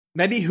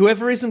Maybe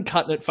whoever isn't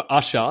cutting it for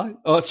Usher,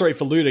 for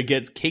Luda,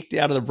 gets kicked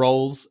out of the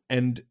roles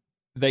and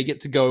they get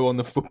to go on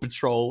the foot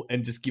patrol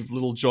and just give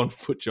Little John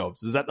foot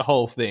jobs. Is that the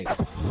whole thing? Have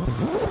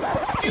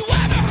you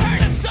ever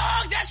heard a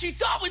song that you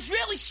thought was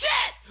really shit?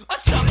 A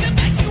song that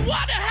makes you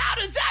wonder how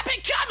did that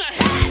become a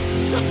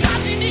hit?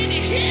 Sometimes you need to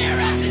hear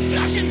a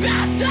discussion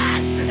about that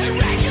in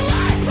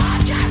regular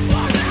podcast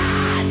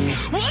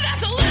format. Well,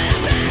 that's a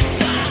little bit of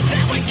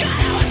something we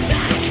gotta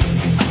attack.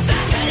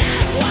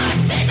 1,001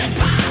 statement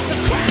piles of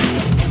crap.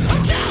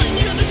 I'm telling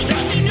you the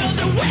truth, you know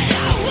the way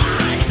I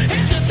lie.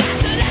 It's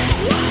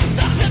 1,001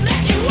 songs that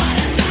make you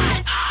wanna die.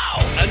 Oh!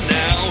 And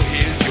now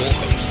here's your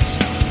hosts,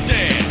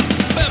 Dan,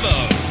 Bevo,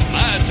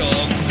 Mad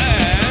Dog,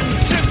 and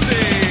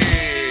Gypsy.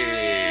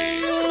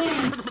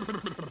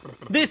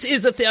 This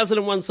is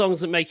 1,001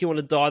 Songs That Make You Want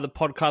to Die, the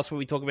podcast where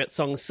we talk about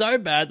songs so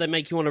bad they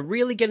make you want to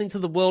really get into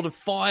the world of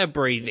fire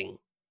breathing.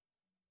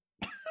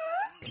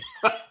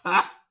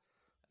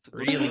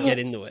 Really get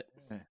into it.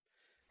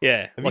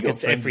 Yeah, Have like you got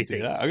it's friends that do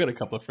everything. that? I got a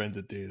couple of friends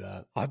that do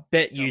that. I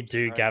bet you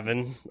do,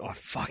 Gavin. Oh,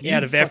 fuck. You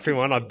Out of fucking-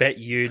 everyone, I bet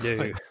you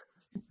do.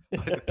 You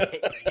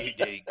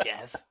do,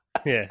 Gav.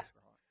 Yeah.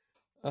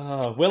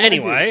 Well,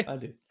 Anyway. I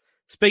do.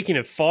 Speaking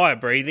of fire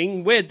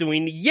breathing, we're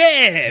doing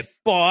Yeah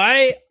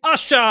by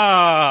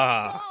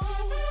Usher.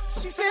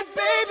 She said,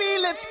 baby,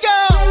 let's go.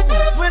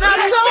 When I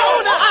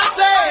told her, I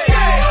said,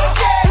 yeah.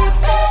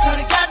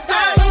 Shorty got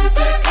down, she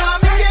said, come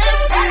and get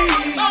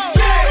me. I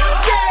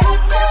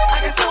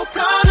got so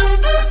caught up,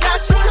 that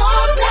she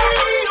told me.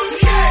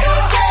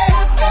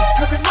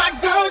 Look at my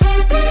girl,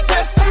 she be the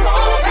best of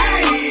all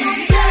me.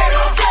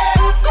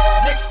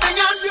 Next thing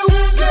I knew,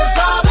 she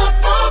was all up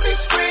on me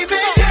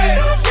screaming.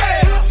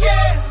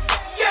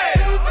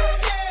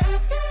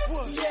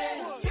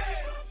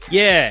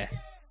 Yeah.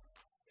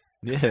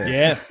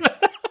 Yeah.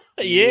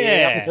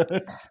 Yeah.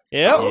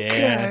 Yep.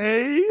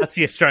 Okay. That's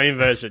the Australian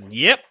version.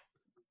 Yep.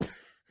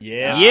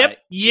 Yeah. Yep.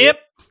 Yep.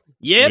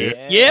 Yep.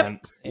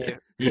 Yep. Yeah.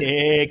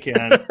 Yeah,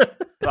 cunt.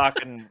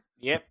 Fucking,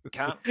 yep,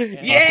 can't.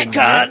 Yeah, Fucking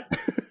cunt.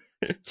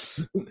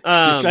 The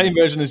Australian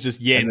version is just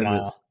yeah, And then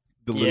nah.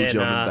 The little Yeah,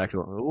 John nah. in the back.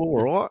 Like,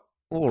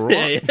 all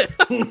right.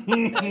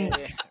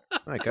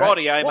 Okay.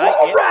 Rightio, mate.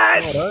 All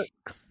right.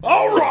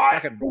 All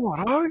right.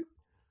 Righto.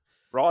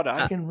 Righto.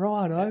 Fucking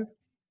righto.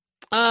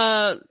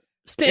 Standard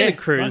Yeah,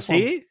 Cruise nice one.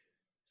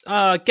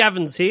 here.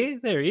 Gavin's here.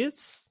 There he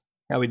is.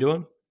 How we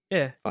doing?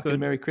 Yeah, Fucking good.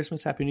 Merry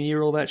Christmas, Happy New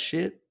Year, all that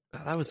shit. Oh,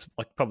 that was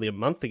like probably a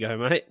month ago,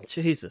 mate.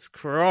 Jesus Oh,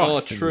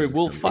 Christ. true.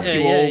 Well, fuck Yeah,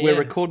 you yeah, all. We're yeah.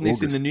 recording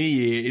this in August. the new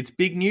year. It's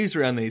big news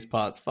around these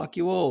parts. Fuck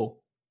you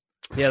all.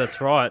 Yeah,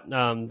 that's right.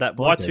 That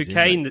Five days in,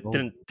 Y2K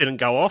mate. didn't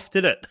go off,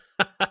 did it?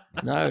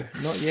 No,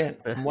 not yet.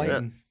 I'm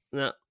waiting.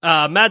 No.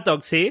 Mad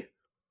Dog's here.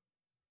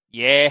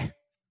 Yeah.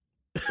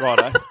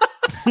 Righto.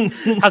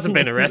 Hasn't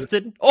been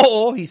arrested.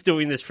 Or he's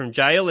doing this from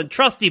jail. And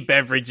Trusty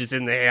Beveridge is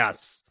in the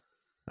house.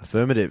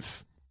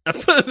 Affirmative.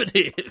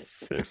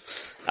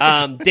 Affirmative.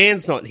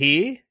 Dan's not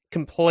here.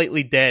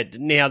 Completely dead.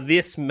 Now,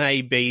 this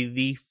may be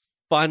the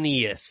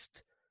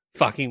funniest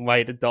fucking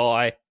way to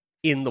die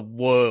in the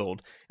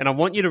world. And I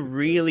want you to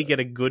really get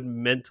a good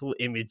mental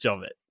image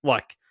of it.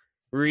 Like,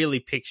 really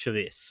picture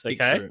this, okay?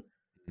 Picture it.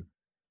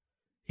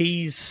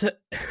 He's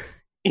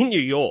in New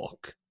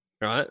York,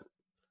 right?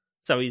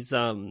 So he's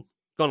gone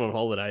on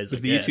holidays. Was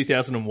I the year guess.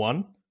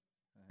 2001?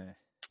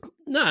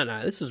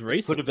 No, this was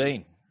recent. Could have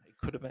been. It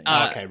could have been.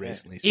 Okay,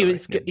 recently. He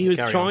was Sorry. he was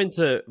Carry on. trying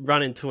to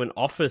run into an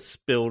office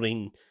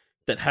building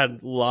that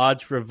had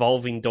large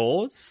revolving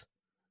doors,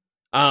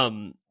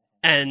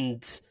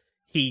 and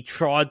he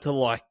tried to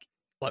like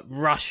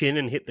rush in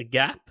and hit the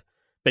gap,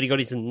 but he got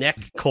his neck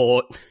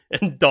caught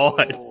and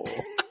died.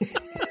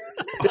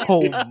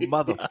 Oh,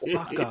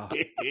 motherfucker.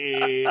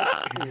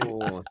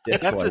 Oh,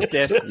 death That's by a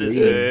death squeeze.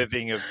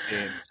 deserving of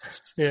him.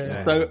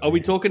 Yeah. So, are we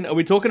talking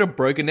a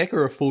broken neck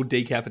or a full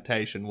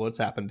decapitation? What's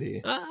happened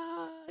here?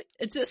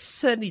 It just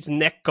said his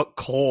neck got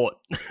caught,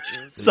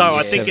 so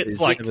I think it's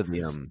like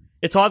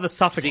it's either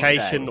suffocation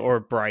Zigzag. or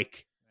a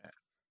break.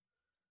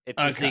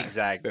 It's a Okay,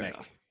 zigzag fair neck.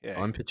 enough. Yeah.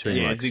 I'm picturing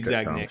Yeah, like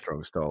zigzag Stretch neck.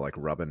 Armstrong style, like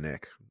rubber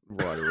neck,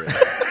 right around.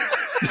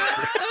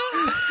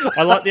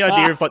 I like the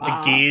idea of like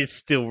the gears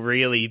still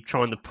really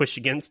trying to push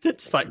against it,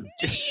 just like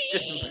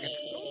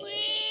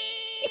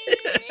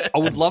I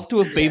would love to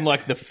have been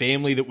like the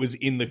family that was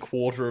in the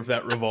quarter of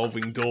that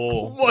revolving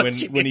door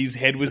Watching when his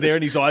head was there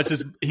and his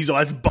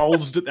eyes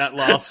bulged at that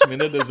last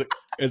minute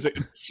as it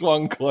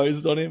swung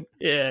closed on him.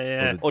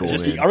 yeah. Or Or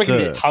just Doorman. I reckon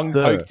Sir, his tongue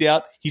sir. poked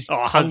out. His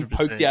tongue 100%,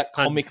 poked out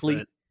comically.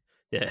 100%.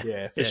 Yeah,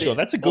 Yeah, for sure.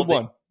 That's a good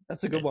Well, one.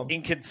 That's a good one.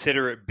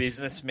 Inconsiderate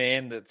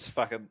businessman that's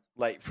fucking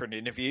late for an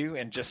interview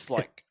and just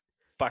like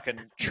fucking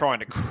trying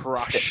to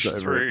crush Steps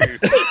over through.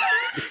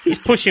 He's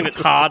pushing it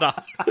harder.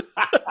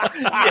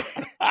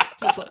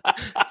 It's like,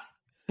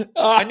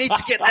 I need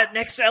to get that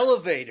next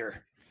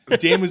elevator.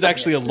 Dan was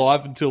actually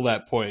alive until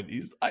that point.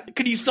 He's like,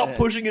 "Can you stop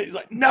pushing it?" He's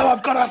like, "No,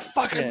 I've got a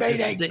fucking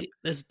meeting."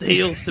 There's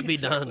deals to be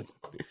done.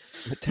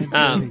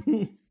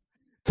 Um,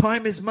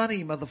 Time is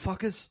money,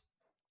 motherfuckers.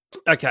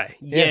 Okay,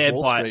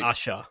 Wall by Street.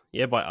 Usher.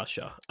 Yeah, by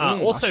Usher.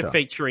 Also Usher.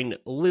 featuring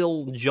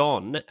Lil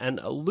Jon and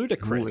Ooh, it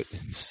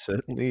Ludacris.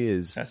 certainly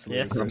is. That's the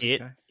Yes, lyrics.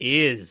 it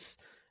is.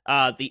 The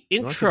Have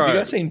intro. you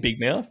guys seen Big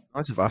Mouth?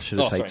 Nice of Usher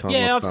to Oh, take sorry. time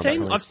Yeah, off. I've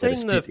telling us where to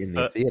seen sit the in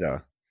the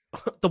theatre.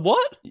 The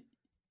what?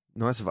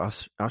 Nice of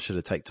Usher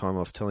to take time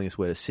off telling us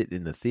where to sit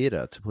in the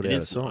theatre to put It out a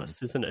is song.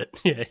 nice, isn't it?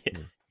 Yeah.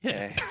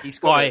 Yeah, he's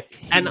By got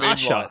an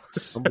Usher.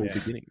 Humble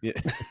beginning.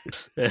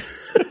 Yeah.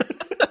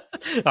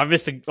 I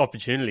missed an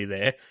opportunity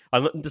there.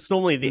 It's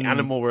normally the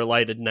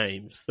animal-related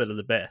names that are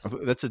the best.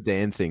 That's a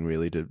Dan thing,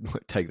 really, to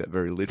take that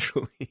very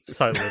literally.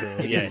 So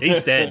literally, yeah.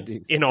 He's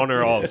dead in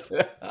honor of.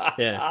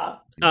 Yeah.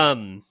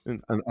 And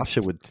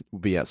Usher would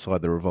be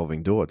outside the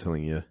revolving door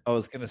telling you. I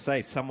was going to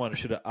say someone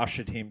should have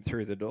ushered him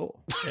through the door.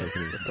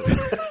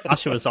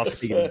 Usher was off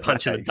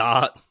punching a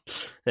dart.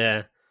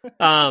 Yeah.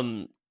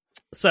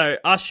 So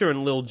Usher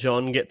and Lil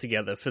Jon get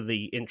together for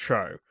the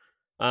intro.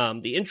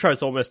 The intro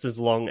is almost as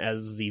long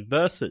as the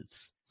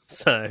verses,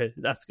 so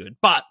that's good.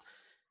 But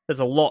there's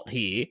a lot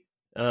here.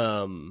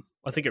 I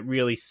think it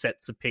really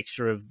sets a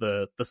picture of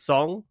the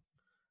song.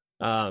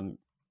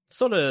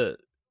 Sort of,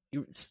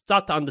 you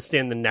start to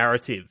understand the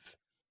narrative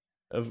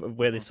of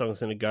where this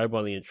song's going to go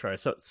by the intro.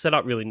 So it's set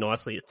up really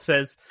nicely. It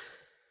says,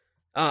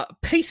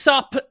 "Peace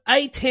up,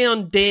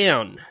 A-Town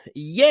down.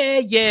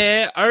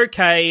 Yeah,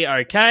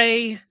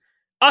 okay.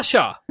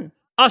 Usher.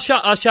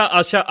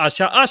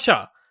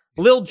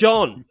 Lil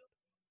Jon,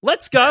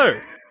 let's go.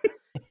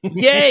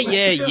 Yeah,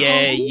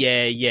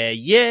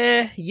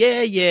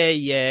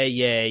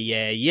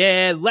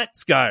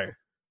 let's go."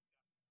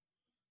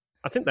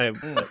 I think they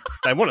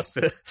want us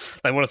to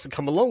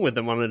come along with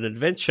them on an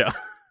adventure.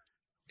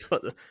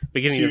 At the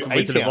beginning To of the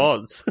Wizard of A-Town.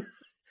 Oz.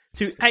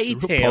 To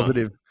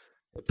A-Town.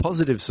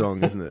 Positive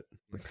song, isn't it?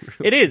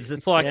 It is.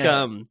 It's like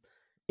Yeah.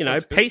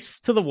 peace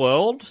to the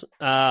world.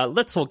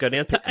 Let's all go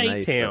down to Pit and A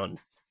A-Town.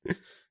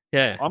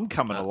 Yeah. I'm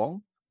coming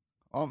along.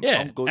 I'm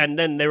good. And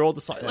then they're all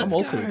just like, I'm let's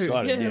also go.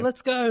 excited, yeah.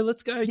 Let's go. Yeah,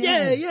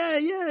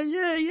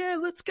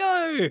 let's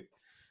go.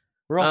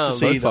 We're off to Um, see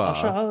so the far-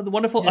 Usher, the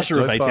wonderful Usher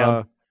So of A-Town.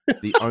 far,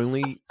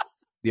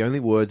 the only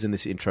words in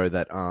this intro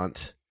that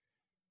aren't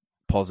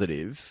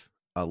positive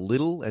are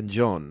Little and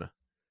John.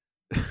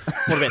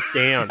 What about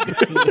down?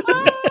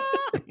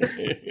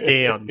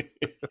 Down.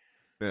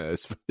 Yeah,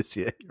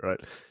 yeah, right.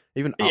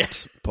 Even Yeah.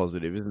 up's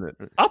positive, isn't it?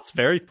 Up's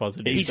very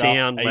positive. He's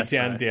Down, up, less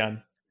A-Town, so.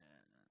 down.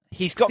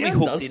 He's got me Down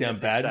hooked does in sound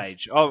at this bad.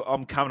 stage.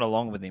 I'm coming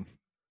along with him.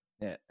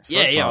 Yeah.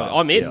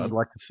 I'm in. Yeah, I'd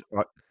like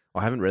to.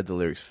 I haven't read the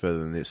lyrics further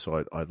than this,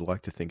 so I'd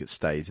like to think it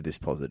stays this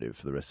positive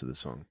for the rest of the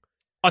song.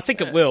 I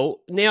think it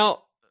will.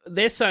 Now,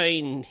 they're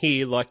saying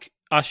here, like,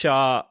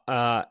 Usher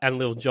and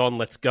Lil Jon,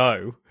 let's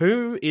go.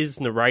 Who is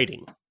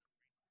narrating?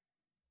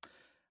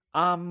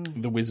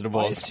 The Wizard of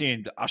I Oz.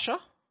 assumed Usher.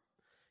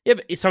 Yeah,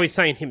 but so he's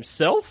saying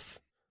himself?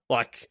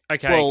 Like,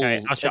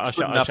 okay, Usher, that's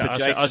Usher, good enough Usher, for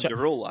Usher, Jason Usher.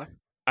 Derulo.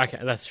 Okay,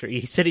 that's true.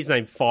 He said his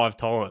name 5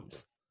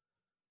 times.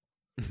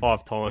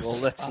 5 times. Well,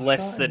 that's Usher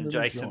less and than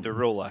Little Jason John.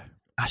 Derulo.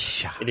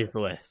 Usher. It is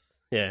less.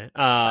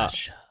 Yeah.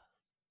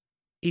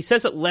 He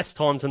says it less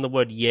times than the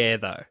word yeah,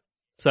 though.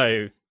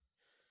 So,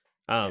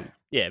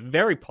 yeah,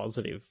 very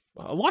positive.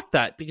 I like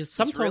that because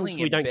sometimes really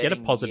we don't get a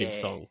embedding positive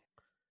yeah. song.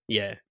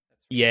 Yeah.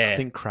 Yeah. I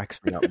think cracks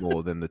me up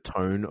more than the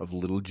tone of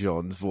Little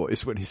John's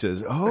voice when he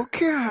says,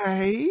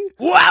 "Okay."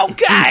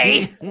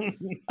 Okay.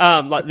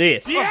 Like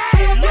this. Glad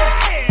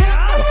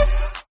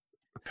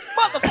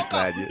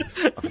you-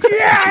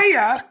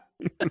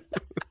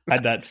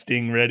 Had that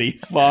sting ready.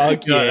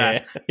 Fuck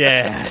Got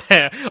yeah.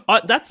 that. Yeah.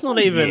 That's not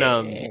even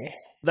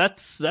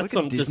that's Like a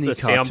not just Disney a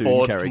cartoon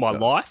soundboard for my character.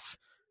 life.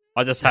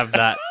 I just have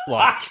that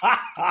like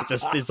it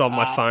just is on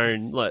my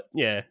phone. Like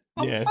yeah.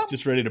 Yeah,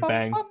 just ready to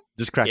bang.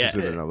 Just crack us Yeah.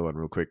 with another one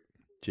real quick,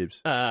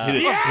 Jibs. Hit it,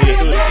 hit it,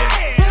 do it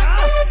again.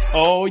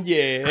 Oh,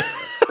 yeah.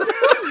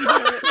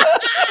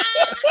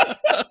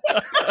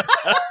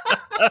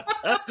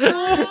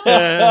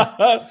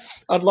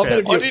 I'd love that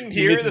if I you, didn't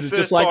your hear it the missus is first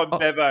just like, time, oh,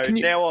 Bevo. can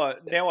you- Now I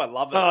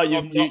love it.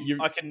 Oh,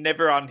 I can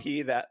never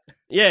unhear that.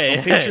 Yeah.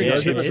 I'm picturing yeah,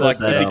 Chips yeah, like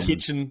that, in the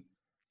kitchen.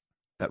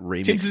 That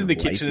remix. Chips is in the of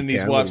kitchen, Lazy and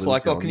his Town wife's with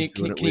like, Little "Oh, can you John's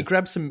doing it with- can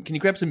you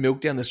grab some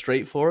milk down the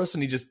street for us?"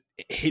 And he just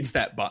hits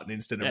that button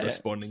instead of Yeah.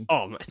 responding.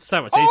 Oh, mate, it's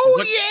so much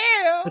easier.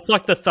 yeah. It's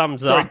like the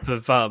thumbs Sorry. up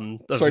of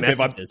Sorry, Bev,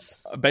 messages.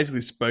 I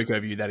basically spoke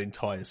over you that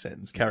entire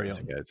sentence. Carry on.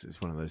 It's okay,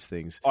 it's one of those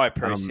things. I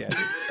appreciate it.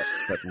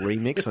 That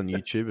remix on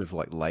YouTube of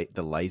like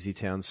the Lazy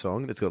Town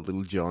song. It's got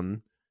Little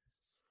John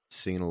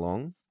singing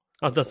along.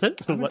 Oh, does it?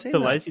 haven't seen The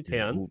that. Lazy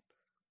Town. We'll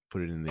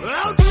put it in there.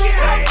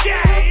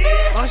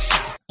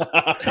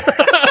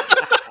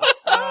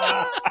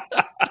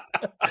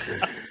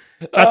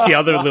 That's the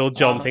other Lil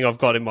Jon thing I've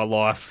got in my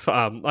life.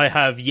 I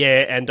have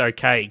yeah and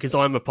okay because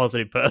I'm a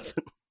positive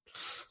person.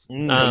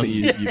 Tell me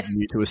you're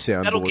new to a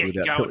That'll soundboard get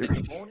you without going in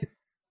putting the morning.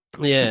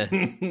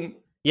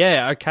 Yeah,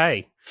 yeah,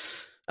 okay.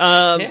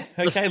 Yeah,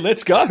 okay,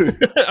 let's go.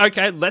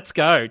 Okay, let's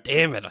go.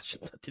 Damn it, I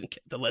didn't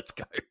get the let's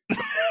go.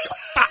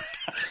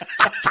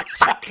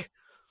 Fuck.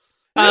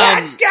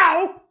 Let's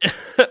go.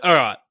 All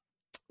right,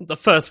 the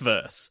first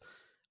verse.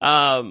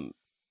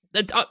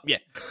 Yeah,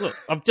 look,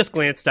 I've just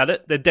glanced at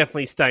it. They're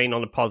definitely staying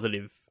on a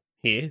positive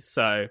here.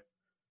 So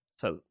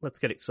let's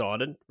get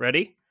excited.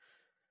 Ready?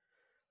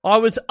 I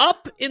was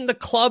up in the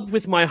club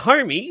with my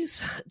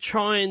homies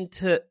trying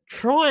to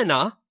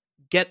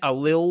get a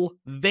little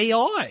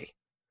VI.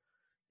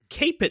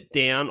 Keep it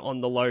down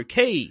on the low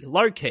key,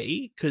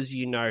 because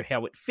you know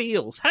how it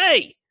feels.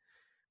 Hey,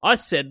 I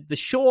said the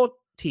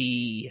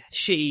shorty,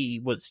 she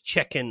was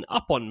checking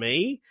up on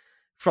me.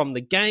 From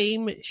the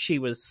game, she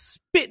was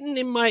spitting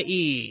in my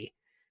ear.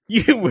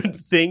 You would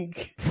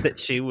think that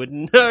she would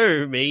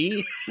know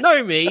me.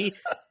 I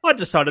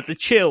decided to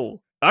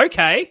chill.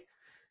 Okay.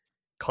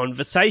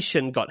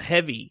 Conversation got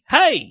heavy.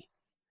 Hey,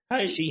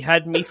 she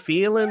had me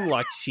feeling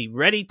like she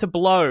ready to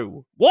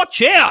blow.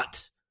 Watch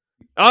out!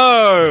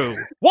 Oh,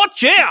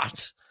 watch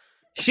out!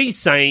 She's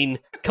saying,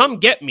 come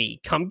get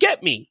me.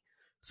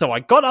 So I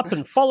got up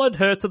and followed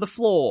her to the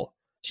floor.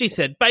 She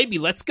said, baby,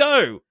 let's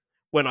go.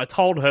 When I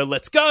told her,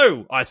 let's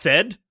go, I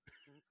said.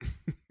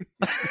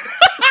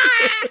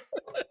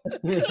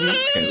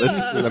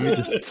 Okay, let me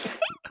just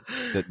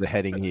the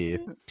heading here.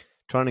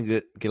 Trying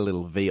to get a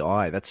little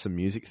VI. That's some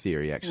music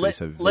theory, actually.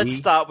 Let's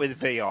start with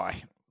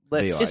VI.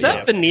 Is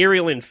that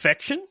venereal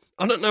infection?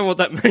 I don't know what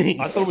that means.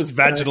 I thought it was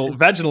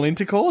vaginal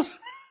intercourse.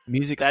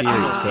 Music theory.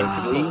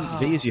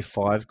 V is your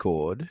 5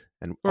 chord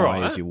and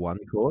I is your 1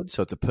 chord,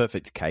 so it's a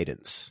perfect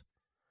cadence.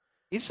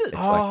 Is it?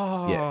 It's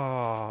like,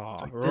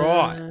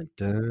 right.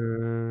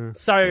 Dun.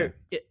 So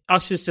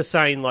Usher's just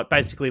saying, like,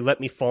 basically, let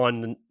me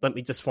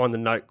just find the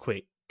note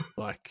quick.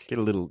 Like, Get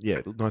a little,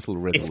 nice little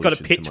resolution. It's got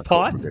a pitch to my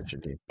pipe. chord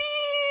progression here.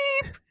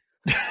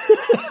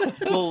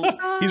 Well,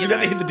 He's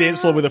about to hit the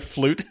dance floor with a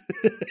flute.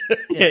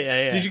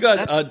 yeah. Did you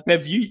guys,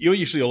 Bev? You're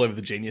usually all over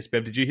the Genius.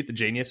 Bev, did you hit the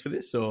Genius for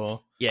this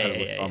or?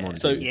 Yeah. I'm on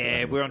So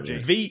Genius. we're on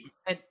Genius.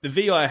 The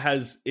VI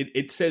has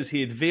it says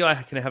here the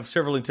VI can have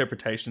several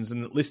interpretations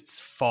and it lists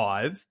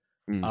 5.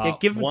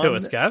 Give them to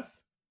us, Gav.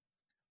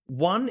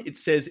 1, it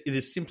says it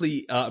is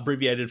simply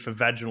abbreviated for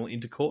vaginal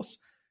intercourse.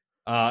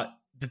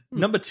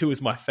 Number 2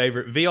 is my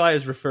favorite. VI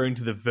is referring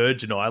to the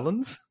Virgin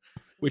Islands,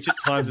 which at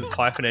times is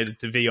hyphenated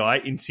to VI,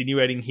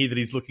 insinuating here that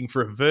he's looking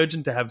for a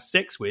virgin to have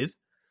sex with,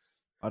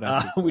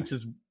 which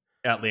is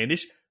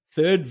outlandish.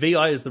 3rd,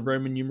 VI is the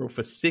Roman numeral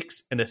for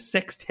 6, and a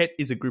sextet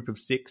is a group of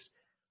 6.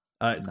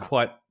 It's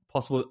quite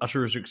possible that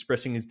Usher is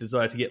expressing his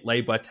desire to get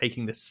laid by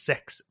taking the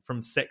sex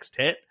from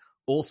sextet.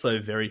 Also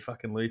very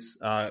fucking loose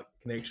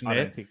connection there.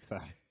 I don't think so.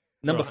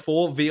 Number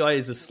 4, VI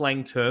is a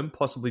slang term,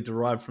 possibly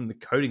derived from the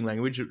coding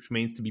language, which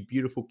means to be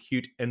beautiful,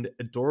 cute, and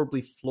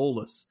adorably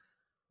flawless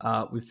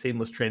with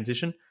seamless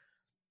transition.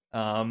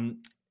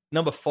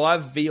 Number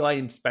 5, VI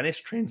in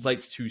Spanish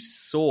translates to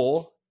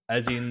saw,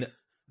 as in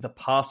the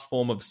past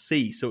form of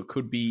see. So it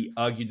could be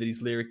argued that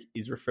his lyric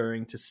is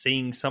referring to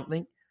seeing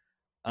something.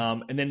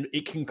 And then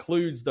it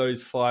concludes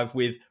those 5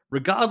 with,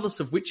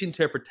 regardless of which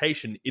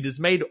interpretation, it is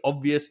made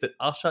obvious that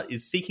Usher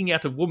is seeking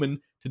out a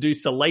woman to do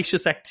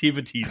salacious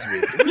activities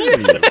with.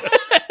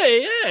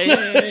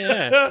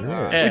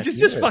 Yeah. Which is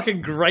just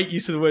fucking great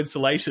use of the word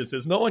salacious.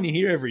 There's not one you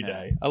hear every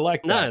day. I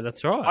like that. No,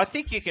 that's right. I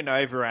think you can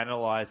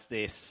overanalyze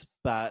this,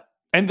 but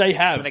And they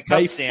have. when it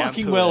They comes down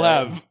fucking to well it,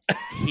 have.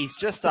 He's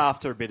just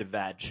after a bit of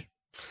vag.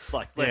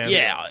 Like, let's be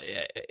yeah.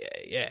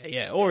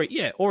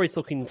 honest. Or he's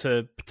looking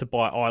to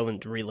buy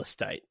island real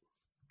estate.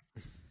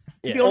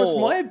 To be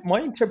honest, my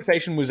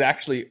interpretation was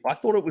actually, I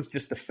thought it was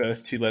just the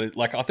first 2 letters.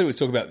 Like, I thought it was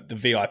talking about the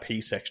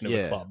VIP section of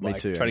the club. me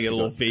Like, too. trying to get a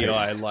little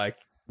VI, like,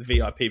 the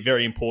VIP,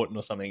 very important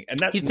or something. And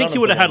that's You think you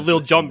would have had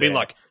Lil Jon being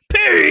like,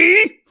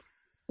 P!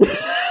 Or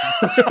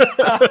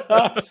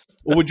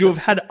would you have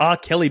had R.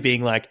 Kelly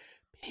being like,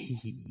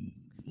 P?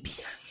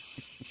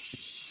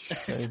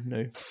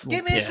 No.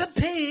 Give me some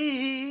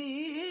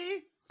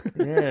pee.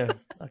 Yeah,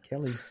 R.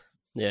 Kelly.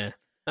 Yeah.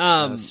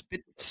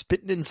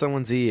 Spitting in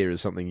someone's ear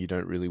is something you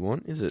don't really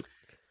want, is it?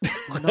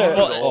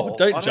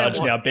 Don't judge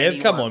now,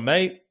 Bev. Come on,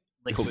 mate.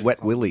 Called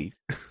Wet Willy.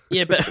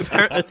 Yeah, but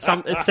apparently it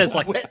says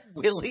like, Wet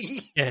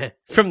Willy. yeah,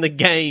 from the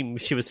game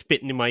she was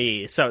spitting in my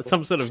ear. So it's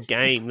some sort of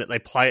game that they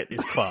play at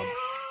this club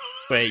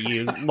where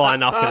you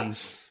line up and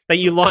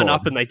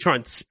they try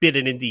and spit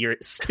into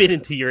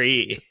your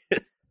ear.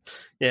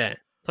 Yeah,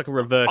 it's like a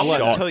reverse I want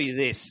shot. to tell you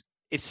this: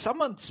 if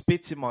someone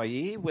spits in my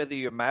ear, whether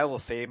you're male or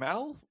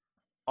female,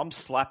 I'm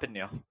slapping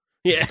you,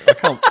 Yeah,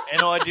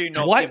 and I do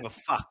not Why- give a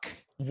fuck.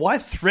 Why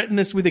threaten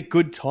us with a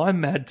good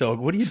time, Mad Dog?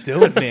 What are you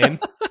doing, man?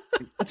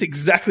 That's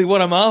exactly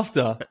what I'm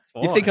after.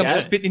 You think I'm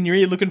spitting in your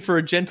ear looking for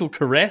a gentle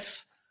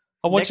caress?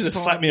 I want you to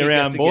Next slap time me we get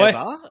around, boy.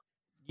 together,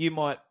 you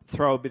might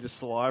throw a bit of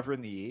saliva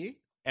in the ear,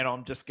 and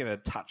I'm just going to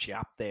touch you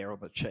up there on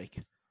the cheek.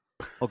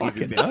 I'll give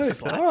you a bit of a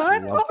slap. All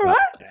right.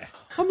 Yeah.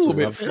 I'm a little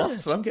bit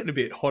flustered. I'm getting a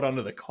bit hot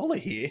under the collar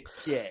here.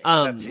 Yeah,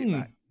 that's it, Hmm.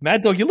 mate.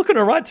 Mad Dog, you're looking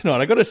all right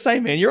tonight. I got to say,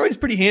 man, you're always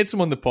pretty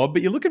handsome on the pod,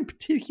 but you're looking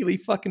particularly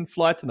fucking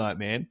fly tonight,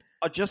 man.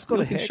 I just got a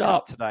Looking haircut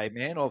sharp. today,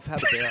 man. I've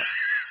had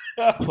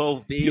about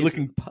 12 beers You're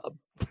looking- in the pub.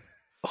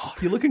 Oh,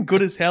 you're looking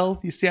good as hell.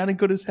 You're sounding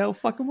good as hell.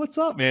 Fucking what's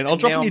up, man? I'll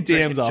drop Now in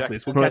your I'm DMs drinking after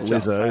this. We'll Right, catch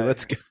up. Lizzo,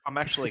 let's go. I'm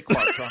actually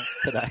quite drunk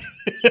today.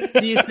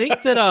 Do you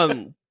think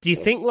that do you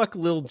think like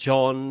Lil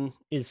Jon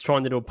is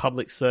trying to do a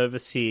public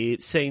service here,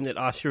 seeing that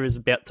Usher is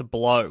about to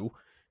blow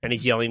and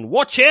he's yelling,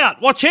 watch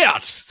out,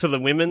 to the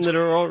women that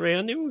are all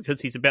around him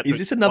because he's about to Is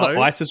this another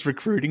explode? ISIS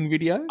recruiting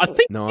video? I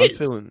think No, it I'm is.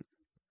 feeling.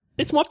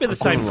 This might be the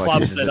same feeling like club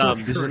this is- that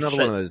this is another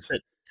one of those-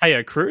 that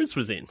Teo Cruz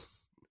was in.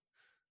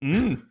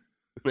 Mm.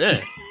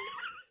 Yeah.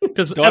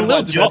 Because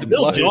Dynamite's about to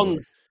blow.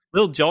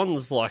 Lil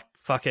Jon's like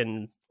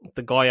fucking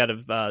the guy out of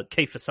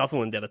Kiefer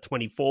Sutherland out of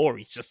 24.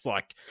 He's just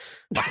like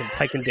fucking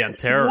taking down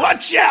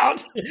terrorists. Watch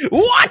out!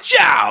 Watch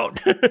out!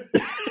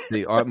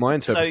 See, my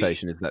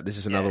interpretation is that this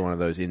is another one of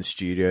those in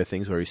studio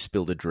things where he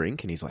spilled a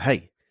drink and he's like,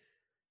 "Hey,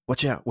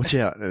 watch out!"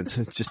 And it's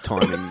just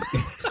timing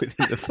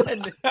within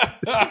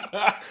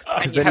the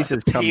And then he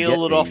says, "Come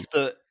peel get it me."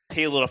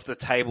 peel it off the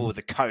table with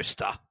a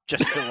coaster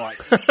just to like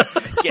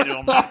get it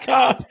on the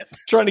carpet.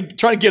 trying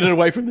to get it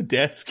away from the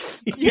desk.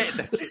 Yeah,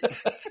 that's it.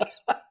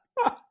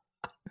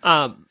 Watch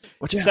out, So,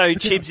 watch out.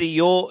 Chibsy,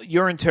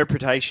 your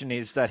interpretation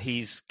is that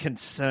he's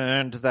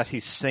concerned that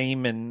his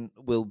semen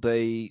will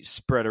be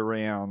spread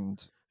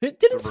around.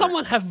 Didn't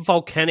someone have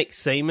volcanic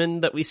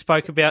semen that we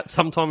spoke about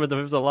sometime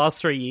over the last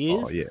 3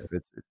 years? Oh yeah,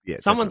 yeah.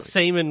 Someone's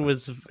definitely.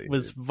 semen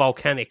was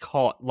volcanic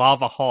hot,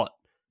 lava hot.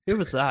 Who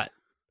was that?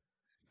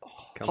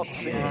 Hot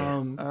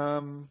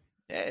semen.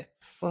 Yeah.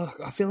 Fuck,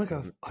 I feel like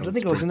I don't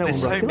think I was in that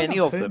There's one. but I so feel like many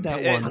I've of heard them.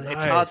 That Yeah, one.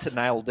 it's hard to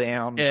nail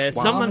down. Yeah,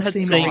 Lava someone had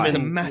semen rings a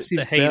semen massive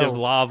the heat of bell.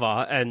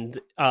 lava, and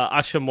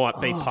Usher might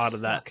be Oh, part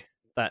of that. fuck.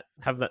 That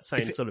have that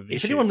same sort of If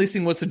issue. anyone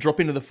listening wants to drop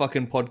into the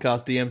fucking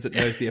podcast DMs that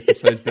knows the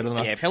episodes better than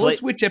us, Yeah, tell please-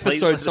 us which please let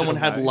episode us someone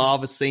had know.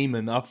 lava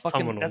semen.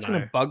 Someone will That's know.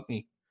 going to bug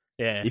me.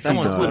 Yeah, If you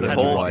Someone's know put it, it then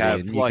on write Gav,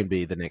 in, you like- can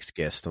be the next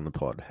guest on the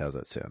pod. How's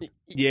that sound?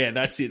 Yeah,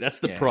 that's it. That's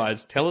the Yeah.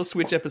 prize. Tell us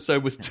which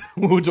episode was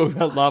we were talking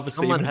about lava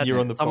semen. And you're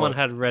on the someone pod.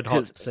 had red hot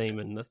 'Cause-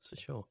 semen. That's for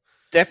sure.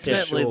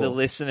 Definitely Yeah, sure. the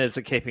listeners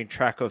are keeping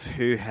track of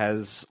who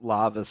has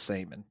lava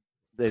semen.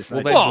 There's no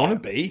Well, they Well,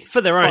 want to be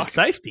For their own Fuck.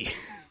 safety.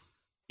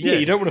 Yeah, Yeah.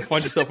 you don't want to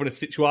find yourself in a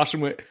situation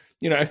where,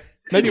 you know,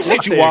 maybe it was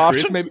Situation. there,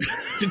 Chris, maybe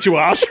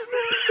situation.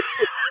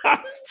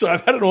 So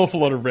I've had an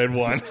awful lot of red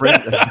wine.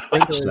 French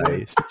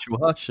say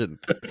situation.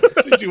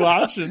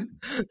 Situation.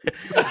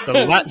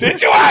 The Latin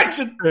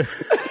Situation.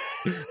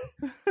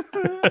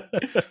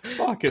 Fucking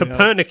hell.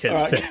 Copernicus All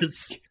right.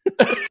 says.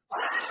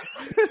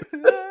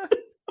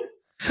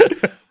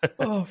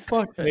 Oh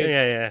fuck me.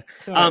 Yeah.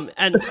 And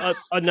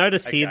I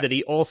noticed here that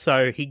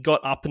he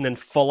got up and then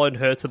followed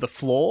her to the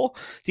floor.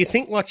 Do you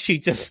think like she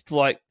just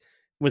like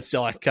was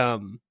like,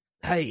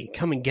 hey,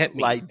 come and get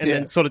me, Laid and then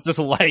down. sort of just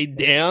laid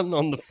down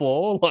on the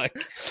floor, like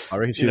I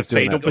reckon she in a was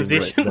doing fetal that thing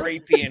position? where-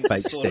 creepy and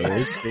fake sort of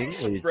stairs thing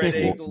where you're spread just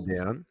eagle. walking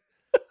down.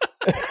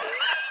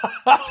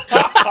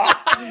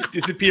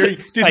 disappearing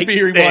Fake behind the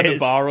stairs.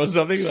 bar or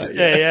something. Like,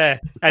 yeah.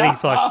 And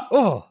he's like,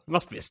 oh,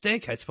 must be a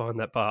staircase behind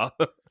that bar.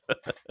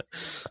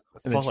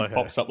 And then she Follow her.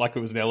 pops up like it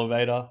was an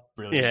elevator.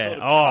 Brilliant. Yeah. Sort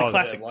of- Oh, it's a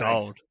classic that's Greg.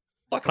 gold.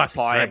 like Classic a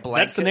fire Greg.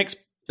 blanket. That's the next.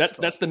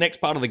 That's the next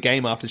part of the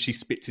game after she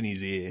spits in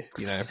his ear.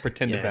 You know,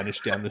 pretend to Yeah. vanish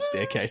down the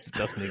staircase that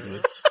doesn't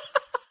exist.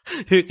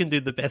 Who can do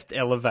the best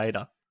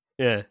elevator?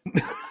 Yeah.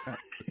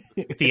 The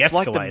It's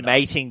like escalator. the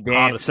mating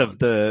dance of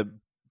the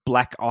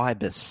black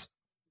ibis.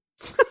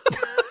 Is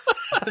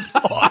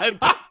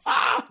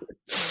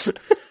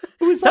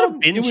that a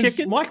bin it was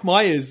chicken? Mike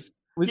Myers.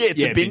 Yeah,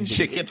 it's a bin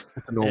chicken.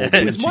 It's a normal Yeah.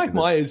 bin It was Mike chicken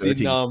Myers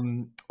that's in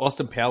dirty.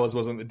 Austin Powers,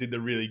 wasn't that did the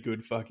really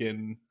good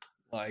fucking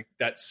like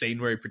that scene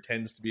where he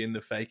pretends to be in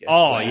the fake.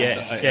 Oh, escalator, yeah.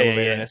 the Yeah,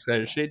 elevator yeah. and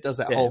escalator shit. Does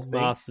that Yeah, whole thing.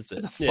 masters it.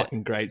 It's a Yeah.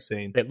 fucking great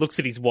scene. It looks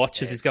at his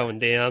watch as he's going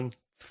down.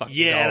 It's fucking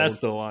Yeah, gold.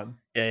 that's the one.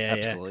 Yeah.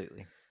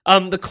 Absolutely.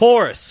 The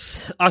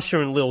chorus,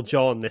 Usher and Lil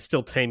Jon, they're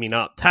still teaming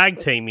up, tag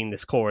teaming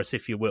this chorus,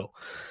 if you will.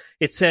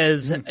 It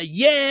says,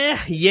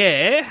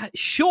 yeah,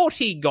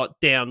 Shorty got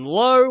down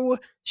low.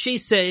 She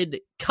said,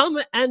 come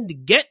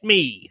and get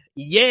me.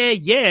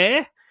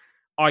 Yeah.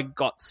 I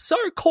got so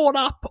caught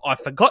up, I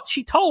forgot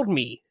she told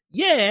me.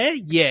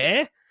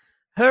 Yeah.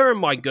 Her and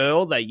my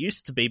girl, they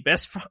used to be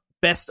best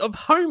of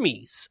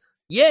homies.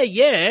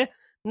 Yeah.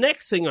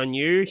 Next thing I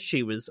knew,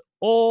 she was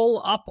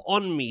all up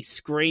on me,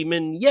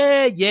 screaming,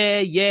 yeah.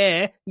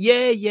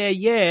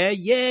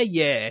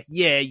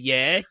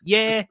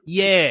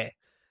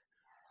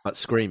 Like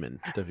screaming.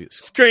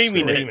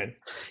 Screaming it. Screaming.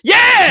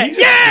 Yeah!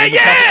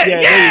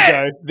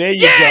 There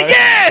you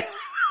go.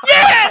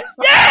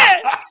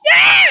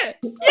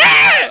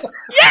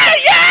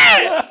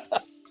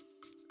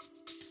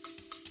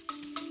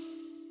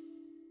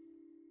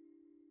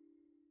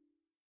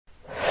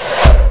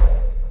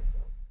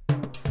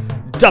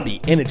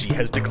 Dubby Energy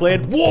has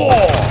declared war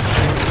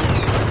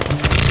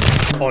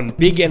on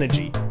Big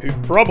Energy, who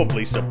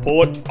probably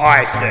support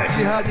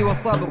ISIS.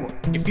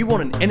 If you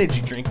want an energy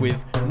drink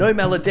with no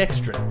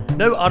maltodextrin,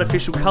 no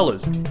artificial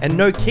colours, and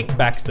no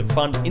kickbacks that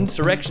fund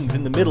insurrections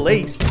in the Middle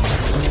East,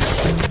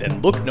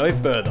 then look no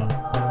further.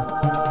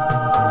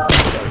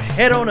 So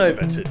head on over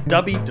to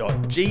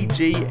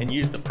dubby.gg and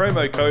use the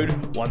promo code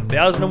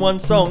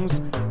 1001songs,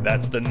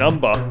 that's the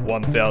number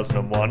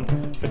 1001,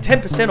 for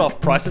 10% off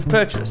price of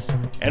purchase.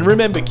 And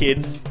remember,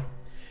 kids,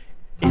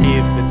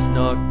 if it's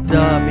not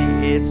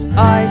Dubby, it's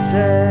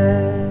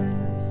ISIS.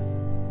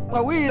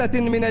 طويلة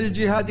من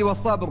الجهاد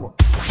والصبر.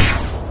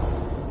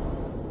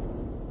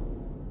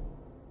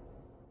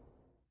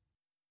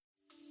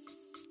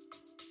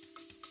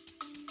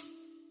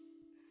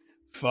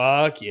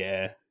 Fuck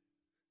yeah.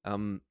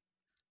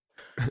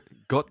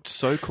 Got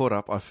so caught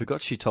up, I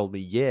forgot she told me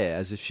yeah,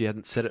 as if she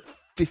hadn't said it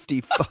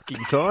 50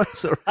 fucking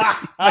times already.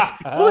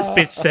 All this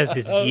bitch says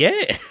is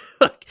yeah.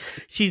 Like,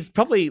 she's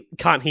probably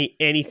can't hear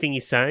anything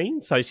he's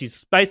saying, so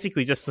she's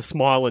basically just a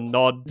smile and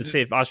nod to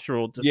see if Usher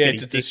will just get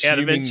his dick out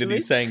eventually. That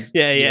he's saying,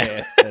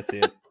 yeah, that's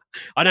it.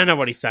 I don't know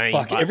what he's saying.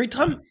 Fuck, but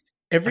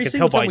every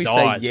single time we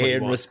say yeah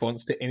in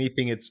response to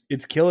anything,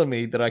 it's killing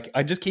me that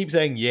I just keep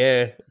saying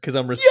yeah because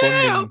I'm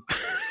responding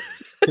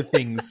to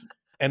things,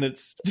 and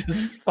it's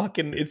just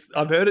fucking.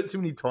 I've heard it too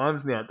many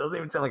times now. It doesn't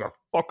even sound like a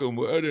fucking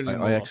word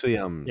anymore. I actually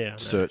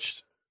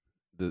searched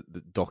the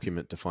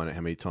document to find out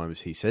how many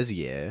times he says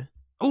yeah.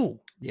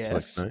 Oh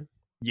yes, like, no?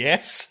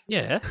 Yes,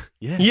 yeah,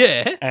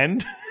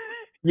 and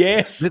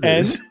yes,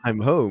 Smithers, and I'm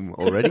home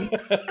already.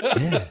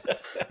 Yeah.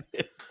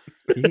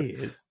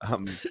 Yes.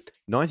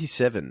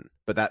 97,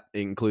 but that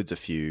includes a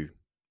few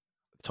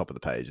at the top of the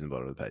page and the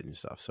bottom of the page and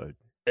stuff. So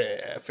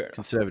yeah, fair enough.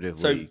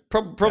 Conservatively, so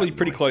probably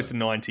pretty 90. close to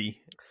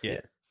 90. Yeah,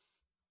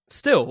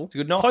 still it's a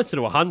good knock. Closer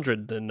to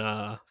 100 than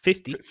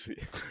 50.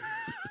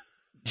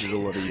 There's a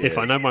lot of If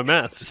I know my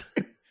maths.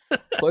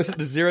 Closer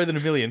to 0 than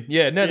a million.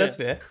 Yeah, no, that's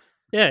fair.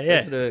 Yeah.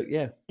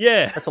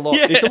 Yeah. That's a lot.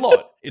 Yeah. It's a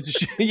lot.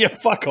 Yeah,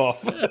 fuck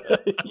off.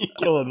 You're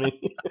killing me.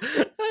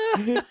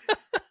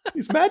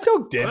 Is Mad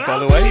Dog dead, by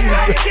the way?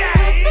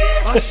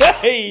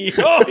 Hey,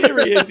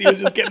 here he is. He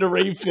was just getting a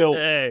refill.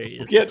 There he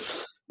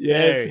is.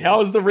 Yes. How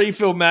was the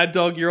refill, Mad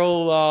Dog? You're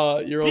all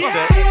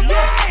set.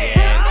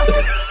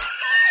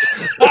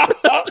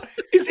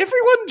 Is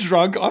everyone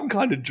drunk? I'm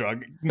kind of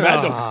drunk.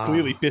 Mad Dog's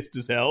clearly pissed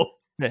as hell.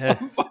 Yeah.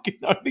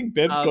 I think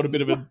Bev's got a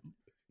bit of a.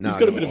 He's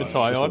got a bit of a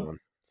tie on. One.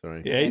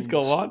 Sorry. Yeah, he's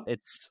got one.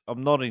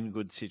 I'm not in a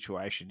good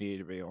situation here,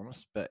 to be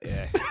honest. But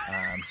yeah,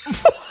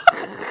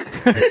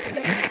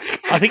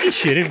 I think he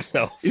shit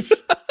himself.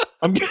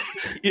 Are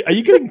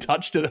you getting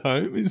touched at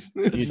home? Is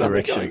New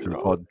direction for the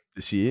pod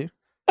this year.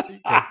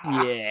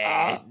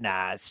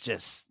 nah, it's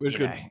just we're just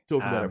going to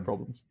talk about our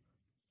problems.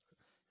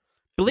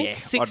 Blink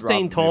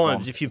 16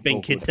 times if you've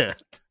been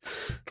kidnapped.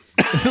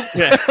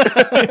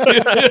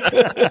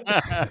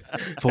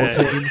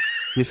 14,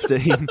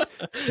 15,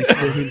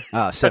 16,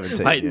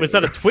 17. Wait, was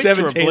that a twitch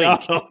or a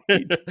blink?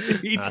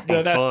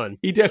 Fine.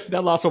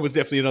 That last one was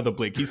definitely another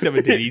blink. He's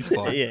 17. He's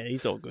fine. Yeah,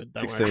 he's all good.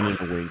 Don't 16 worry.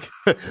 and a wink.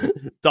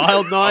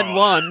 Dialed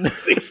 9-1.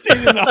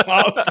 16 and a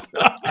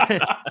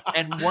half.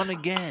 and one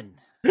again.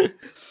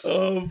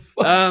 Oh,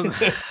 fuck.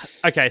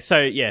 Okay,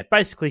 so yeah,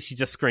 basically she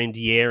just screamed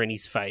yeah in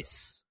his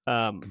face.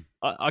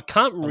 I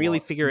can't really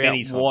figure out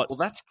what. Well,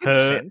 that's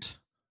consent.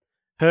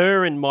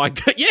 Her and my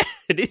yeah,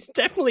 it is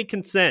definitely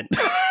consent.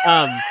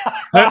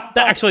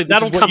 Actually,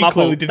 that'll come up.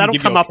 That'll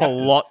come up a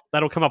lot.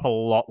 That'll come up a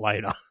lot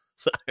later.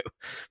 So,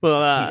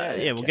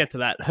 we'll get to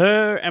that.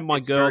 Her and my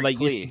girl, they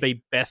used to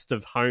be best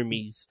of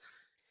homies.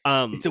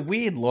 It's a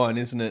weird line,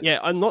 isn't it? Yeah,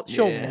 I'm not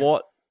sure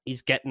what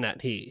he's getting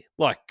at here.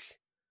 Like,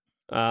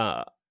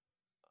 I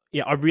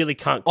really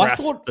can't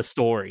grasp the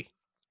story.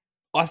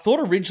 I thought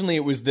originally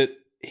it was that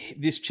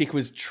this chick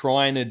was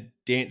trying to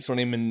dance on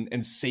him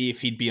and see if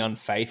he'd be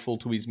unfaithful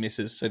to his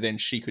missus, so then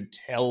she could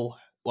tell,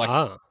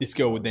 this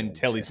girl would then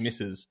tell his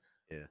missus.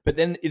 Yeah. But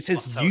then it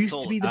says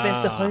used to be the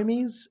best of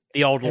homies.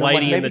 The old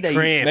lady in the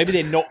tramp. Maybe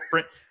they're not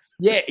friends.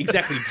 Yeah,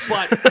 exactly.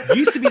 But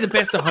used to be the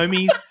best of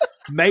homies.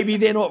 Maybe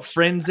they're not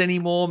friends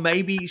anymore.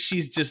 Maybe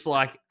she's just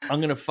like, I'm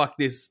going to fuck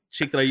this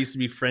chick that I used to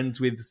be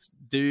friends with,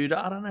 dude.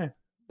 I don't know.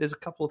 There's a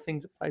couple of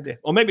things at play there.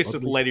 Or maybe it's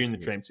just a lady in the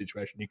tramp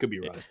situation. You could be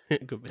right.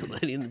 It could be a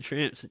lady in the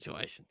tramp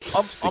situation.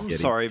 I'm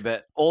sorry,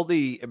 but all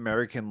the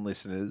American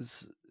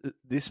listeners,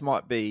 this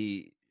might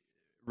be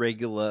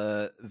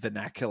regular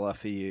vernacular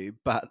for you,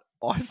 but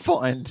I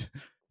find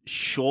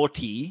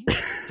shorty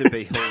to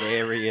be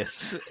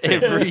hilarious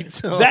every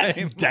time.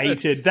 That's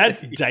dated.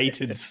 That's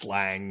dated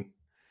slang.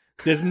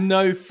 There's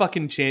no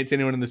fucking chance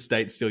anyone in the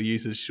States still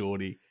uses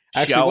shorty.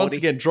 Actually, once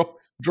again, drop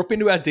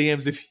into our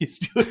DMs if you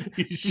still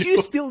use shorty.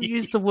 You still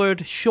use the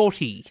word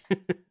shorty.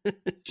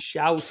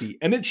 Shouty.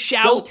 And it's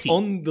shouty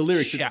on the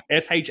lyrics.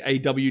 It's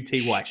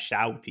Shawty.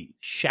 Shouty.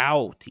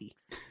 Shouty.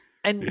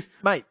 And,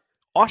 mate,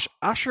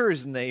 Usher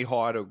is knee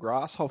high to a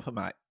grasshopper,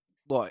 mate.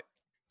 Like,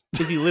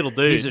 is he a little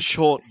dude? He's a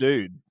short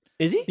dude.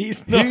 Is he?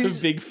 He's not a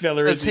big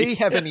fella, does he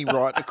have any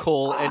right to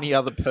call any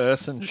other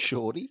person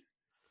shorty?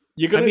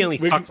 We'll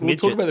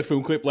talk about the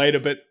film clip later,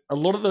 but a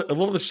lot of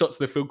the shots of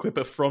the film clip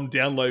are from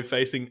down low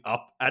facing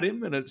up at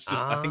him, and it's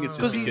just I think it's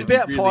just because he's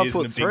about really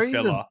 5'3". Big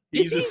fella.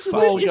 He's a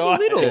small guy.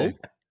 Little?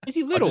 Is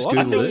he I little? just I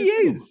I Googled think it. he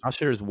is.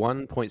 Usher is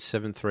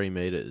 1.73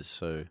 meters.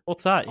 So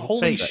What's that?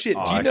 Holy Feet? shit!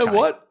 Oh, Do you know okay.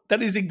 what?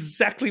 That is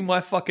exactly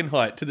my fucking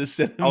height to the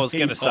centimeter. I was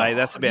going to say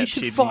that's about You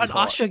should Chibney's fight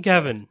height. Usher,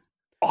 Gavin.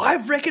 I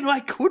reckon I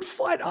could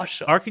fight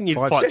Usher. I reckon you'd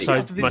Five, fight six, so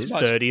after this much much.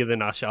 sturdier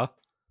than Usher.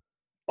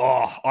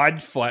 Oh,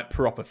 I'd fight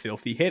proper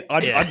filthy head.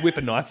 I'd whip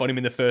a knife on him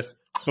in the first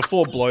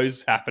before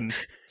blows happen.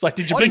 It's like,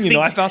 did you bring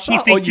your knife, Usher? He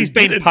Oh, thinks you he's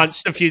been didn't.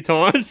 punched a few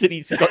times and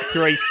he's got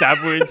 3 stab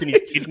wounds in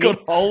his He's kidney. got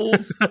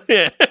holes.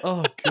 Yeah.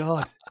 Oh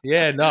god.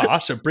 Yeah, no,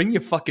 Usher, bring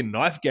your fucking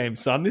knife game,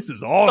 son. This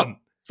is on.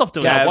 Stop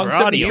doing Yeah, that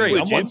variety. 173. You I'm would,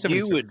 173.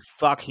 you would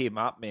fuck him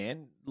up,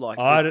 man. Like,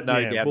 I with don't- no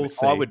yeah, doubt. we'll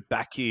see. I would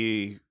back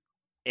you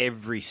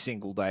every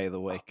single day of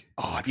the week.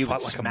 Oh, I'd You fight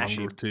would like a smash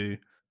mongrel him. too.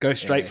 Go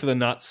straight Yeah. for the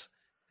nuts,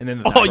 and then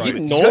the Oh, throat. you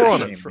Just gnaw go on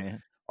for it. the throat.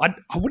 man.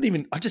 I wouldn't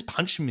even. I just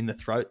punch him in the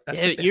throat. That's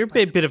Yeah, the best you're a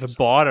way to bit of do a it.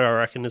 biter, I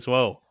reckon, as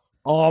well.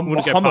 Oh, I'm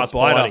Wouldn't go a past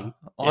biter. biting.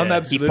 I'm Yeah. He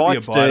absolutely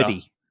fights a biter.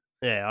 dirty.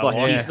 Yeah, I Like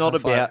like he's it. not I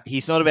fight- about.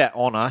 He's not about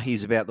honor.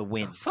 He's about the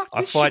win. Fuck I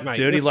this fight shit, mate.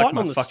 dirty We're like fighting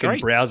my on the fucking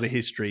streets. browser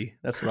history.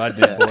 That's what I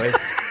do, boy.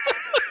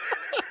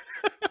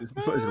 it's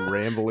the most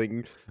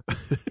rambling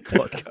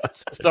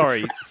podcast.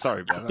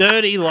 Sorry about that.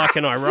 Dirty like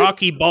an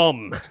Iraqi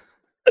bomb.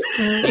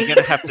 You're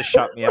gonna have to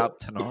shut me up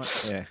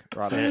tonight. Yeah,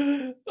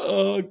 right.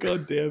 Oh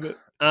god damn it!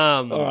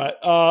 All All right,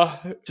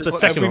 The have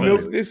second we verse.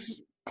 milked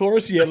this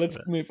chorus? Yeah, let's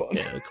move on.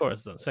 Yeah, of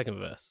course, the second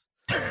verse.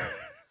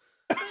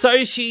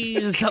 So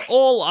she's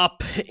all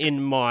up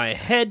in my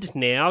head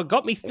now,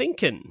 got me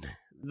thinking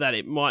that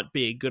it might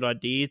be a good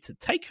idea to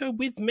take her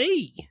with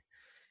me.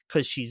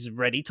 Because she's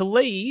ready to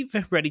leave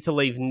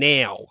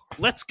now.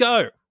 Let's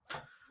go.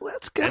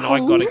 Let's go. And I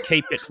got to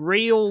keep it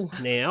real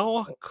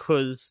now,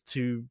 because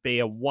to be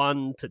a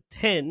 1 to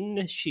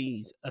 10,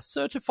 she's a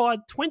certified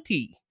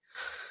 20.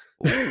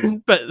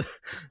 But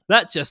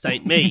that just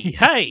ain't me.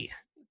 Hey,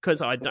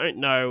 because I don't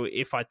know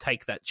if I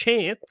take that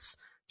chance,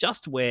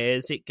 just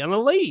where's it going to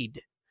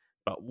lead?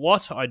 But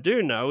what I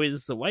do know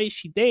is the way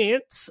she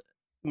dance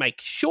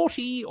make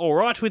Shorty all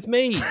right with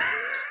me.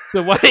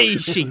 The way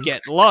she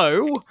get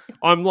low,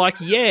 I'm like,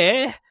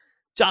 yeah,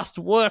 just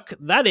work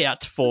that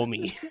out for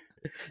me.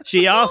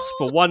 She asks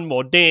for one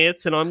more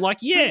dance, and I'm like,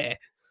 yeah.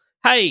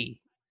 Hey,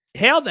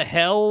 how the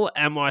hell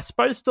am I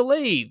supposed to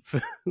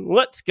leave?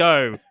 Let's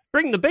go.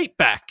 Bring the beat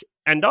back.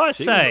 And I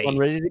She say, was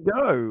ready to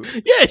go.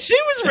 yeah, she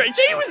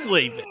was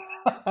leaving.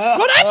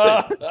 What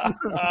happened?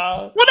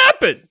 What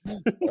happened?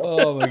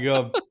 Oh my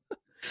god!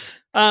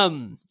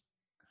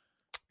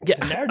 Yeah,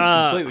 The narrative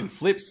completely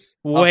flips.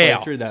 wow.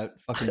 halfway through that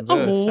fucking a verse.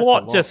 That's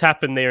lot just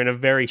happened there in a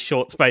very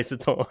short space of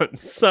time.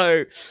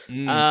 So,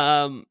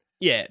 Mm.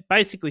 yeah,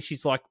 basically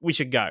she's like, we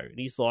should go. And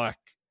he's like,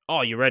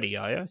 oh, you ready,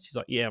 are you? She's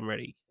like, yeah, I'm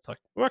ready. It's like,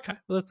 okay,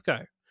 let's go.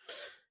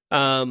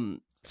 Somehow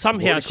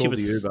Already she called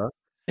the was... Uber.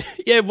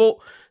 Yeah,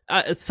 well,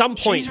 at some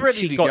point... She's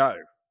ready to go.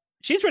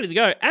 She's ready to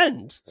go.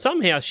 And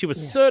somehow she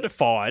was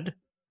certified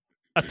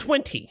a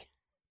 20.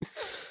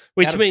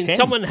 Which Out of means 10.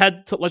 someone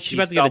had to, like, she She's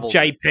had to get a doubled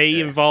it, JP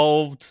yeah.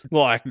 involved.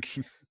 Like,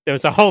 there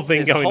was a whole thing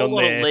There's a going whole on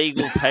lot there. of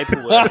legal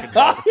paperwork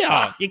involved.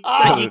 Yeah, you,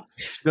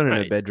 She's got it in her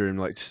Mate. bedroom,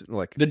 like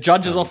The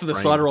judges off to the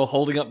frame. side are all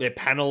holding up their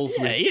panels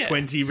with yeah.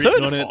 20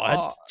 written on it. certified.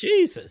 Oh,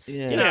 Jesus.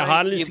 Yeah. Do you know how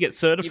hard it is You've- to get you've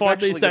certified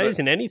these actually gotta days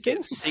in anything?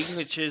 Get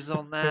signatures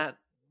on that.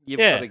 You've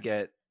Yeah. got to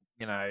get,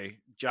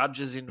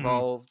 judges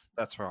involved.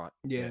 That's right.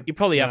 yeah. You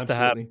probably Yeah, have to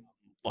have, absolutely.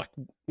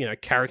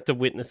 like, character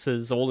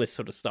witnesses, all this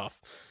sort of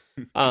stuff.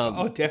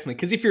 Oh, definitely.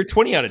 Because if you're a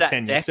 20 out of Stat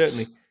 10, decks. you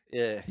certainly.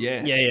 Yeah.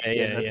 Yeah.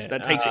 Yeah.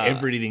 That takes Uh,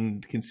 everything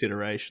into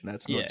consideration.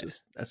 That's not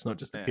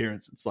just Yeah.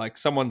 appearance. It's like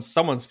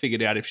someone's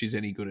figured out if she's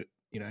any good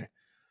at,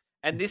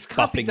 And this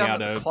can't be buffing done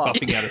out at a the club.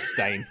 buffing out a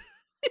stain.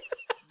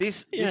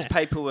 This Yeah.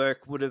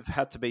 paperwork would have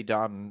had to be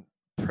done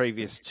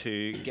previous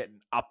to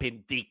getting up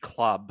in the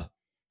club.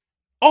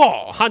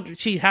 Oh, 100.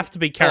 She'd have to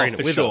be carrying Oh,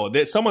 it for with sure. her.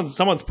 There's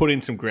someone's put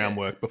in some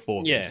groundwork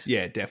before Yeah. this.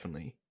 Yeah,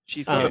 definitely.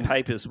 She's got Um, the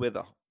papers with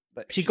her.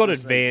 But She got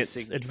just needs advanced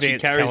the signature. She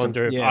carries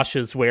calendar them, of yeah.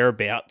 Usher's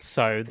whereabouts,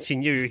 so she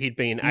knew he'd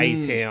be in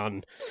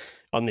A-Town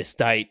on this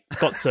date,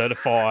 got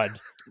certified,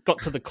 got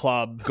to the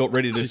club, Got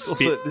ready to She's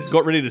spit. also-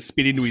 Got ready to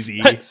spit into his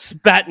ear.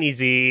 spat in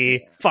his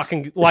ear,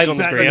 fucking laid on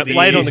the Spat in ground, his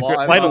laid ear. on the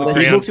Live laid on the on.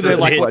 ground. He looked at her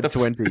like, it's what the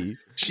 20.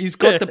 She's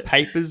got the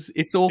papers.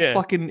 It's all Yeah.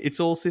 it's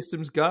all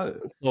systems go.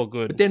 all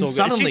good. But then it's all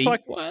good. And suddenly she's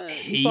like, what?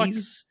 He's like,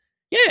 He's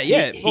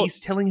yeah. well, he's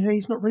telling her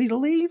he's not ready to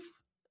leave.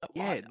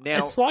 Yeah,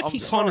 now It's like I'm he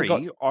kinda sorry,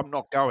 got- I'm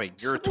not going.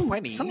 You're Something- a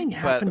 20, something but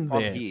happened I'm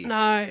there. here.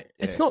 no,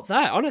 it's Yeah. not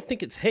that. I don't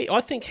think it's he.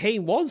 I think he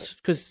was,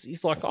 because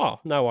he's like,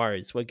 oh, no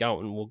worries, we're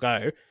going, we'll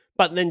go.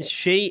 But then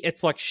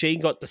it's like she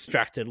got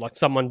distracted, like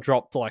someone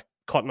dropped like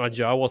Cotton Eye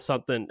Joe or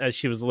something as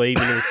she was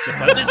leaving. It was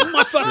just like, this is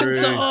my fucking True.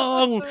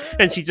 song,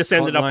 and she just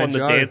ended Cotton up Eye on the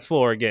Joe. dance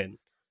floor again.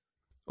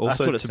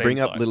 Also, what it to bring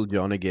seems up like. Little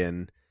John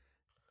again,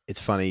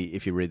 it's funny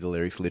if you read the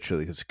lyrics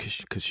literally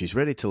because she's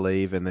ready to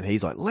leave, and then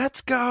he's like,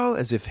 "Let's go,"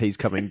 as if he's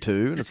coming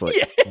too, and it's like,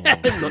 Yeah,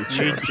 oh, not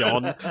you,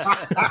 John.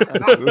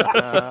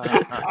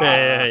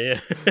 Yeah. yeah.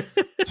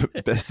 it's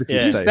best if you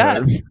Yeah. stay Who's that?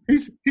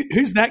 home.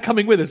 Who's that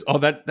coming with us? Oh,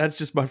 that's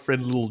just my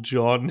friend Little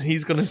John.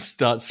 He's gonna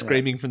start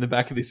screaming from the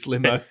back of this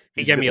limo.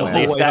 He gave me a All the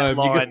lift. way That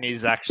home. You're line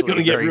is actually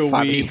gonna get very real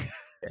funny. weird.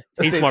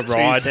 He's my There's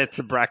ride. 2 sets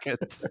of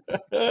brackets.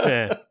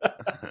 Yeah.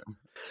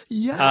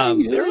 Yeah,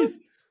 there is.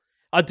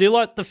 I do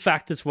like the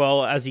fact as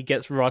well, as he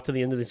gets right to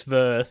the end of this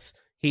verse,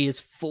 he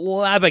is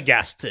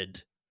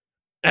flabbergasted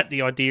at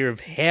the idea of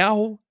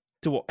how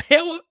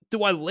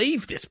do I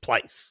leave this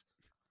place?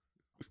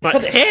 Like,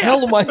 What the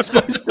hell am I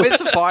supposed to? Where's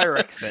the fire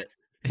exit?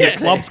 The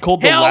club's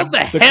called the How Lab. the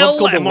The club's hell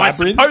called the am I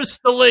Labyrinth.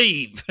 supposed to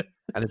leave?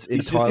 And it's He's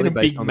just entirely in a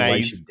based big on the way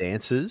maze. she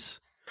dances.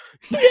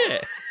 Yeah.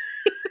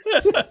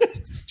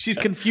 She's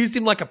confused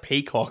him like a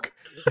peacock.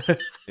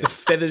 The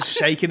feathers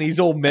shaking. He's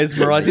all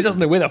mesmerized. He doesn't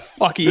know where the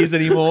fuck he is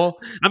anymore.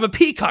 I'm a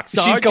peacock,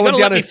 Sarge. She's going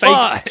down a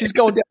fly. fake. She's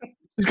going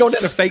down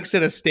a fake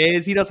set of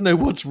stairs. He doesn't know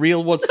what's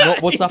real, what's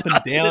not, what's He up and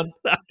doesn't down.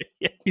 know.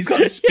 Yeah. He's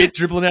got spit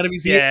dribbling out of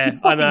his ear. Yeah, He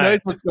fucking I know.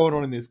 knows what's going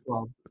on in this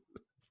club.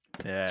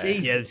 Yeah.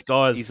 Yeah, this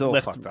guy's He's all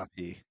left. fucked up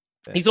here.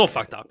 He's all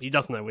fucked up. He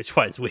doesn't know which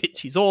way is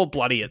which. He's all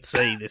bloody at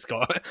sea, this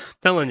guy.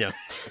 Telling you.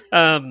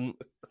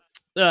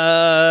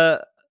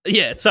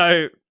 Yeah,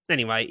 so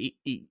anyway,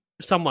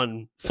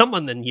 someone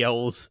then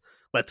yells,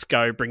 "Let's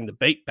go, bring the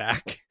beat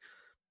back."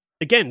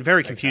 Again,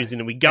 very confusing.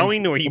 Are we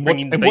going or are you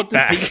bringing the beat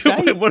back?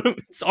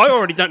 I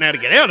already don't know how to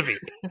get out of here.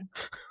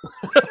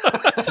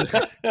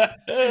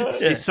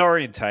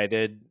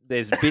 Disorientated.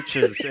 There's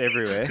bitches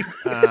everywhere.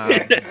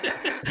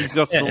 He's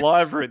got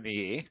saliva in the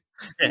ear.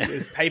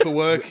 There's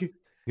paperwork. You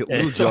got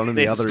Little John in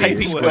the there's other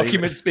paperwork. ear. Paperwork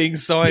documents being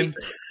signed.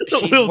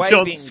 She's Little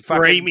John waving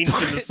screaming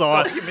fucking to the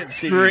side,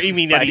 documents in his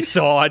screaming at his face.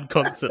 side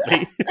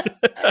constantly.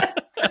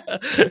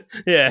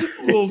 Yeah.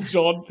 Little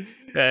John.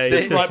 Yeah,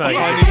 Just he's right fucking-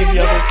 behind him in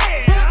the other.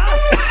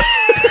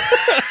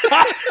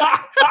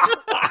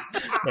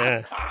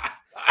 Yeah.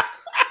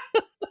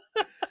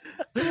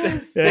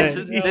 There's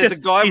He's a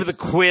guy he's- with a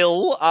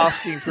quill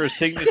asking for a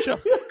signature.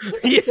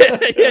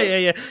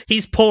 yeah.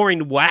 He's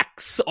pouring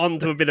wax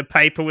onto a bit of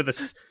paper with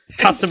a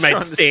custom-made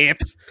trying to stamp.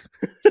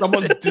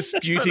 Someone's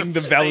disputing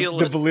the seal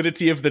the it.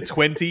 validity of the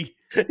 20.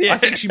 Yeah. I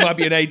think she might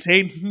be an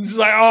 18. He's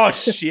like, oh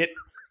shit.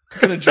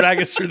 Gonna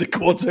drag us through the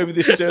courts over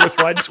this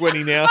certified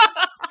 20 now.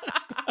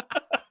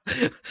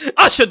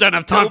 Usher don't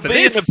have time for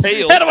There'll be an this.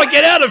 appeal. How do I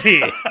get out of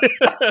here?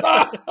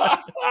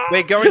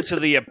 We're going to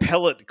the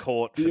appellate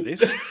court for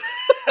this.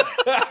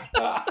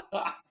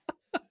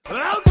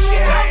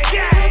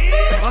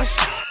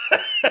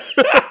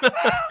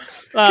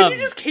 Can you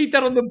just keep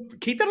that on the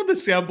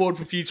soundboard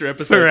for future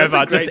episodes? Forever.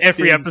 That's a Just great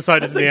every sting.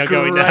 episode is That's a now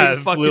going to great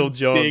have fucking Lil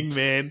Jon. sting,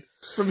 man.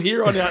 From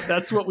here on out,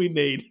 that's what we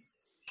need.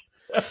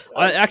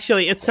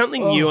 Actually, it's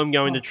something new I'm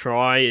going to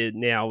try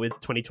now with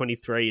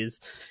 2023 is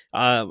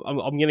I'm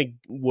going to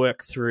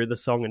work through the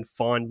song and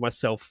find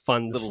myself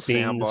fun Little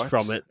sound stings bites.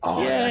 from it.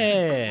 Oh, that's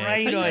a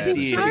great Don't you idea.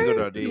 think so? Pretty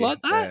good idea. You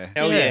like that? Yeah.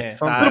 Hell yeah.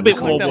 A little bit I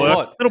more like that a work.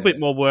 lot. A little bit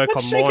more work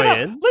Let's on shake it my up.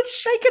 end. Let's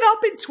shake it up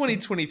in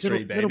 2023, A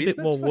baby. little bit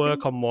more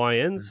work on my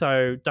end,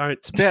 so don't.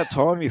 It's about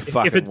time you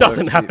fucking. If it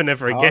doesn't worked happen it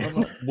ever hard again,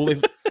 enough. Well,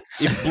 if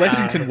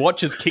Blessington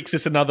Watches kicks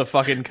us another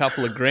fucking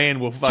couple of grand,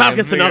 we'll fucking chuck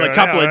us figure another it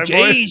couple out, of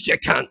boys. G's, you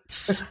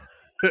cunts.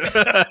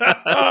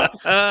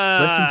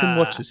 Blessington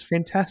Watches,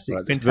 fantastic,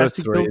 Right, this verse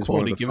fantastic 3 build is one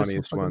quality. of the Give us some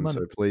funniest fucking ones, money.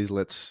 so please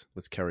let's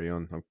carry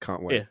on. I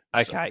can't wait.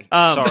 Yeah. Okay. Okay,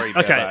 Sorry,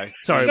 Bevo.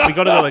 sorry. We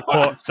got another I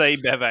can chorus. see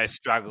Bevo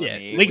struggling Yeah,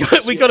 here.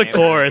 we got a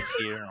chorus.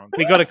 Here on-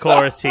 We got a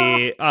chorus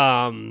here.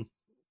 Same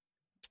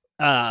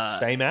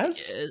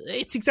as?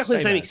 It's exactly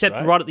the Same same, as, except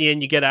right? right at the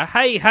end you get a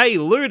hey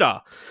Luda,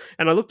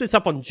 and I looked this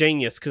up on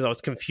Genius because I was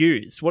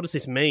confused. What does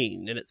this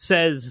mean? And it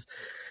says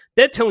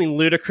they're telling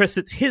Ludacris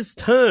it's his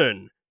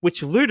turn,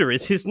 which Luda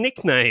is his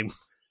nickname.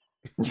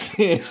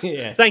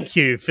 Yeah. Thank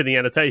you for the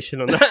annotation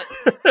on that.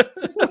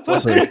 It's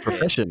also a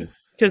profession.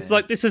 Because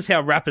like this is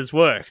how rappers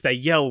work. They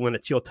yell when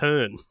it's your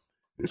turn.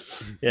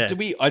 Yeah. Do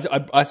we?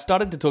 I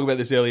started to talk about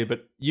this earlier,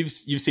 but you've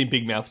seen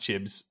Big Mouth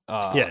Chibs.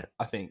 Yeah.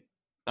 I think.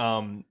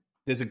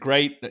 There's a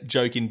great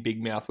joke in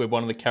Big Mouth where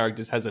one of the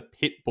characters has a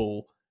pit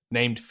bull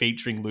named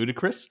featuring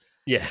Ludacris,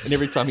 Yes. and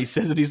every time he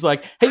says it, he's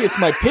like, "Hey, it's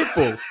my pit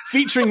bull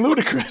featuring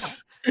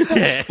Ludacris." Yeah.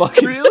 It's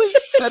fucking Really?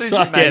 That is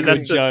such a amazing. good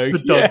that's joke. the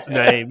dog's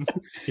name is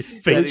That is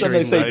featuring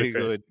they say so Ludacris.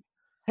 good.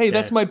 Hey, Yeah.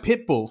 that's my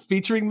pit bull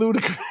featuring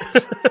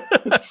Ludacris.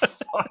 It's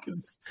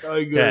fucking so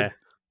good. Yeah.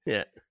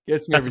 Yeah.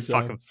 Gets me That's a every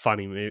time. fucking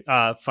funny movie.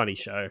 Funny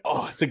show.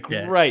 Oh, it's a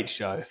Yeah. great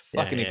show.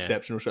 Fucking yeah.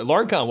 exceptional show.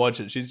 Lauren can't watch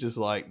it. She's just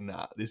like,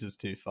 nah, this is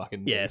too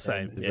fucking. Yeah,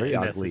 same. entertaining. Yeah, Very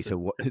that's ugly just to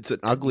watch. It's an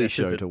ugly that's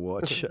show just to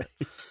watch.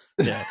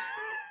 Yeah.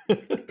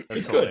 It's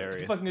That's good. hilarious.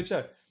 It's a fucking good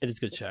show. It is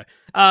a good show.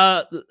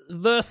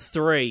 Verse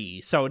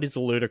 3. So it is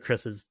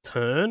Ludacris's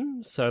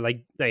turn. So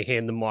they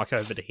hand the mic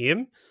over to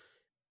him.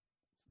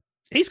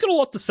 He's got a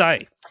lot to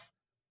say.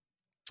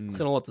 He's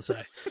got a lot to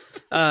say.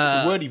 It's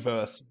a wordy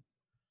verse.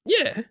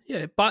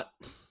 Yeah, but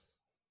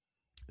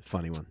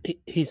Funny one.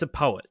 he's a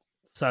poet.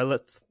 So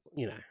let's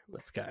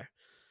go.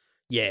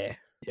 Yeah.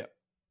 Yep.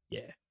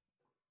 Yeah.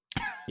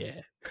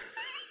 Yeah.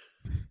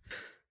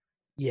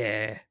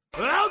 Yeah.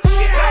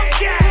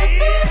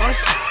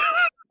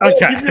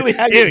 Okay. You really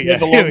had Here to we go.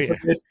 move along Here we from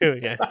go. this. Here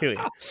we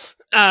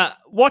go.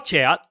 Watch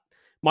out.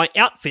 My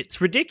outfit's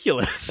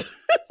ridiculous.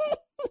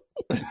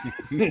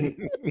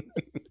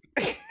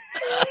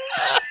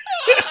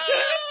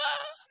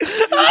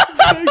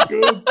 So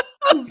good.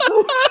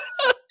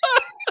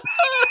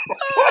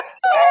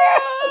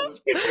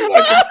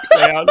 Like a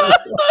clown.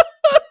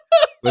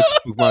 Let's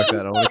bookmark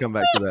that. I want to come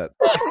back to that.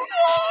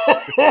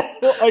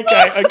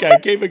 Okay,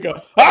 keep it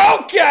going.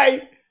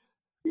 Okay!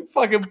 You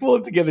fucking pull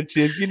it together,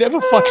 Chips. You never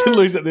fucking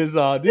lose at this.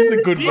 This is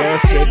a good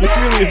verse, man. This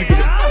really is a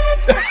good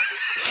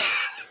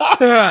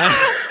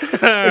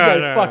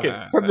Okay, fuck it.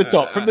 From the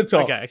top.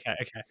 Okay.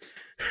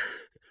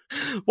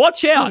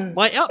 Watch out,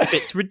 my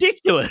outfit's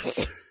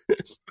ridiculous.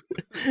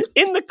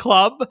 In the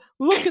club,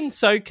 looking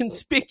so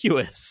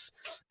conspicuous.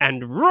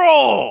 And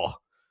raw!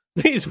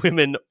 These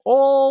women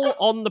all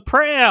on the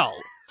prowl.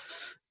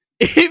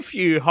 If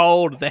you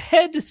hold the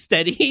head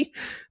steady,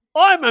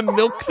 I'ma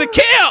milk the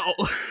cow.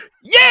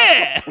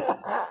 Yeah!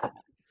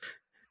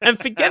 And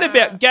forget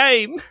about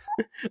game.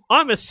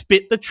 I'ma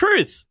spit the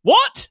truth.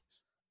 What?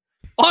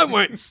 I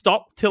won't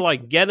stop till I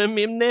get them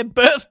in their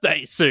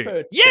birthday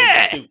suit.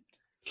 Yeah!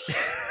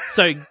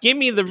 So give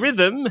me the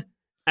rhythm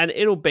and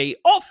it'll be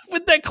off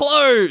with their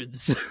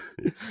clothes.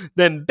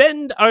 Then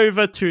bend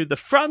over to the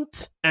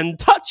front and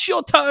touch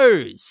your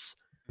toes.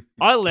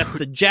 I left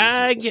the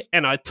jag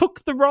and I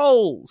took the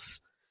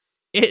rolls.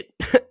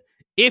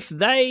 If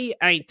they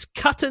ain't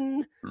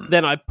cuttin',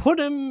 then I put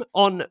 'em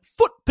on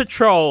foot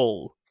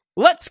patrol.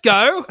 Let's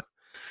go.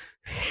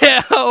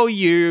 How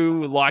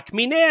you like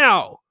me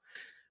now?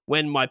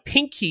 When my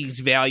pinky's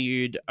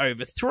valued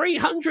over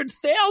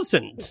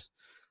 300,000.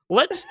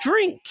 Let's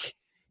drink.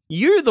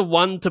 You the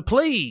one to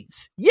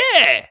please.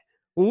 Yeah.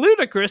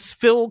 Ludicrous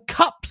fill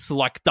cups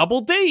like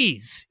double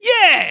D's.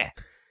 Yeah.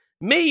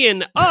 Me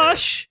and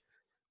Ush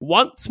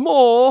once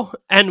more,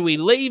 and we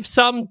leave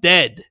some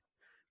dead.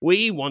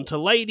 We want a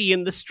lady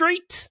in the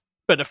street,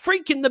 but a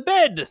freak in the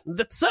bed.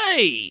 That's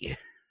say.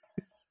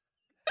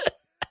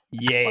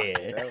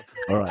 Yeah.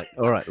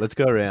 All right. Let's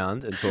go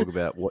around and talk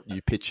about what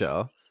you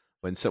picture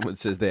when someone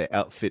says their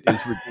outfit is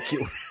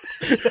ridiculous.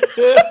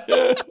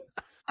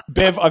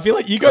 Bev, I feel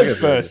like you go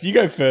first. You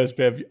go first,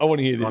 Bev. I want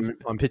to hear this.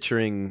 I'm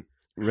picturing.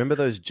 Remember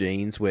those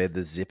jeans where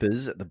the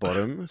zippers at the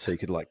bottom, so you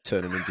could like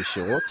turn them into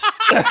shorts.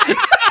 One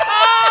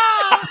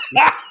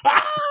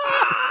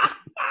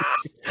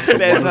of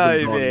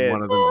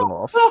them's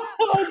off.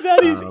 That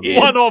is it.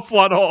 One off.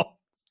 One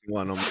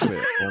off,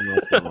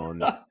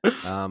 one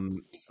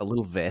on. A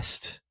little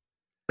vest.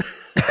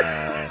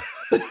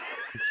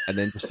 And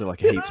then just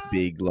like a heaps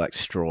big like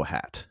straw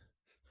hat.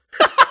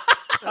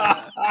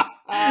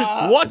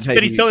 Watch,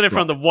 but he's telling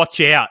everyone to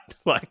watch out.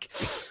 Like,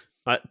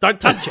 don't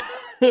touch it.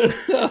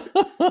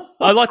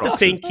 I like to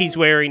think he's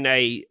wearing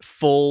a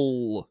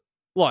full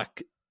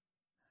like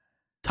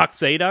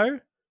tuxedo,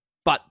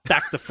 but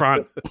back to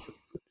front.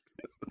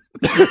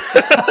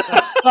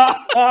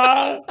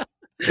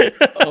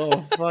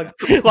 Oh fuck!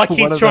 Like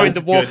he's trying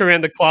to walk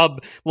around the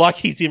club like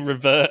he's in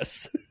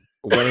reverse.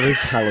 One of those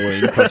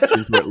Halloween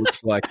costumes where it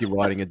looks like you're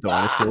riding a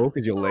dinosaur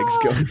because your legs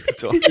go in the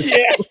dinosaur.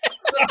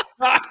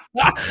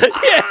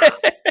 Yeah.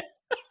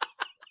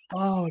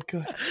 Oh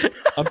god!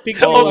 I'm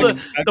picturing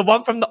the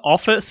one from The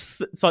Office.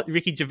 It's like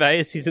Ricky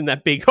Gervais is in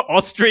that big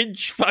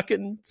ostrich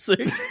fucking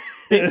suit.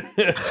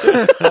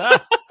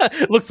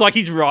 Looks like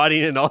he's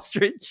riding an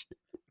ostrich.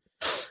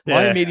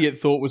 My immediate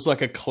thought was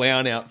like a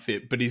clown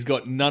outfit, but he's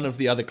got none of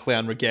the other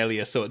clown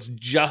regalia, so it's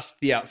just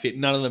the outfit,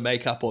 none of the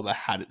makeup or the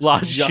hat. It's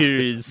large just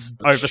shoes,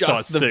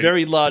 oversized suit. The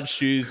very large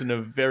shoes and a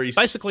very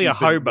basically a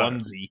hobo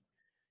onesie.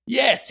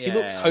 Yes, he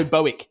looks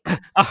hoboic.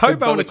 A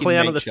hobo and a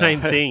clown are the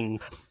same thing,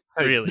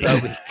 really.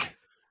 All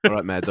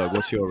right, Mad Dog,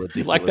 what's your ridiculous?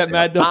 You like that,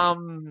 Mad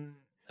Dog?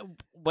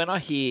 When I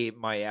hear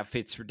my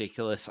outfit's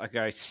ridiculous, I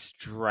go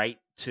straight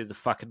to the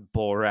fucking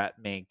Borat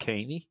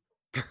mankini.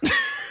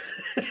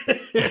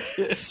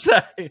 So,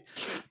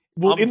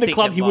 well, I'm in the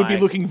club, he would be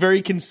like, looking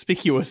very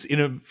conspicuous in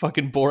a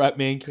fucking Borat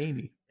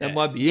mankini. That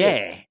might be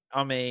it.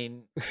 I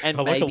mean, and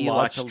I maybe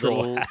like a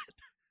little,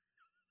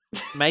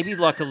 maybe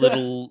like a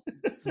little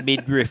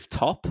midriff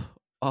top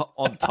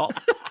on top,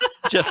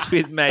 just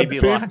with maybe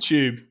a boob like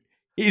tube.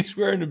 He's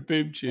wearing a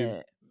boob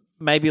tube.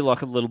 Maybe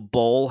like a little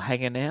ball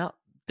hanging out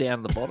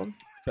down the bottom.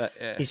 But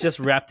he's just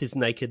wrapped his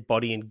naked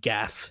body in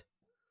gaff.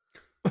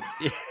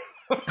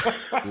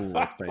 Ooh,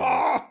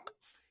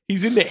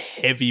 he's into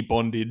heavy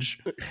bondage.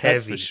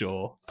 That's for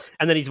sure.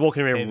 And then he's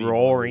walking around Heavy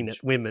roaring bondage.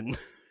 at women.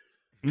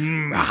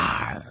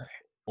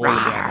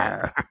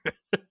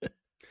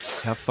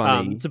 How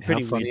funny! It's a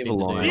pretty how funny weird of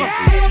a thing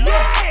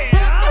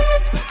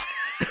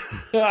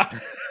to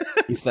line.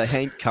 If they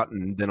ain't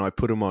cutting, then I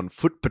put them on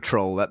foot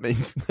patrol. That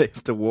means they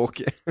have to walk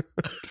out.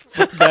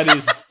 That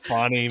is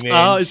funny, man.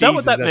 Oh, is that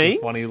what that that's means?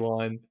 A funny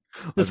line.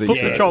 Does foot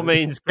patrol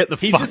means get the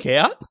fuck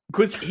out?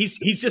 Because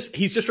he's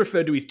just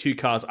referred to his two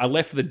cars. I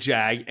left the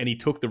Jag and he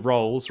took the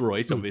Rolls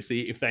Royce.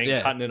 Obviously, if they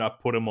ain't cutting it, I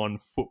put him on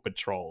foot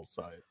patrol.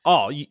 So,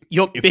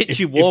 you're bitch,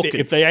 you walking.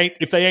 If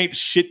they ain't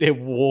shit, they're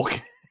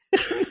walking.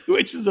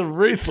 Which is a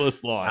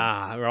ruthless line.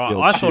 Ah, right.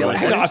 I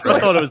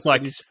thought it was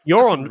like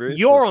you're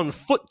on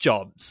foot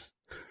jobs.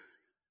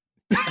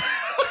 Because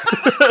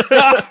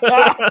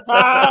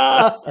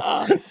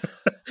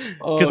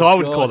I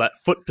would call that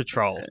foot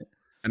patrol.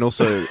 And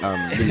also,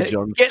 Little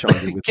John Get-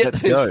 chimed in with get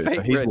 "Let's those go." feet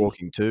So he's ready.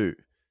 walking too.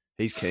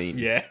 He's keen.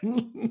 Yeah.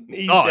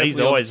 He's definitely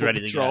on always foot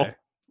ready patrol. to go.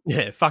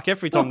 Yeah, fuck.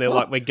 Every time they're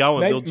like, "We're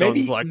going," Lil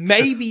Jon's like,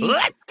 maybe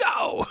 "Let's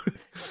go."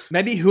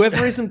 maybe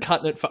whoever isn't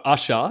cutting it for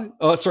Usher,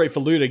 for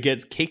Luda,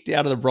 gets kicked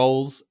out of the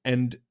roles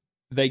and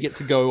they get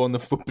to go on the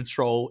foot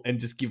patrol and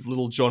just give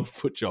Little John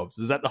foot jobs.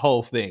 Is that the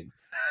whole thing?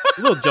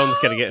 Lil Jon's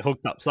going to get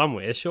hooked up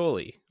somewhere,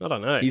 surely. I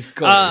don't know. He's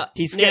got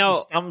He's now,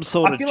 getting some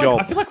sort I of feel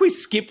job. like we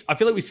skipped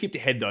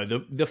ahead though.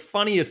 The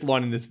funniest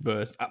line in this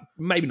verse,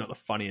 maybe not the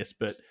funniest,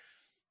 but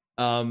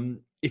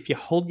if you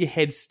hold your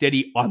head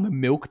steady, I'm a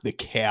milk the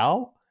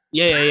cow.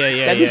 Yeah.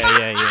 That is-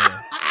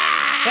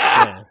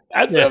 Yeah.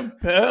 That's a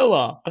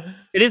perler.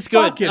 It is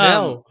good. Fucking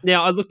hell.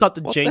 Now, I looked up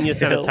the What the genius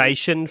hell?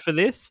 annotation for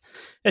this.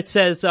 It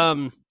says,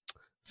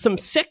 some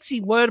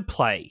sexy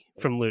wordplay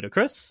from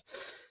Ludacris.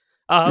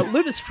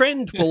 Luda's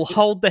friend will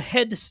hold the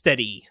head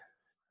steady.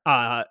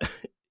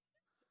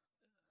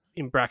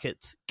 In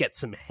brackets, get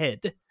some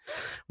head.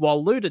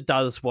 While Luda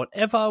does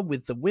whatever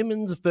with the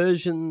women's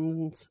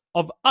versions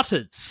of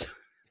utters.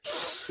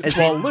 As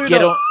While in,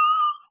 Luda-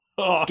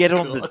 get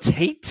on the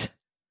teat.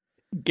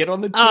 Get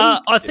on the team.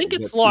 I think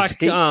it's like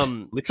teats.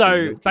 so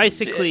Literally.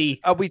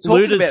 basically Are we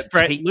talking Luda's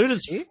about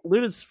teats here?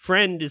 Luda's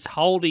friend is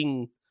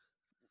holding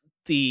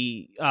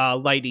the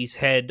lady's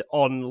head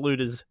on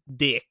Luda's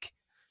dick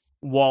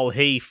while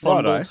he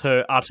fondles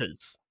her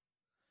utters.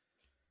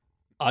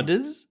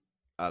 Udders?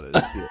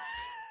 Yeah.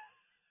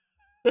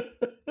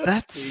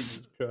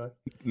 That's Not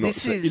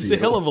This sexy is- It's a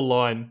at hell all. of a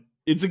line.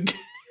 It's a.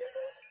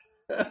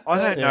 I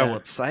don't know Yeah.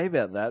 what to say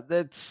about that.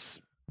 That's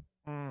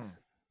Um,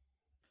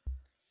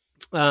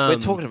 we're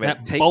talking about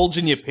That teats. bulge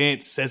in your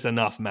pants says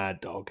enough, Mad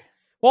Dog.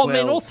 Well, I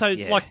mean, Well, also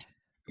yeah.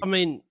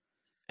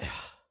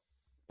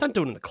 don't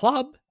do it in the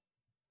club.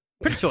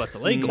 Pretty sure that's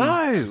illegal.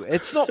 No,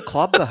 it's not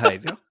club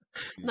behaviour.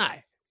 No.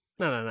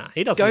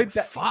 He doesn't.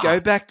 Go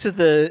back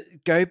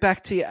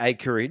to your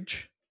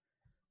acreage.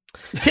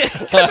 Go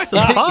back to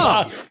the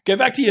farm. Go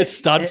back to your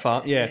stud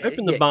farm. Yeah.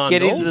 Open the barn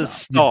Get into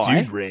doors the up.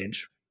 sty. Dude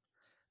ranch.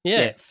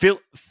 Yeah. Fill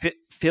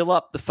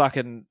up the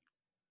fucking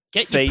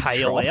Get your feed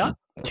pail trough. out.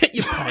 Get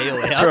your pail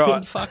That's out. right.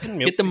 And fucking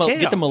milk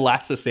Get the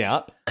molasses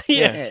out.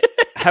 Yeah.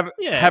 have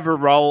Yeah. have a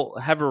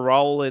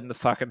roll in the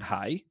fucking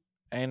hay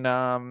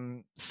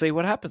and see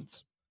what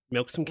happens.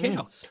 Milk some Mm.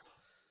 cows.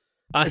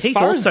 As He's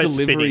far as also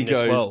delivery spitting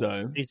as goes, well.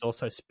 though- He's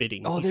also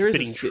spitting. Oh, He's there is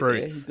spitting a spit truth.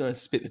 there. He's going to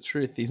spit the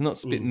truth. He's not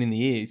spitting in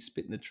the ear. He's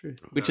spitting the truth,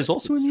 which No, is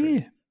also spits in the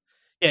truth. ear.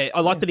 Yeah, I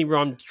like that he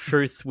rhymed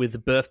truth with the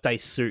birthday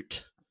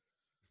suit.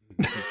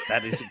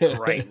 That is a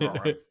great rhyme.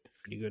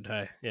 Pretty good,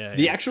 hey? Yeah.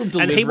 The yeah. actual And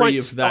delivery he won't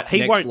of that stop. He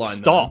next won't line,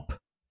 stop.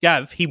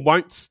 Gav, he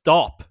won't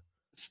stop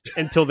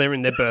until they're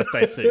in their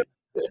birthday suit.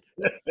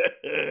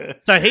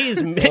 So he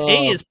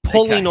is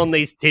pulling on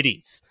these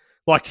titties.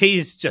 Like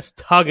he's just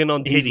tugging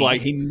on titties He's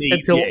like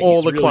until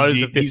all the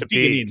clothes have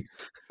disappeared.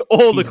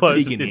 All the He's clothes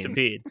have digging in.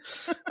 disappeared.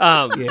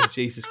 Yeah,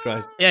 Jesus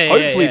Christ. Yeah,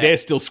 Hopefully yeah. they're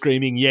still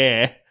screaming,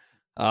 yeah.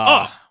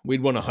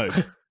 We'd want to hope.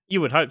 You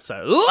would hope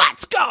so.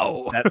 Let's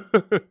go.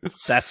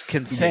 That's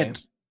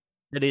consent.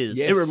 It is.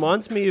 Yes. It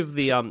reminds me of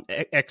the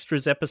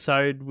extras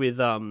episode with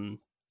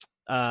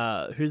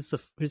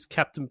who's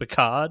Captain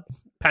Picard?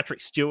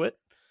 Patrick Stewart.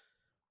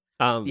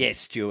 Yes,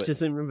 Stuart.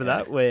 Just remember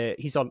that where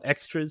he's on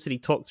extras and he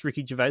talks to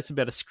Ricky Gervais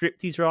about a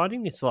script he's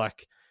writing. It's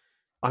like,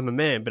 I'm a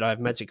man, but I have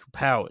magical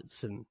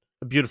powers, and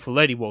a beautiful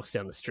lady walks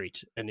down the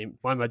street, and in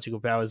my magical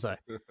powers are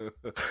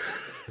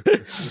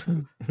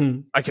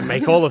I can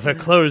make all of her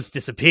clothes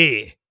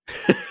disappear.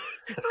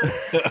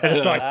 And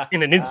it's like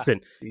in an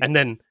instant, and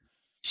then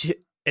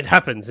it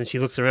happens, and she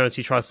looks around and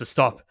she tries to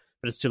stop,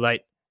 but it's too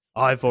late.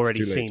 I've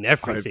already seen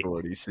everything. I've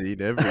already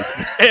seen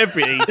everything.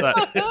 Everything. He's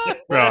like,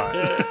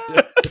 right.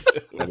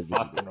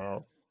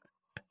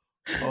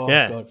 Oh,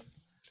 Yeah.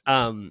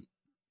 God.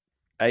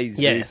 Hey,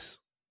 Yeah. Zeus.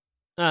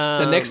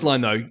 The next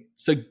line, though.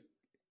 So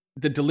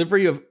the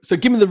delivery of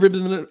give me the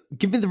rhythm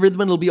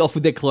and it'll be off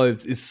with their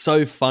clothes is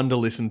so fun to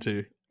listen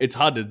to. It's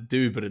hard to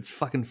do, but it's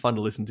fucking fun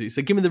to listen to.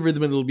 So give me the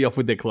rhythm and it'll be off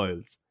with their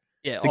clothes.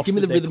 Yeah, So off give me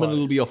with the their rhythm and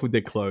it'll clothes. be off with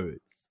their clothes.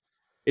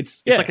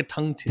 It's Yeah. like a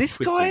tongue twister. This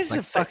guy is Like,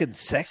 a fucking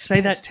sex.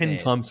 say that pest, 10 man.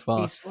 times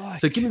fast. He's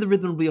like, So give me the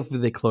rhythm and it'll be off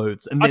with their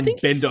clothes, and I then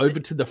think bend he's- over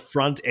to the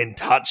front and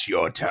touch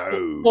your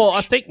toes. Well, I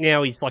think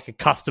now he's like a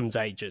customs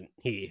agent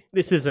here.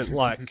 This isn't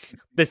like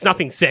there's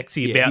nothing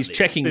sexy yeah, about he's this.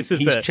 checking. This is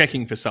He's a,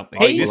 checking for something.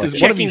 He's This is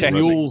checking one of his for-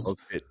 mules.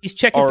 he's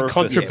checking for Orifice.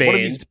 contraband One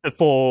of his-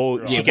 before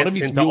Yeah, she one gets of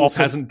his into mules office.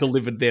 hasn't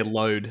delivered their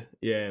load.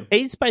 Yeah.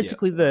 He's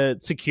basically the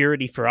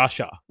security for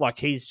Usher. Like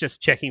he's just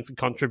checking for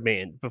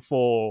contraband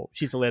before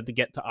she's allowed to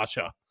get to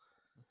Usher.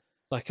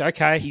 It's like,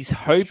 okay, he's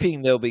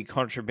hoping there'll be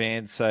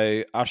contraband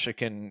so Usher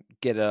can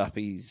get it up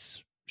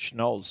his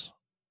schnoz.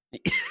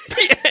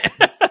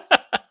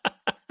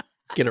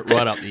 Get it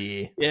right up the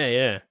ear.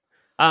 yeah.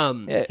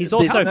 Yeah, He's there's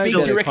also no big-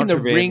 filmed. do you reckon the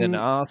contraband ring- than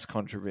ass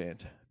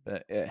contraband?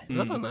 But yeah, I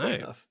don't know. Fair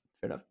enough.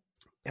 Fair enough.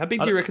 How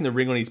big do you reckon the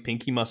ring on his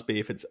pinky must be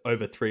if it's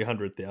over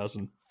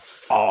 300,000?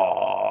 I'm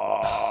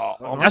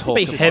It has to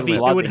be talking heavy. It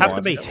blood would have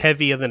to be lines.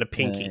 heavier than a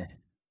pinky. Yeah.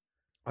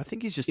 I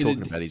think he's just It'd-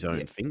 talking about his own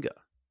yeah. finger.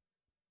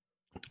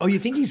 Oh, you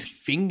think his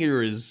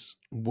finger is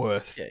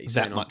worth Yeah, he's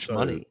that saying, much I'm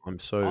money? I'm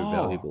so Oh,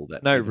 valuable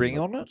that no even ring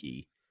my on it?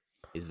 pinky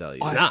is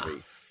valued. I at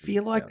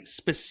feel like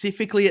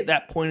specifically at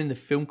that point in the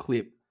film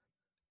clip.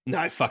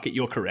 No, fuck it.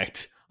 You're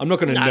correct. I'm not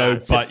going to know,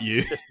 it's but just- you.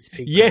 it's just his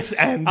pinky. Yes,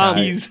 and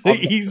he's I'm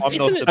Isn't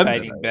not it-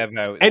 debating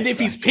Bevo. and if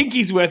his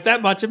pinky's worth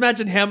that much,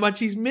 imagine how much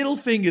his middle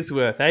finger's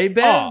worth, eh,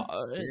 Bev?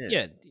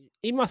 Yeah,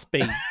 he must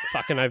be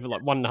fucking over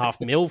like 1.5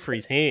 mil for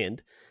his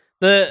hand.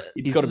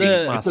 It's got to be.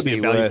 It's must got to be be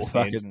a valuable worth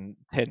hand. fucking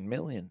 10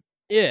 million.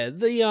 Yeah,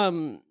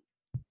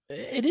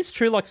 it is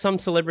true. Like some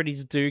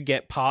celebrities do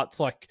get parts.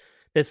 Like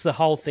there's the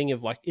whole thing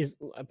of like is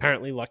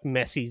apparently like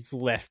Messi's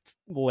left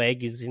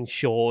leg is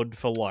insured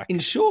for like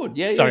Insured,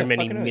 yeah, so yeah,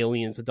 many fucking oath.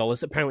 millions of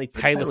dollars. Apparently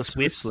Taylor Taylor Swift's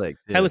Swift's leg,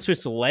 yeah. Taylor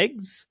Swift's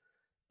legs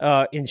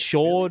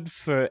insured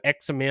for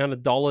X amount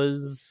of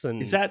dollars.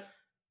 And Is that?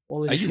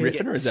 all Are this you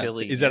shit. riffing or is that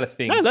silly. is that a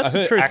thing? No, that's I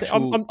a heard true thing.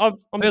 actual-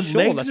 I'm her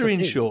sure legs that's are a thing.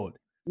 insured.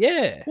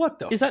 Yeah. What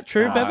the? Is that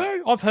true, Nah.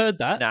 Bevo? I've heard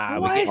that. Nah,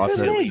 Why? we I've get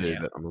Her heard legs. it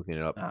too, but I'm looking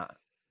it up. Nah.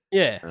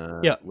 Yeah.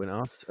 Yeah. When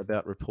asked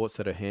about reports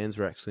that her hands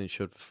were actually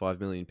insured for £5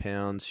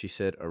 million, she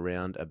said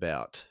around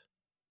about.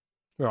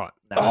 Right.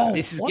 Nah, Oh,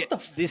 this is what the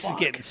this is fuck?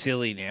 getting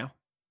silly now.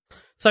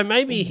 So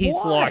maybe he's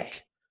Why?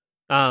 like,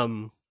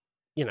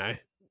 you know,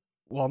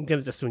 well, I'm going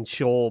to just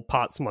insure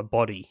parts of my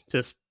body.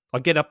 Just, I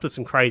get up to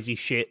some crazy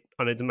shit.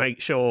 I need to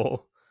make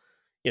sure,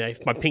 you know,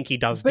 if my pinky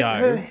does But go.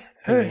 her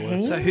then it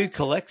works. So who hands?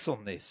 collects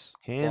on this?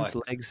 Hands,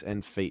 Like- legs,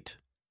 and feet.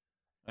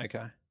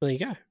 Okay. There you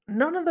go.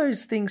 None of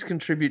those things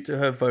contribute to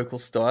her vocal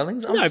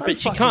stylings. I'm no, so but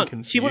she fucking can't.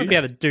 Confused. She wouldn't be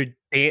able to do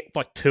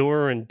like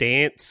tour and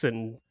dance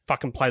and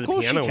fucking play Of the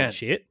course she piano can. and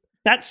shit.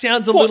 That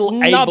sounds a What, little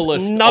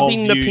ableist.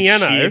 nubbing of the you,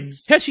 piano.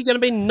 Chibs. How's she going to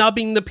be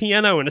nubbing the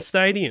piano in a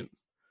stadium?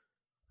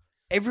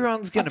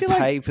 Everyone's going to feel like-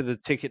 pay for the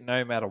ticket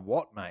no matter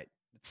what, mate.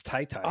 It's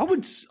Tay-Tay.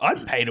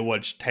 I'd pay to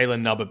watch Taylor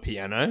nub a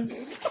piano.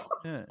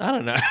 Yeah. I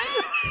don't know.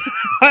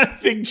 I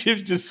think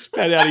Chibs just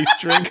spat out his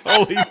drink.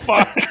 Holy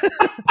fuck!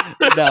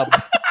 Nub.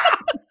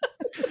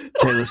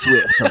 Taylor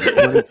Swift on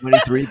the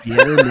 2023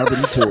 Piano Nubbin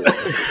Tour.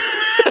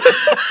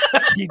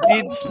 You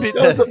did spit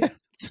That was a, that. that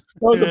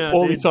was Yeah, a I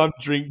poorly did. timed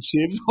drink,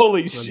 Chibs.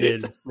 Holy I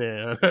shit!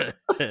 did.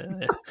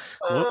 Yeah.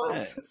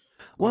 Whoops.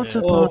 Once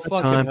Yeah. upon Oh, a fucking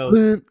time. hell.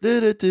 Bloom,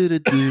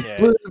 do-do-do-do-do, Yeah.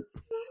 bloom.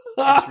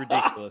 It's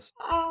ridiculous.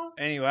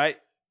 Anyway,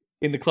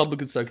 In the club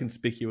looking so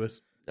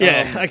conspicuous.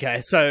 Yeah. Okay.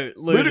 So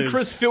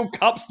Ludacris fill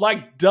cups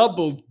like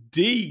double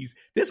D's.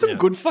 There's some Yeah.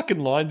 good fucking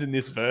lines in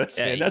this verse,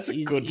 Yeah, man. That's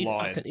a good he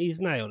line. He's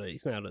nailed it.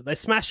 He's nailed it. They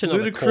smash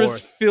another Ludacris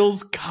chorus.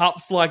 fills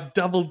cups like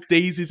double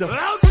D's is a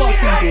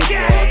fucking good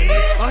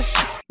line.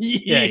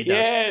 Yeah, he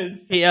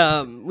does.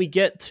 Yes. We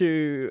get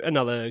to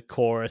another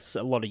chorus,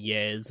 a lot of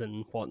yeahs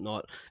and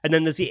whatnot, and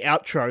then there's the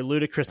outro.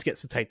 Ludacris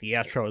gets to take the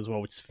outro as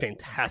well, which is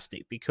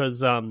fantastic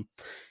because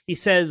he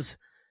says,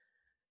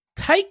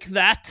 "Take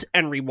that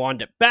and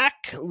rewind it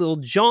back. Lil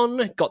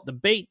Jon got the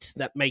beat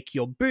that make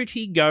your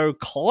booty go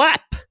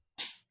clap."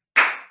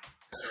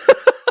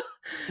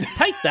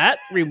 Take that,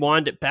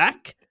 rewind it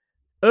back.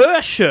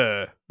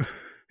 Usher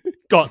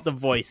got the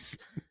voice,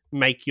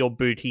 make your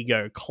booty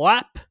go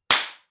clap.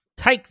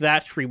 Take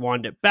that,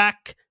 rewind it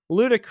back.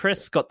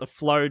 Ludacris got the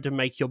flow to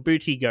make your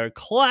booty go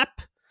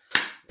clap.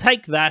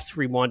 Take that,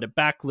 rewind it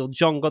back. Lil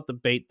Jon got the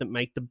beat that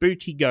make the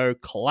booty go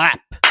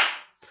clap.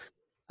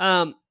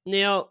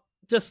 Now,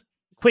 just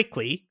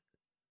quickly,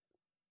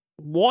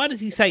 why does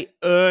he say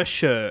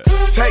Usher?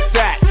 Take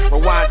that,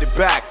 rewind it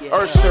back.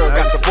 Usher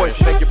got the voice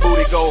to make your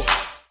booty go.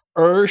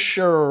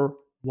 Usher.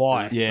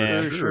 Why?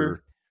 Yeah.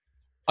 Sure.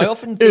 I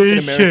often think that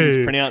Usher.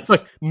 Americans pronounce.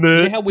 Like, You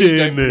know how we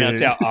don't Murder.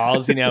 pronounce our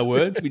R's in our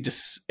words? We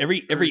just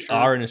every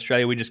R in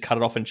Australia we just cut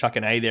it off and chuck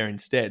an A there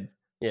instead.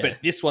 Yeah. But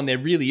this one there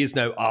really is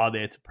no R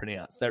there to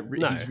pronounce. No.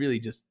 He's really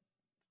just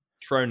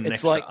thrown an it's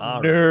extra like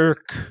R.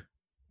 Nurk.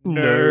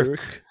 Nurk.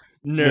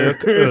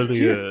 Nurk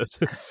earlier.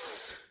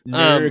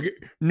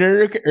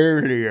 Nurk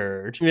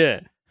earlier. Yeah.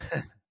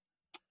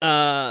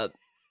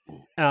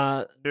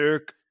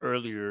 Nurk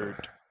earlier.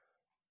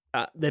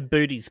 Their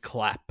booties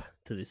clap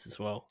to this as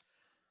well.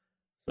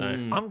 So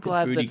Mm. I'm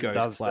glad booty that it goes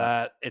does clap.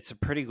 that. It's a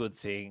pretty good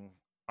thing.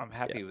 I'm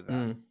happy with that.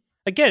 Mm.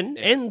 again,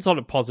 Yeah. ends on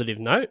a positive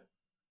note.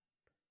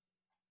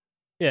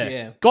 Yeah.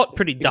 Yeah. Got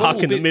pretty got a dark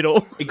little in the bit-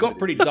 middle. It got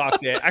pretty dark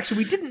there.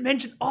 Actually, we didn't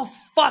mention. Oh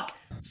fuck!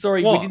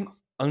 Sorry, What? we didn't.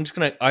 I'm just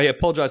gonna. I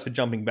apologize for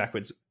jumping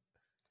backwards.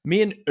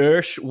 Me and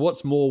Ursh,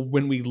 what's more,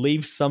 when we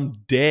leave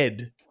some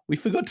dead, we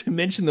forgot to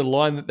mention the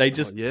line that they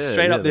just yeah,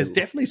 straight yeah, up. There's they-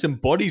 definitely some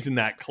bodies in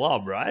that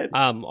club, right?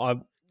 I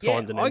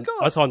signed Yeah,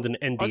 I signed an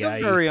I got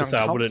NDA very to say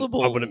I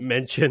uncomfortable wouldn't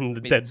mention the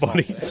dead mid-song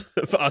bodies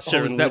of Usher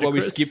Oh, and is that why we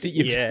Ludacris. skipped it?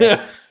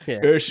 Yeah. Yeah.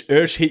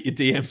 Ursh hit your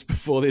DMs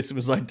before this and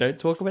was like, "Don't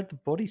talk about the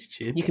bodies,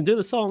 Chid." You can do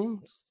the song,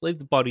 just leave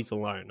the bodies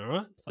alone, all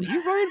right? It's like,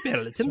 you wrote about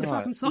it. It's in the Right.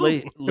 fucking song.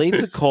 Leave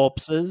the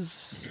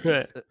corpses.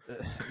 Yeah.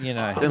 You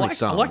know. I Only like, I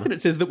some. like that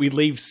it says that we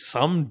leave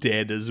some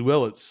dead as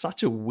well. It's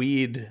such a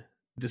weird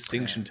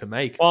distinction to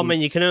make. Well, I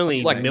mean, you can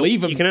only Like, milk,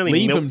 leave 'em- you can only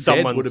leave milk 'em dead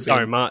someone would've so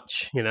been-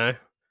 much, you know.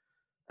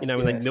 You know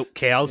when Yes. they milk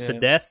cows to Yeah.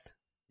 death.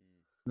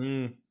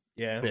 Yeah.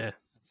 Yeah,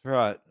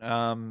 Right.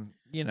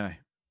 You know.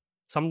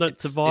 some don't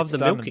It's survive it's the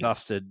done milking. and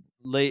dusted.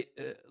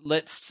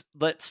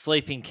 let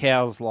sleeping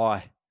cows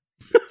lie.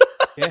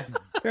 Yeah,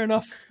 fair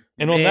enough.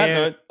 And on that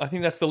note, I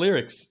think that's the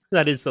lyrics.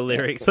 That is the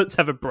lyrics. Let's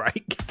have a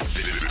break.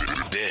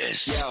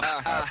 This is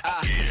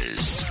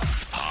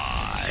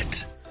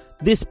hot.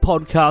 This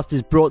podcast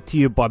is brought to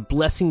you by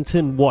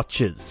Blessington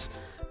Watches.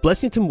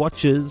 Blessington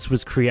Watches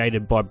was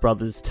created by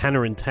brothers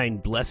Tanner and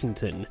Tane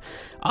Blessington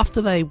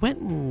after they went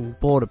and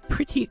bought a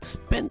pretty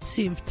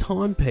expensive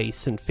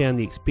timepiece and found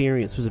the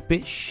experience was a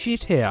bit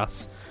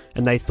shithouse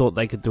and they thought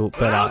they could do it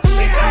better.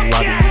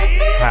 Bloody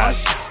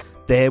have.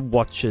 Their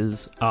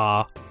watches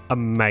are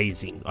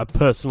amazing. I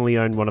personally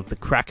own one of the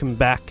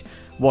Krakenback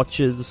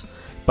watches,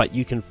 but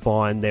you can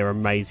find their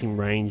amazing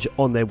range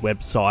on their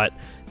website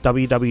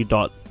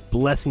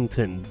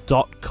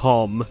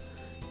www.blessington.com.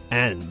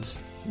 And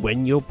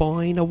when you're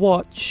buying a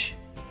watch,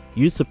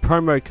 use the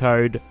promo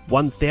code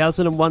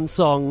 1001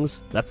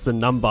 songs, that's the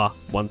number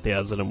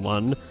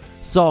 1001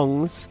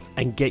 songs,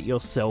 and get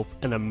yourself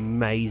an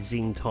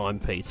amazing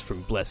timepiece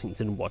from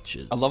Blessington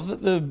Watches. I love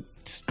that the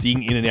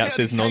sting in and out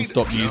says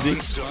non-stop music,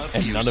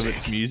 and none of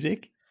it's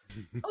music.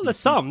 Oh, there's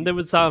some. There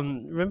was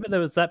remember there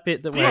was that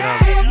bit that went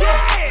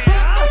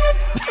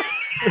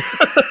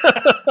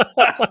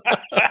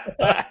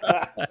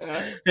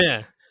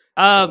yeah.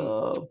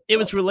 It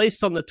was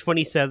released on the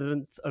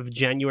 27th of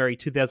January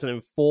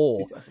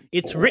 2004.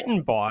 It's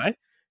written by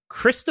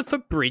Christopher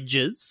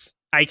Bridges,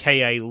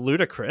 aka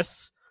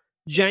Ludacris,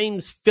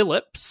 James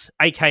Phillips,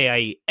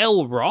 aka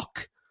L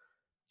Rock,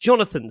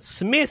 Jonathan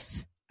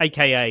Smith,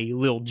 aka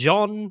Lil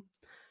Jon,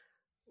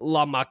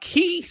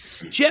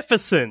 LaMarquise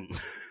Jefferson.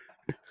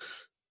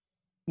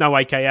 No,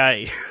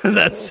 aka.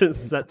 that's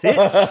it.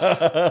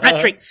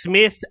 Patrick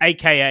Smith,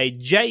 aka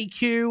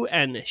JQ,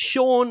 and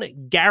Sean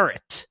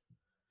Garrett.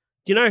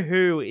 Do you know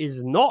who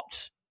is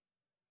not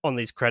on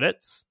these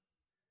credits?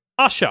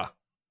 Usher.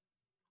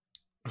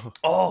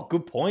 Oh,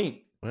 good point.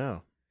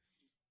 Wow.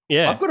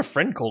 Yeah. I've got a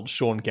friend called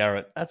Sean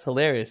Garrett. That's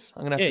hilarious.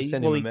 I'm going to have to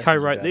send him a he message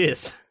co-wrote about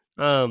this.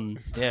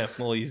 Yeah,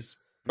 well, he's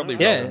probably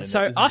Yeah, relevant in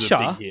so it. This is a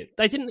Usher, big hit.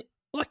 they didn't,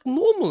 like,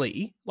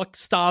 normally, like,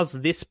 stars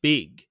this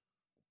big,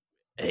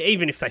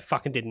 even if they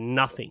fucking did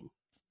nothing,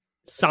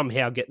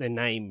 somehow get their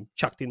name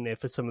chucked in there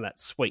for some of that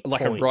sweet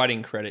Like coin. a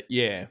writing credit.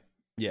 Yeah.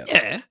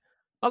 Yeah.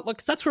 Like,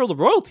 'cause that's where all the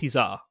royalties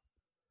are.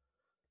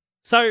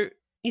 So,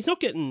 he's not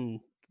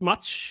getting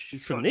much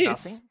from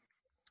this. nothing?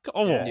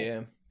 Oh,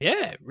 Yeah.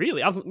 yeah,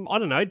 really. I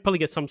don't know. He'd probably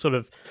get some sort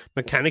of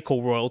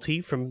mechanical royalty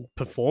from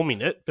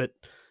performing it, but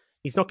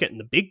he's not getting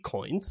the big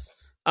coins.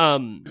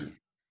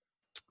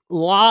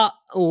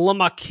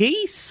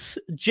 LaMarquise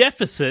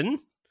Jefferson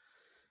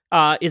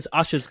is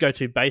Usher's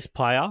go-to bass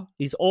player.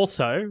 He's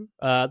also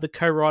the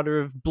co-writer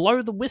of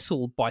Blow the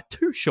Whistle by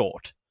Too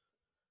Short.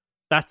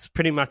 That's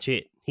pretty much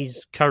it.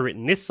 He's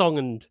co-written this song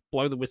and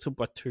Blow the Whistle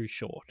by Too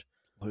Short.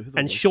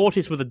 And short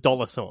is with a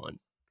dollar sign.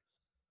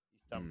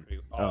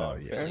 Oh,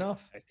 yeah. Fair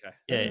enough. Okay.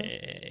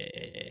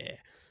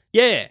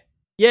 Yeah.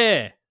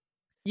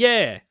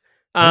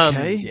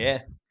 Okay.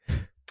 Yeah.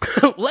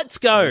 Let's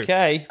go.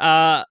 Okay.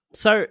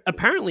 So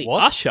apparently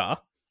What? Usher,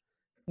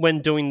 when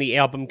doing the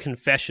album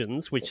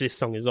Confessions, which this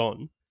song is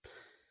on,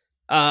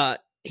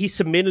 he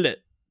submitted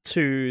it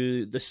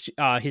to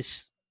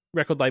his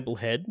record label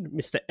head,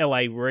 Mr.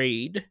 L.A.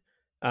 Reid.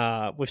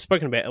 We've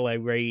spoken about L.A.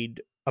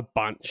 Reid a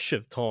bunch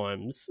of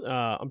times.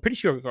 I'm pretty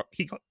sure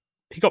he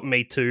got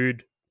Me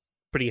Too'd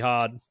pretty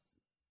hard.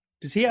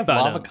 Does he have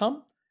But, lava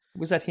cum?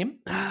 Was that him?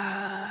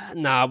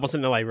 Nah, it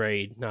wasn't L.A.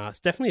 Reid. Nah, it's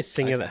definitely a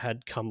singer that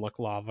had come like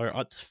lava.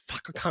 I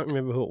can't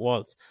remember who it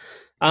was.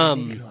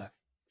 But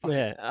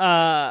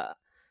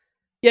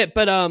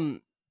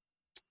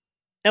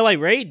L.A.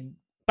 Reid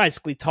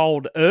basically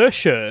told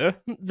Usher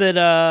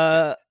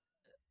that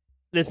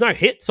there's no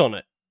hits on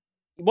it.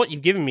 What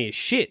you've given me is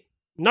shit.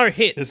 No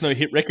hits. There's no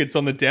hit records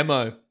on the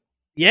demo.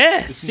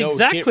 Yes, There's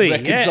no hit exactly.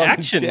 records Yeah, on the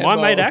action. demo. I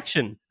made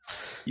action.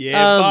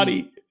 Yeah,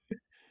 buddy.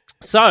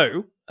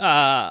 So,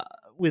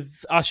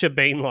 with Usher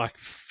being like,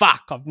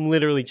 fuck, I've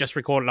literally just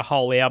recorded a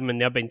whole album and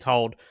now been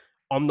told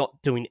I'm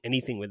not doing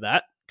anything with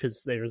that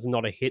because there is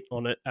not a hit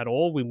on it at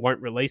all. We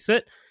won't release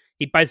it.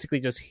 He basically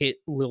just hit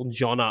Lil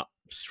Jon up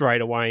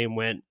straight away and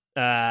went,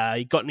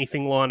 you got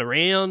anything lying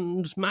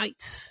around,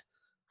 mate?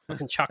 I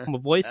can chuck my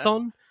voice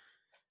on.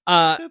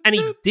 And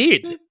he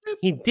did.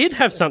 He did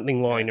have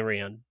something lying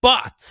around.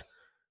 But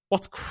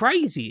what's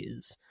crazy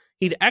is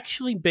he'd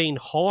actually been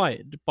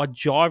hired by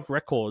Jive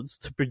Records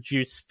to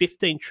produce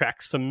 15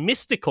 tracks for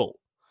Mystical.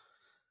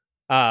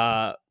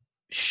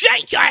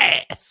 Shake your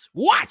ass!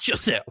 Watch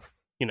yourself!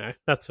 You know,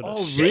 that sort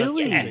of shit.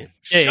 really? Yeah.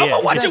 Show me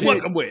what Is you're that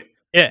working with.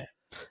 Yeah.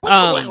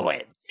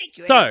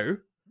 So,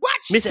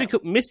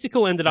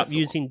 Mystical ended up That's a lot.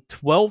 using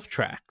 12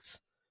 tracks.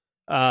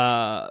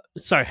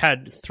 So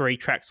had 3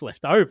 tracks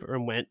left over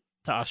and went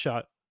to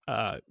Usher.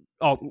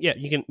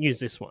 You can use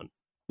this one.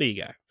 There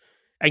you go.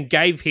 And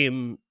gave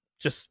him,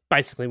 just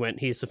basically went,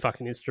 here's the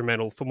fucking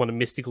instrumental for one of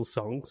Mystical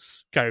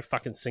songs. Go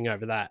fucking sing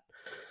over that.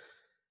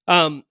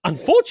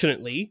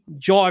 Unfortunately,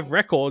 Jive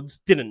Records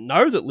didn't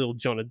know that Lil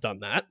Jon had done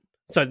that.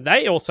 So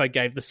they also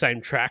gave the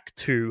same track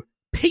to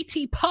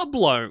P.T.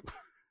 Pablo.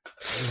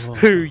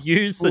 who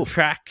used the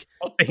track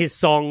for his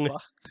song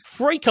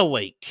Freak a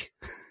Leak.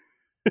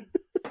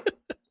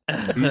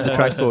 Use the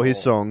track for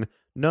his song.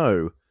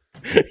 No.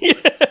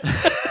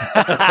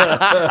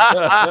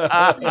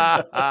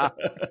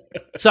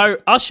 So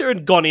Usher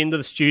had gone into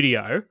the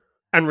studio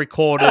and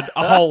recorded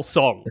a whole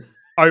song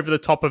over the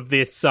top of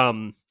this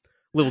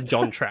Lil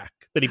Jon track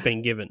that he'd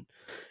been given.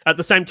 At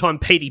the same time,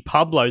 Petey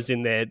Pablo's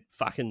in there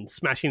fucking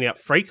smashing out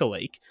Freak a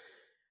Leak.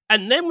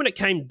 And then when it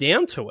came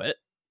down to it,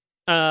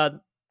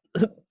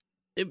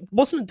 it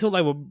wasn't until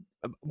they were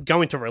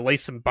going to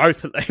release them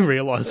both that they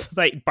realised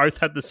they both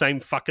had the same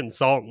fucking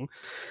song.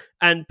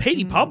 And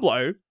Petey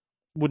Pablo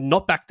would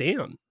not back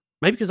down.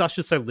 Maybe because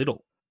Usher's so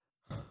little.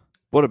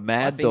 What a I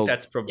mad think dog.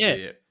 that's probably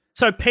it.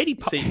 So Petey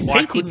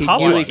Why couldn't he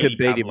Pablo... He could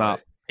beat him up.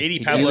 Petey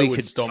He Pablo really would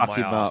could stomp fuck my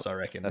him ass, up. I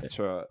reckon. That's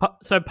right.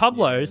 So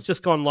Pablo's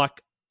just gone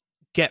like,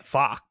 get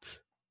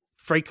fucked.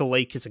 Freak a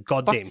Leak is a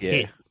goddamn yeah.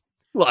 hit.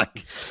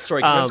 Like,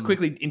 Sorry, can I just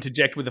quickly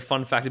interject with a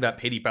fun fact about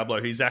Petey Pablo?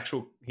 His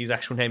actual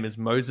name is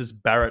Moses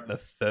Barrett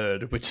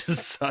III, which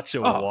is such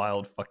a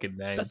wild fucking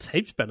name. that's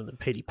heaps better than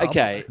Petey Pablo.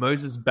 Okay,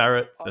 Moses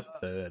Barrett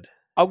III.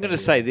 I'm going to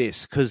say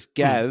this because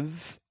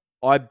Gav,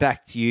 I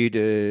backed you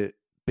to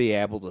be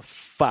able to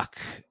fuck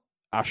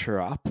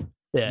Usher up,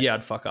 Yeah,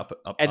 I'd fuck up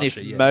and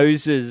Usher, if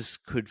Moses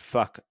could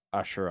fuck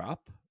Usher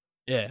up,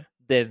 Yeah.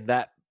 then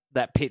that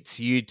pits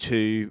you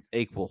two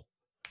equal.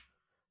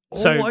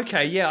 So-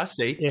 okay, yeah, I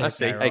see. Yeah, I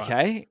see. okay, right.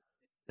 Okay,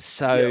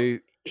 so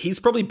He's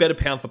probably better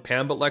pound for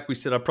pound, but like we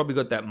said, I've probably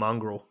got that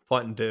mongrel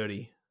fighting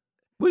dirty.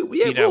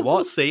 you know what?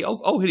 We'll see.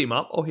 I'll hit him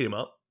up.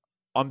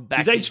 I'm back.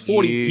 He's age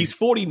 40. You. He's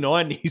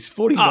 49. He's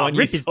 49 rip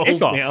years his old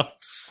dick off. now.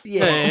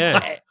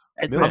 Yeah.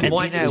 And I you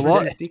might know just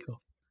what? rip his dick off.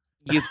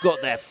 You've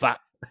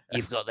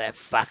got that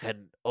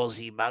fucking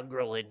Aussie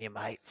mongrel in you,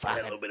 mate. A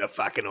little bit of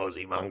fucking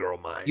Aussie mongrel,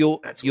 mate.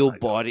 You'll That's what I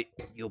got.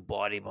 You'll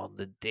bite him on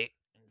the dick.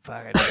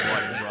 Fucking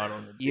bite him right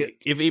on the Yeah, dick.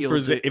 if You'll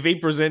he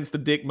presents the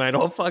dick, mate,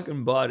 I'll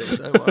fucking bite it.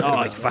 Don't worry Oh,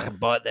 about you it. fucking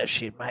bite that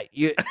shit, mate.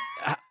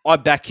 I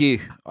back you.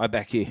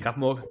 Couple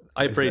more.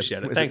 I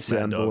appreciate it. Where's Thanks,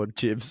 that Mad Dog. soundboard,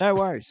 Chibs? No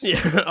worries. Yeah.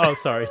 Oh,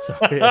 sorry.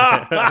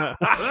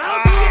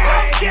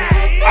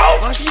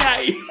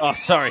 Oh,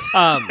 sorry.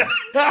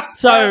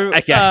 So,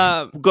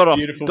 Okay. Got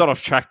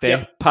off track there.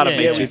 Yeah. Pardon Yeah,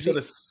 me, Yeah, we Chips. sort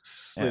of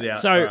slid out.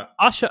 so Alright.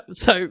 Usher,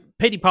 so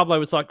Petey Pablo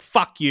was like,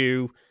 "Fuck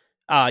you,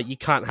 you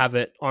can't have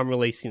it. I'm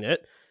releasing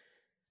it,"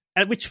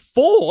 and which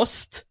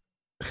forced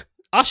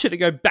Usher to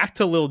go back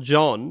to Lil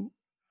Jon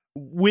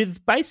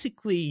with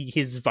basically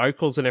his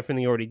vocals and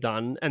everything already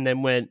done, and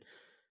then went,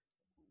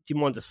 "Do you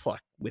mind just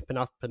like whipping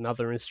up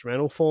another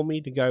instrumental for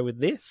me to go with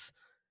this?"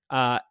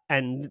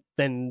 And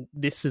then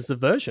this is the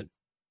version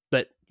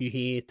that you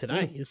hear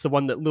today. It's the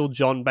one that Lil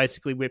Jon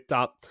basically whipped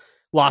up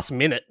last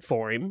minute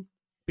for him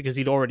because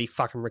he'd already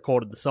fucking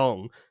recorded the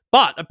song.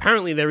 But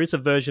apparently there is a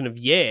version of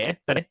Yeah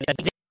that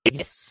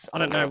exists. I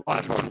don't know.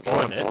 I'll try and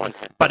find it.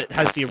 But it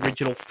has the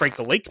original Freak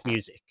a Leak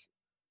music.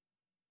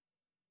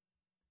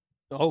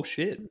 Oh,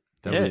 shit.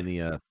 That'll Yeah. be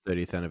in the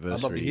 30th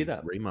anniversary hear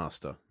that.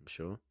 remaster, I'm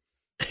sure.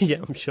 Yeah,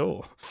 I'm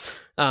sure.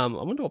 I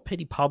wonder what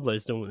Petey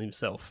Pablo's doing with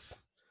himself.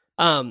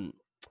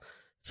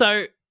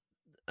 So,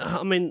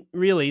 I mean,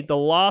 really, the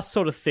last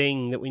sort of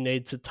thing that we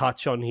need to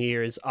touch on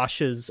here is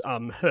Usher's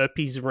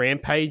herpes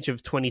rampage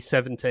of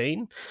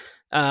 2017.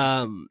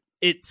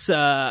 It's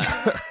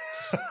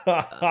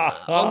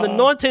on the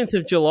 19th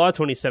of July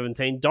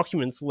 2017,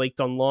 documents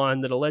leaked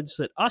online that allege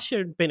that Usher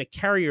had been a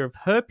carrier of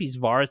herpes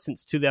virus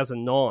since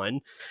 2009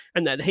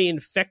 and that he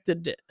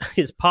infected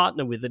his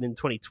partner with it in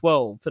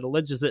 2012. It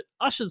alleges that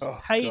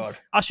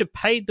Usher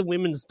paid the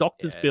women's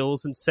doctor's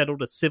bills and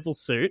settled a civil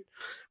suit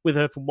with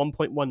her for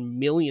 $1.1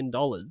 million.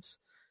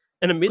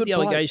 And amid the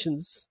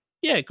allegations...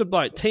 Yeah, good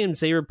bloke.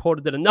 TMZ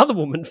reported that another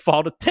woman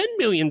filed a $10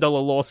 million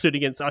lawsuit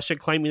against Usher,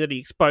 claiming that he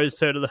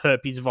exposed her to the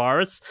herpes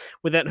virus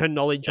without her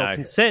knowledge or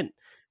consent,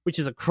 which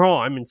is a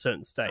crime in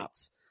certain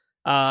states.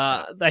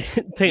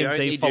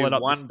 TMZ followed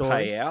up the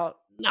story. Payout.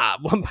 Nah,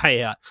 one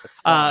payout.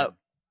 Fine.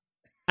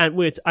 And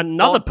with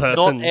another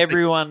person... Not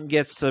everyone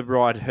gets to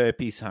ride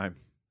herpes home.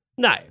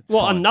 No.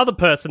 Well, fine. another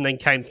person then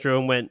came through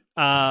and went,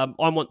 I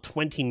want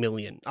 $20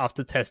 million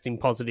after testing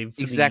positive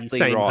for the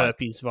same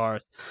herpes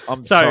virus.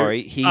 I'm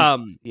sorry. He's,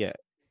 yeah.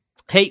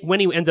 When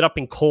he ended up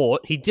in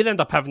court, he did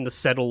end up having to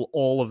settle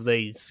all of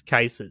these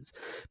cases.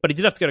 But he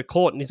did have to go to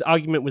court, and his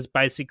argument was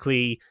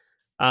basically,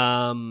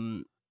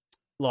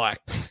 like,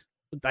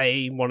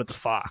 they wanted to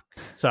fuck.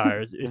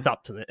 So it's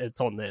up to them. It's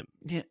on them.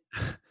 Yeah.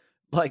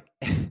 Like...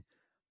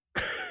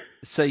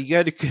 So you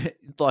go to,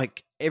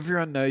 like,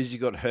 everyone knows you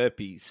got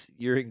herpes.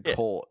 You're in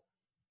court.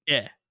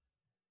 Yeah.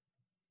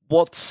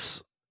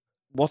 What's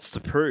to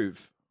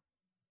prove?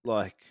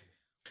 Like,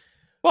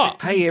 Well,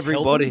 hey,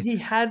 everybody. He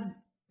had...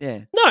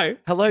 Yeah. No.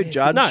 Hello,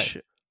 judge. No.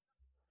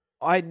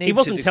 I need He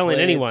wasn't to telling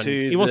declare anyone.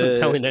 to He wasn't the-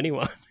 telling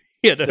anyone.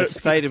 He had The herpes.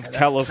 state of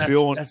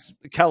That's-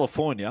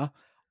 California,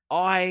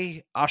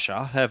 I,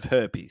 Usher, have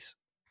herpes.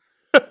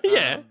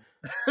 Yeah.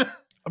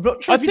 I'm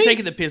not sure I if you're think-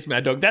 taking the piss,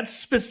 Mad Dog. That's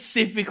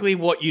specifically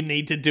what you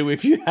need to do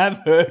if you have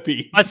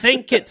herpes. I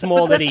think it's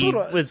more that That's he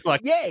what I- was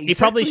like, yeah, he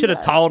probably exactly should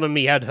have that. told him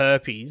he had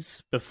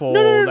herpes before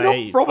no,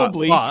 they. not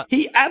probably. But,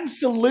 He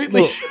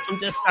absolutely Look, should I'm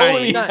just have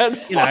told him saying, he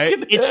had you know,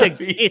 fucking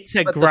herpes. it's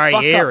a But the grey fuck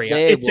up area.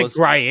 there It's a was-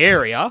 grey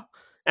area,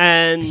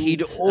 and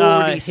He'd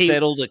already he-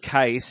 settled a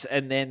case,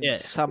 and then Yeah.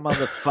 some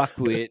other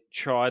fuckwit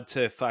tried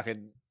to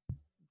fucking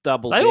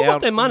double They down. all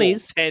got their more,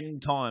 monies. 10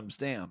 times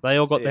down. They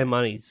all got their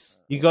monies.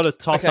 You got to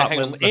toss Okay, up hang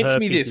with on. the Answer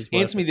me herpes this. is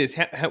worth Answer me it. this.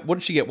 What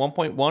did she get?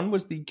 1.1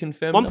 was the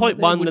confirmed 1.1,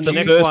 number and there? the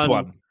Would next you-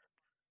 one.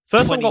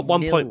 First one got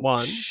 20 mil.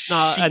 1.1, She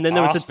and then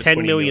there was a asked for 10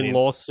 20 million million.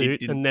 lawsuit, It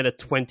didn't- and then a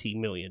 20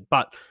 million.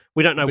 But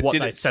we don't know But what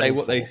did they it say settled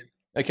what for. they?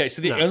 Okay,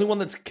 so the No. only one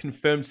that's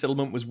confirmed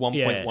settlement was 1.1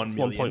 Yeah, it's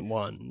million.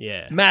 1.1.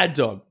 Yeah. Mad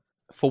Dog,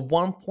 for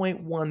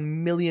 $1.1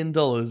 million,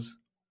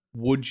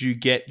 would you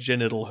get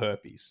genital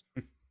herpes?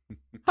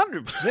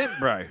 100%,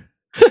 bro.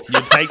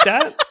 You'd take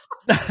that?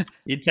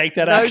 You'd take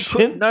that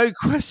action? No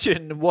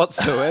question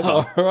whatsoever.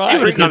 All He right.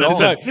 would have done good it.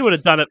 to know. He would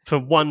have done it for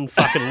one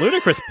fucking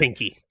ludicrous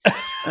pinky.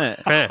 Yeah.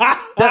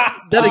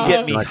 That'd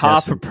get me Like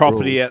half a Jason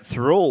property Derulo. at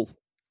Thrall.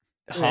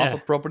 Half Yeah. a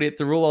property at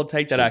the rule. I'll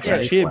take that Yeah, action.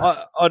 if Chibs.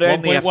 I'd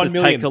only have to 1.1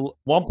 million. take a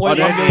 1.1 I'd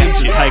only million.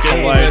 have to Chibs. take a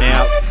Getting loan herpes.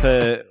 out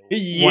for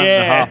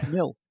Yeah. 1.5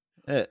 mil.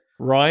 Yeah.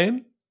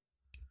 Ryan?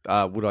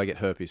 Would I get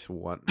herpes for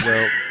one?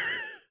 Well,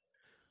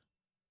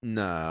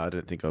 no, I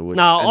don't think I would.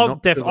 No, And I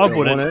not because I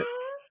wouldn't. want it.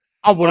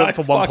 I wouldn't I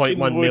for fucking 1.1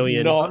 would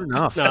million. not.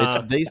 Enough. Nah.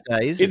 It's, these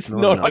days, It's it's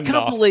not not I enough.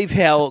 can't believe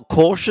how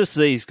cautious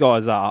these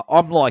guys are.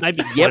 I'm like,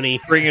 Maybe yep,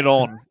 20. bring it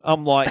on.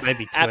 I'm like,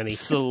 Maybe 20.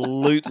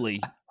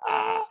 absolutely,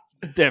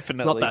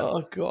 definitely. that-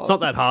 Oh, God. It's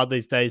not that hard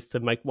these days to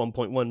make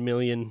 1.1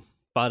 million,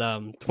 but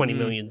 20 Mm.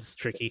 million's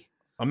tricky.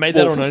 I made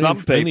that Well, on for some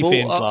people,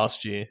 OnlyFans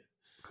last year.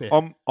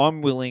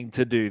 I'm willing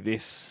to do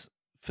this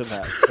for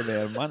that for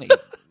their money.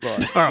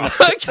 Like, All right.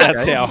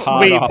 that's how hard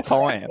We- up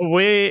I am.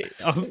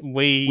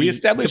 We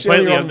established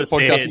completely earlier on in the podcast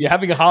that understand. you're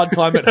having a hard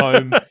time at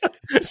home.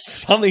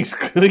 Something's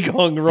clearly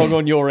going wrong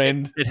on your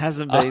end. It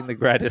hasn't been the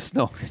greatest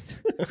night.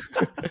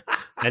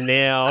 And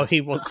now he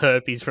wants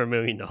herpes for $1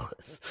 million.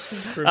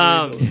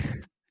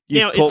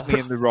 You've Now, it's put me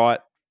in the right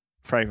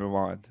frame of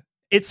mind.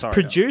 It's Sorry,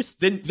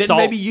 produced. Then sol-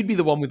 maybe you'd be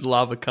the one with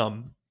lava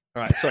cum.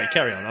 All right, sorry,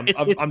 carry on.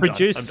 it's I'm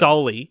produced done.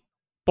 solely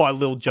by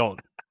Lil Jon,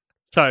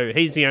 so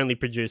he's the only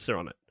producer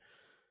on it.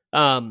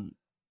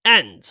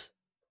 And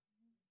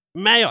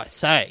may I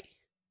say,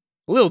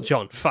 Lil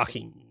Jon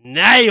fucking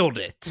nailed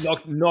it.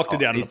 Knocked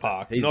it out of the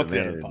park. He's Knocked the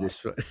it out of the man park. in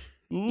this.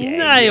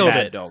 Nailed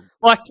Mad it. dog.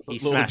 Like He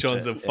Little smashed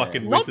John's it. a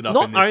fucking not, wizard up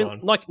not in this only, one.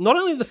 like not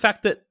only the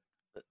fact that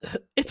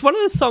it's one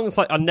of the songs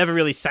like I never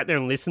really sat there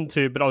and listened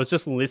to, but I was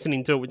just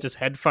listening to it with just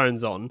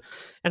headphones on,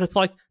 and it's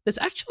like there's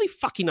actually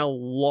fucking a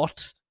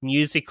lot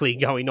musically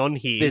going on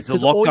here. There's a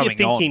 'Cause lot all going you're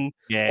thinking, on.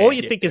 Yeah, all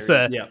you yeah, think is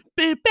there a Yeah.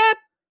 boop bap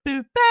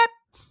boop bap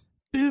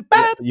boop Yeah,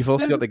 bap. you've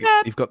also got boop,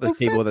 bap, you've got the boop,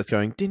 keyboard that's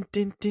going din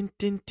din din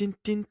din din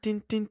din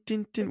din din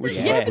din din, which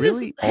Yeah, is but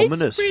really there's heaps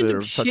ominous of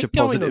random for such a shit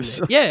going on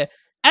positive. there. song. Yeah,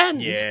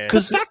 and Yeah.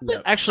 the fact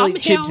that Actually,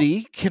 somehow,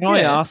 Chibsy, can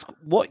I Yeah. ask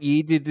what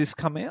year did this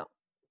come out?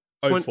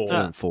 04.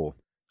 Season 4.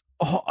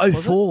 Oh,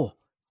 04.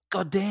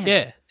 God damn.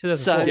 yeah, So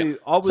 2004.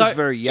 I was So-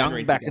 very young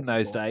January back in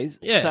those 2004. days.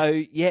 Yeah.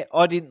 So yeah,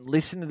 I didn't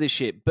listen to this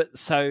shit, but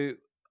so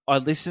I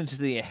listened to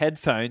the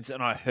headphones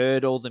and I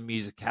heard all the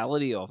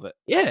musicality of it.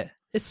 Yeah,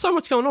 there's so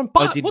much going on.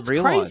 But didn't what's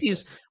realise. crazy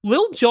is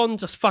Lil Jon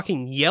just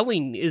fucking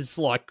yelling is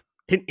like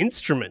an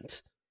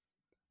instrument.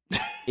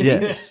 Yeah,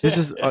 this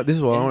is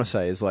what I want to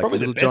say. Is like Probably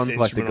the Little best John's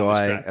like the instrument on this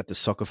guy track. at the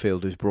soccer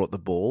field who's brought the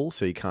ball,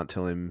 so you can't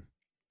tell him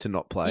to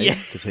not play Yeah.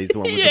 because he's the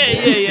one with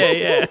Yeah, the ball.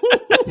 yeah.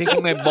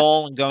 Picking their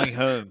ball and going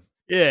home.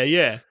 Yeah,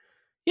 yeah.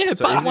 Yeah,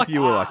 So but even like, if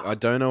you were like, I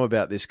don't know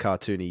about this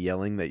cartoony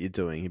yelling that you're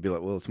doing, he'd be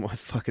like, well, it's my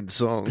fucking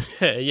song.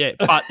 yeah,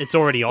 but it's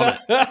already on it.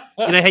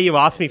 You know how you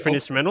asked me for an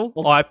instrumental?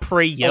 I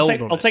pre-yelled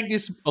on I'll it. take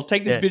this Yeah.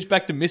 bitch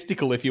back to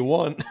Mystical if you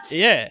want.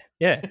 Yeah,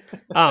 yeah.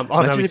 Oh,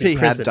 no, Imagine he's if he in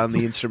had prison. done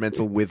the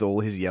instrumental with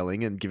all his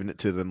yelling and given it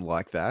to them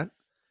like that.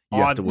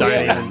 You I have to don't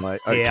work out, even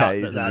like, doubt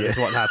okay, that yeah. is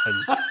what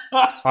happened.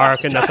 I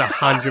reckon that's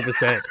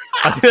 100%.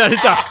 I think that is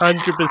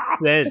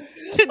 100%.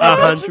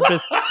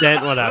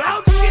 100% what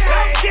happened.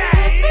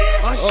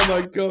 Oh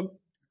my god.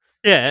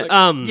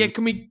 Yeah, Yeah,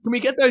 can we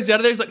get those out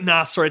of there? It's like,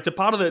 nah, sorry, it's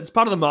part of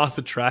the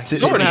master track.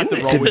 It's- You're gonna have to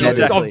it's roll with it.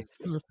 exactly.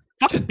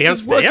 Fucking bounce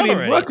Just work it down in.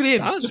 already. Work it It's in.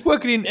 done. Just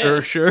work it in, Yeah.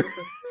 Ursher.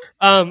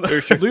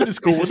 Loot is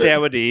cool This with is it.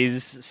 how it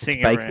is.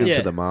 Sing Baked around. into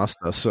Yeah. the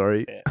master,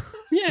 sorry.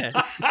 Yeah.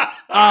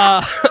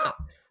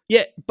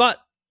 Yeah, but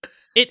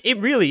it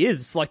really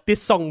is. Like,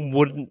 this song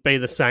wouldn't be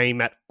the same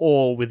at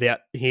all without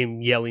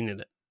him yelling in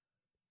it.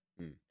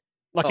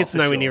 Like, Oh, it's for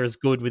nowhere sure. near as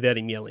good without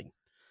him yelling.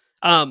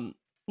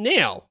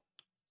 Now,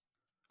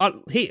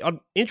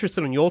 I'm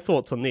interested in your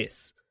thoughts on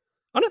this.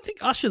 I don't think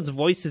Usher's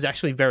voice is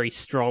actually very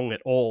strong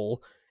at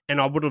all, and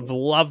I would have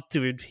loved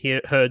to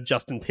have heard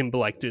Justin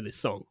Timberlake do this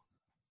song.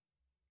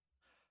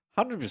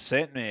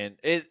 100%, man.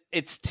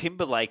 It's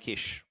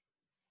Timberlake-ish.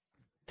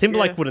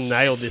 Timberlake Yeah. would have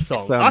nailed this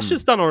song. It's,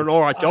 Usher's done an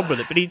alright job with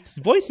it, but his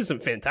voice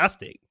isn't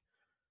fantastic.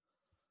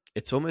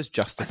 It's almost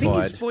I think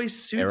his justified. voice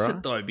suits error.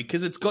 it though,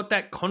 because it's got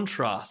that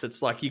contrast.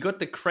 It's like you got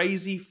the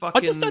crazy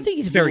fucking. I just don't think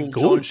he's very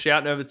Little John good.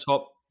 shouting over the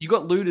top. You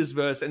got Luda's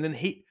verse, and then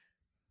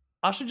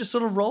Usher just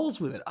sort of rolls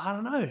with it. I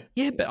don't know.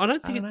 Yeah, but I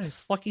don't think I don't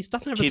it's like he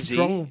doesn't have a Chibsy.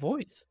 strong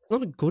voice. It's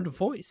not a good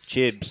voice.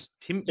 Chibs.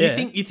 Yeah.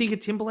 You think of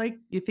Timberlake?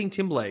 You think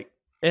Timberlake?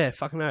 Yeah,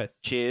 fucking oath.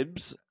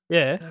 Chibs.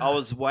 Yeah. I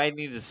was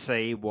waiting to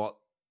see what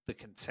the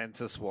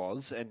consensus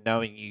was, and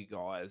knowing you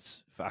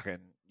guys,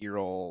 you're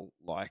all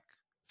like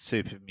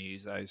super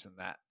musos and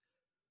that.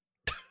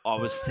 I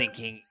was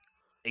thinking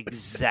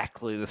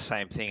exactly the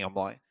same thing. I'm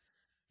like,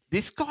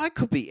 this guy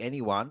could be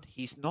anyone.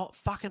 He's not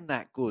fucking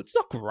that good. It's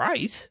not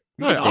great.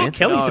 No, can R. dance.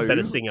 Kelly's a No.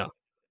 better singer.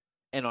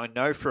 And I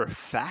know for a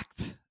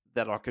fact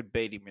that I could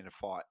beat him in a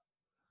fight.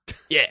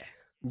 Yeah.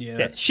 Yeah,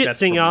 Yeah. Shit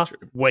singer, probably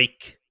true.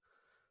 weak.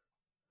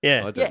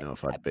 Yeah. I don't know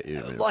if I'd bet you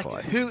in a Like,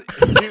 fight. who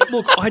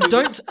Look, I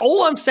don't.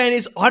 All I'm saying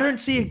is, I don't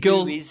see a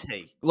girl who is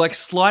he? like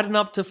sliding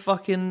up to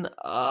fucking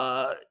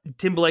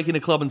Timberlake in a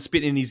club and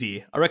spitting in his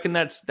ear. I reckon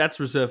that's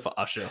reserved for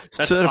Usher.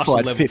 That's Certified Usher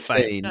level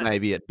fame. 15,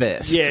 maybe at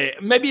best. Yeah,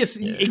 maybe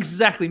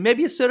exactly.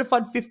 Maybe a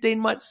certified 15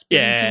 might spit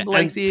in Yeah, and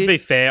Timberlake's to ear. be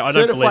fair, I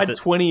don't believe certified that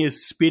 20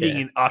 is spitting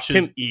Yeah. in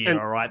Usher's Tim- ear. and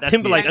All right, that's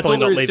Timberlake's it. That's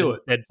probably all not there is to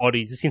leaving it. dead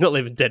bodies. He's not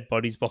leaving dead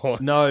bodies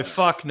behind. No,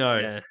 fuck no.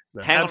 Yeah,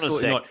 no. Hang on a Absolutely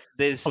sec. not.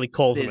 There's Probably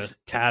calls him there's a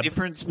cab.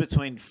 difference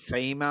between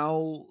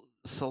female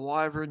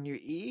saliva in your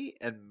ear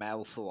and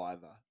male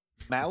saliva.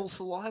 Male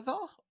saliva,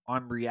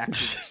 I'm reacting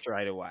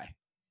straight away.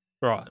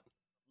 Right.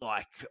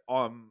 Like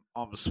I'm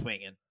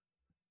swinging.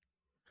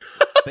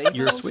 You're a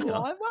Female swinger.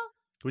 Saliva?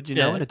 Would you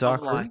Yeah. know in a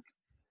dark I'm room? like,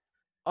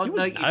 oh You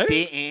no, wouldn't you know.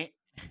 didn't.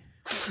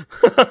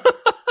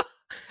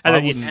 And I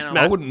then you wouldn't, smack,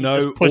 I wouldn't you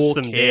know just push or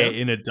them care down.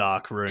 in a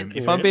dark room.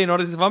 If Yeah. I'm being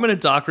honest, if I'm in a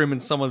dark room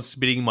and someone's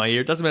spitting in my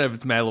ear, it doesn't matter if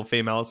it's male or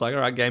female. It's like, all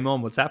right, game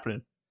on. What's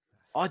happening?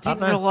 I didn't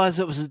know. realize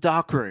it was a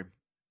dark room.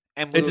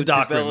 And we It's a were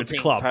dark room, it's a developing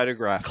club.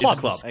 Photographs.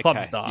 Club's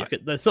Okay. dark.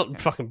 It's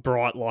not fucking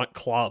bright like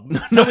club. No,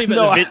 tell me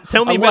about the,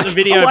 tell me I about like- the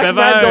video, I like Bevo.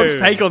 Mad Dog's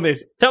take on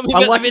this. Tell me I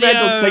about like the Mad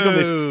video. Dog's take on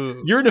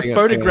this. You're in a Hang on,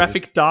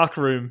 photographic dark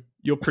room.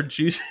 You're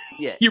producing.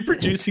 Yeah. You're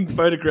producing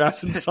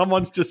photographs, and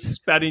someone's just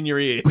spat in your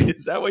ear.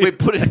 Is that what We're you're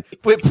saying?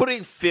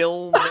 putting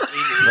film Have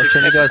I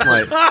shown you guys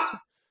my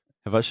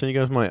Have I shown you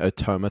guys my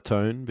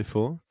automaton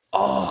before?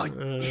 Oh,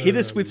 hit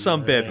us with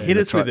some, Bev. Hit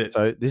us with it.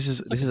 So this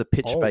is a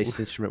pitch based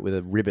instrument with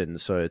a ribbon,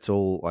 so it's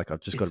all like I've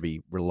just got to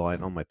be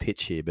reliant on my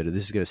pitch here, but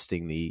this is going to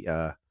sting the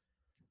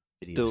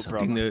video Do it somewhat.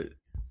 from- Ding the-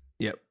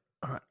 Yep.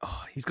 All right.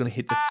 Oh, he's gonna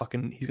hit the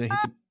fucking. He's gonna hit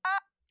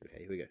the. Okay,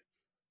 here we go.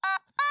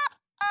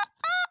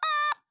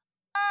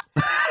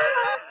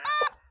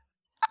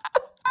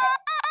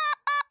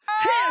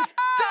 Here's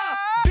the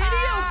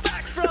video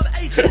facts from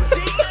A to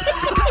Z.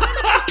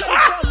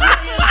 From A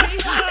and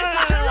B. It's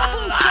a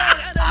terrible song,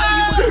 and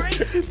I know you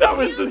agree. That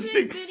was the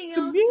stick.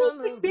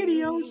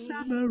 Video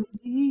summary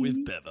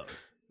With Bevo.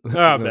 All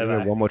right, No,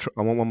 Bevo. one more.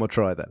 I want one more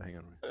try at that. Hang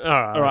on.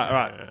 All right, All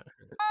right.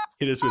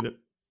 Hit us with it.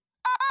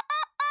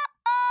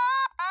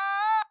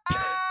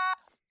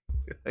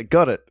 I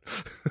got it.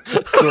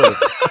 sort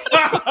of.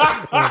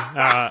 All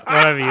right,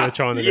 whatever you were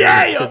trying to do.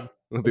 Yeah.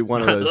 It'll be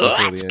one of those before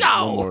Let's the end.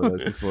 go. One more of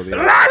those before the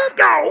end. Let's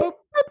go.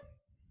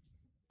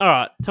 All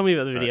right, tell me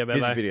about the video, Bevo.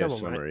 Here's a video Come on, mate.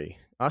 summary.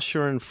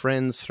 Usher and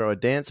friends throw a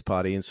dance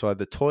party inside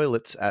the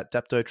toilets at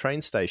Dapto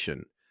train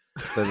station.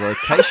 The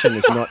location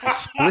is not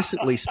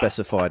explicitly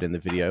specified in the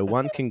video.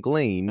 One can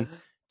glean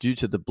due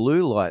to the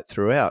blue light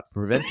throughout,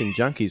 preventing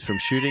junkies from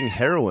shooting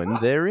heroin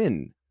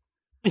therein.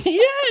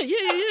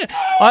 Yeah.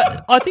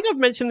 I think I've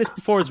mentioned this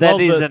before as That well.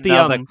 is the,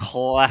 another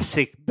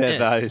classic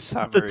Bevo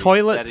summary. the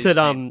toilets That is at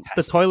fantastic.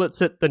 the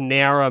toilets at the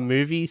Nowra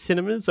movie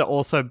cinemas are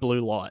also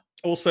blue light.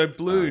 Also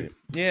blue.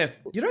 Yeah.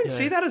 You don't Yeah.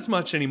 see that as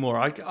much anymore.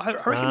 I reckon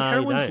Nah, you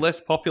heroin's don't. less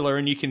popular,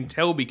 and you can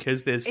tell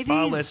because there's It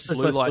far is. less There's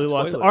blue less light blue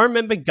lights. toilets. I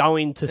remember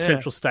going to Yeah.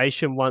 Central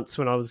Station once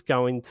when I was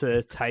going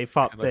to TAFE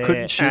up I there.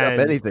 couldn't shoot up and-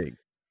 anything.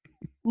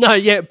 No,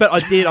 yeah, but I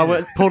did.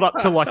 Pulled up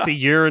to like the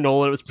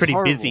urinal and it was pretty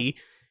horrible. busy.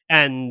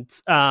 And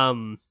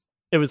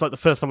it was like the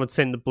first time I'd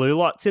seen the blue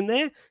lights in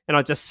there. And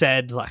I just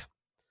said, like,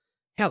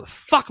 how the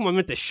fuck am I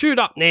meant to shoot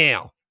up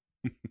now?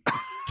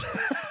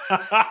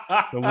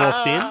 I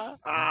walked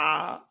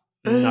in.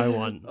 No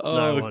one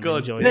Oh, God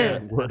enjoyed damn.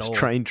 that at Worst all.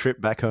 train trip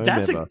back home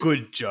That's ever. a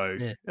good joke.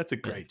 Yeah. That's a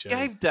great joke.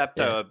 Gave Dapto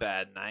Yeah. a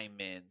bad name,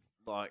 man.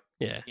 Like,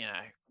 Yeah. you know,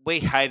 we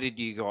hated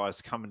you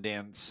guys coming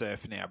down and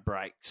surfing our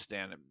breaks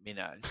down at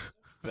Minnows.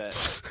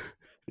 But,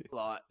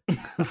 like,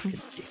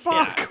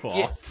 Fuck you know,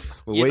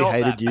 off. Well, you're we not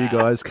hated that you bad.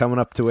 guys coming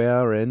up to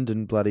our end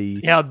and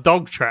bloody. Our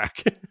dog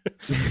track.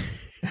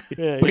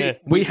 yeah.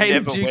 We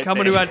hated never you went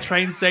coming there. to our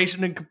train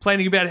station and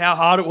complaining about how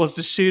hard it was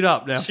to shoot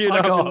up. Now, Shoot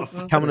fuck up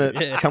off. Coming to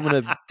Yeah. coming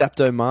to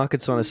Dapto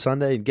markets on a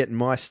Sunday and getting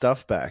my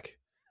stuff back.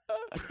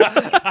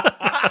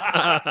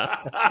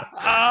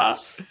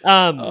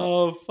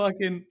 Oh,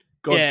 fucking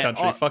God's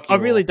country. Fuck you I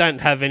really all.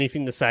 don't have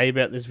anything to say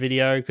about this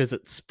video because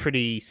it's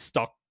pretty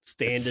stock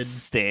standard.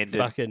 Standard.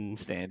 Fucking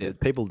Standard.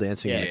 People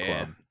dancing in the Yeah.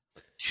 club.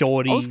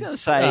 shorties. I was gonna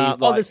say,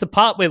 there's the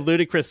part where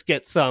Ludacris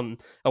gets a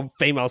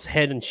female's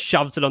head and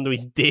shoves it onto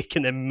his dick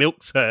and then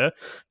milks her.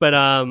 But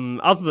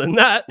other than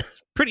that,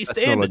 pretty That's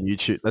standard. not on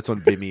YouTube. That's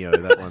on Vimeo.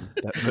 That one.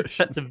 That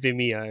version. That's a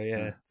Vimeo,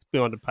 yeah. It's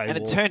behind a paywall. And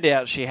it turned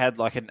out she had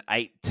like an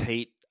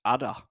 8-teat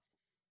udder.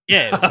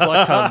 Yeah, it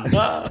was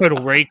like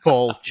Total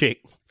Recall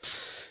chick.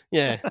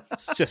 Yeah,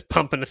 it's just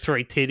pumping the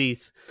 3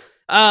 titties.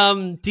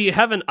 Do you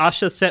have an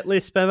Usher set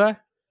list, Bevo?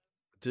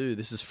 Dude,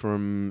 this is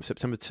from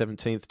September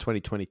 17th,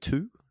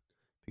 2022.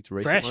 Picked a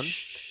recent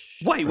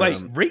Fresh. Wait,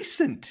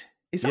 recent?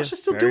 Is Usher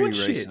still Very doing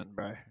shit? recent,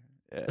 bro.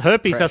 Yeah.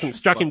 Herpes Fresh hasn't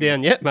struck him fucking-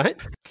 down yet, mate.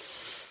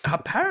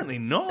 Apparently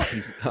not.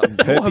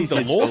 Herpes the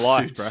is for life,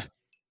 lawsuits. bro. one. All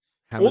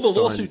the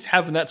Hammerstein- lawsuits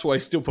have, and that's why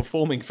he's still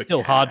performing for Still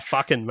cash. hard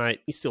fucking,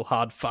 mate. He's still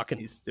hard fucking.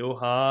 He's still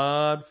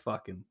hard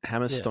fucking.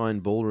 Hammerstein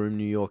Ballroom,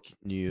 New York,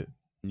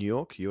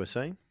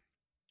 USA.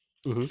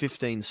 Mhm.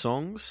 15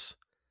 songs,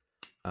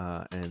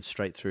 and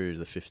straight through to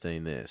the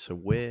 15 there. So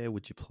where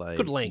would you play?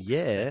 Good length.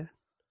 Yeah,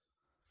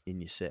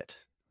 in your set.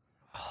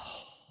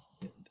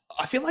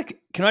 I feel like,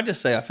 can I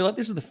just say, I feel like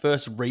this is the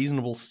first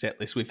reasonable set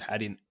list we've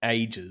had in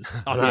ages.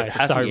 I know, It it's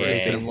hasn't so just been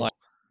reasonable. like,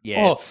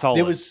 Yeah, oh, it's solid.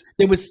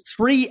 there was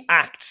 3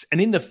 acts, and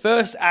in the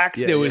first act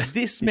Yeah. there was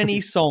this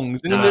many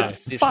songs, and No, then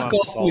this fuck one's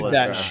off solid, with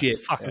that bro. shit.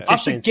 Fucking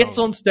Usher 15 gets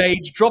songs. on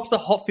stage, drops a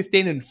hot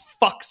 15, and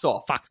fucks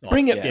off. Fucks off,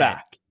 Bring it yeah.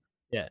 back.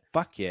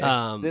 Fuck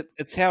yeah. Um,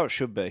 It's how it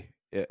should be.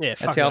 Yeah. Yeah,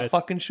 That's fuck how it. it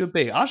fucking should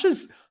be.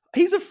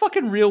 He's a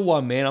fucking real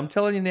one, man. I'm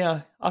telling you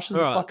now. Usher's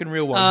All right. a fucking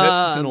real one.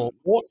 Herpes and all.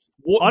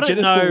 I don't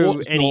genital know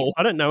warts and any. all.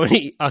 I don't know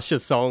any Usher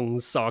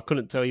songs, so I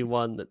couldn't tell you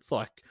one that's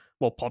like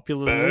more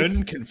popular than Burn,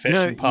 this.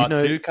 Confession Part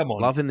 2. Come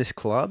on. Love in this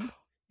club.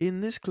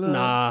 In this club.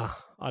 Nah,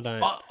 I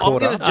don't. I'm Caught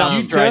going up. to jump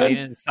You straight turn- in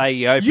and say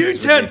Yopis You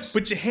with turn, this.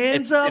 put your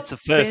hands It's- up, it's the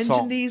first bend song.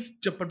 your knees,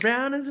 jump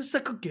around in a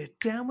circle, get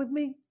down with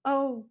me.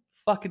 Oh,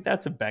 fuck it,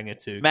 that's a banger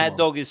too. Come Mad on.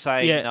 Dog is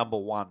saying Yeah. number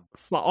 1.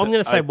 I'm going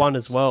to say Opens. one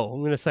as well. I'm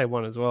going to say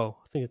one as well.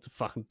 I think it's a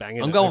fucking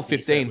banger. I'm to going open your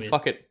set 15. with.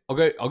 Fuck it. I'll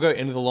go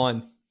end of the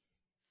line.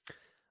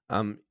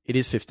 It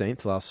is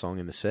 15th, last song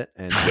in the set,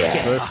 and Yes.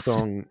 the first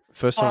song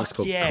Fuck is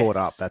called yes. "Caught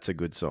Up." That's a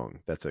good song.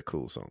 That's a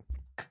cool song.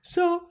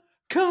 So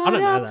caught I don't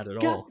know up, that at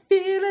got all.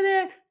 feeling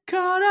it,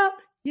 caught up.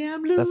 Yeah,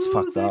 I'm That's losing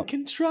fucked up.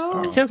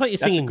 control. It sounds like you're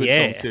That's a singing good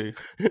 "Yeah." song too.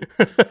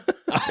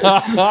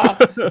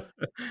 That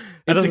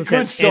It's a doesn't good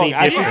sound song. any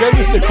Actually, different. go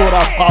listen to Caught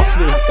Up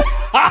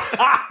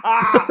after.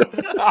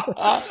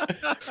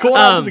 Caught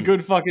Up is a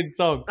good fucking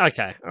song.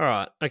 Okay, all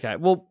right, okay.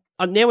 Well,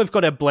 now we've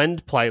got our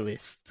blend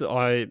playlist.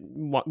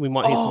 We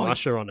might hear some Oh,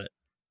 Usher on it.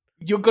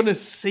 You're gonna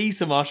see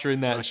some Usher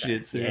in that Okay.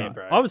 shit soon. Yeah,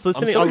 bro. I was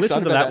listening. so I excited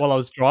listened to about that that. while I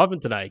was driving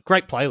today.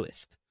 Great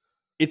playlist.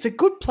 It's a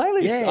good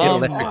playlist. Yeah,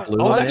 Electric I Blues,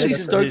 was yeah. actually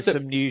That's stoked that-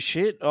 some new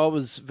shit. I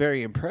was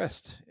very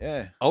impressed.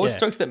 Yeah. I was Yeah.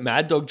 stoked that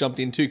Mad Dog jumped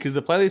in too because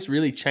the playlist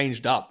really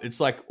changed up. It's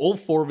like all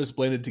 4 of us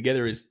blended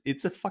together.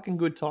 It's a fucking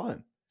good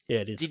time. Yeah,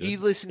 it is. Did good. you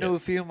listen Yeah. to a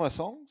few of my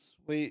songs?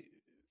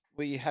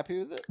 Were you happy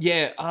with it?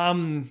 Yeah.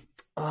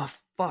 Oh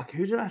fuck.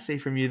 Who did I see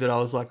from you that I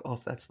was like, oh,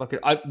 that's fucking.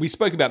 We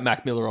spoke about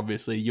Mac Miller,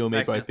 obviously. You and me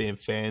Mac both Miller. being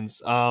fans.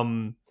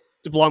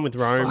 Sublime with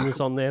Rome Fuck. was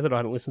on there that I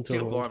hadn't listened to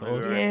in a long Sublime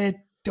with time. Rome. Yeah.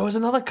 There was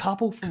another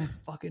couple from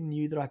fucking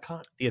you that I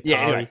can't. The Ataris.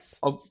 Yeah. Anyway,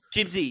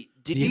 Jibsy,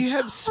 did The you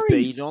have Ataris.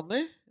 Speed on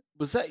there?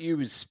 Was that you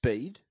with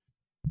Speed?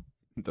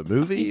 The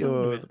movie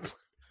or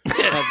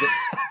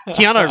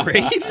Keanu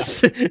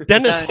Reeves,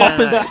 Dennis No, no,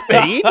 Hopper's no.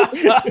 Speed.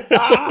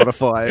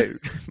 Spotify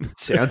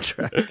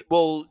soundtrack?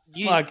 Well,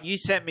 Fuck. you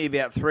sent me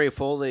about 3 or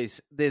 4 of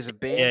these. There's a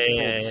band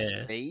Yeah, called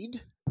yeah.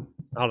 Speed.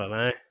 I don't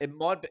know.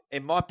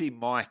 It might be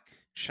Mike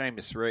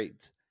Seamus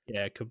Reed's.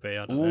 Yeah, it could be.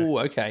 I don't know. Ooh,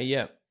 okay,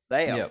 yeah.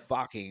 They are Yep.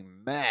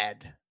 fucking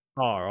mad.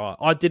 All right.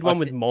 I did one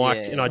with Mike,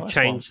 yeah, and I nice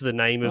changed the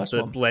name of Nice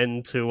the one.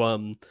 blend to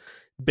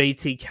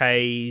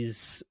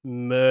BTK's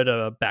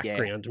murder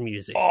background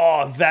music.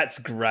 Oh, that's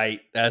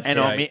great. That's And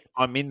great.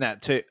 I'm in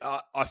that too.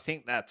 I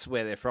think that's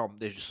where they're from.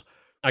 They're just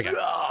Okay.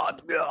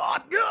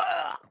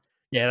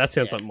 Yeah, that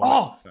sounds like Mike.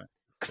 Oh,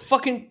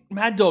 fucking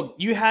Mad Dog.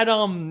 You had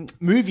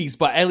movies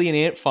by Alien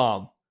Ant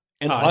Farm.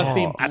 And Oh, I've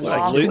been absolutely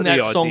blasting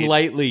that I song did.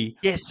 lately.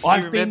 yes.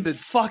 I've been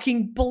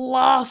fucking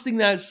blasting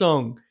that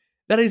song.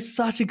 That is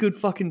such a good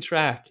fucking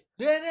track.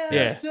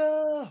 Yeah.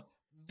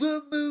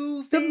 The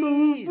movie. The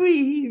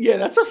movie. Yeah,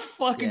 that's a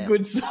fucking Yeah.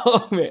 good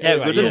song, man. Yeah,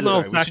 Anyway, good Little sorry,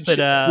 known we fact should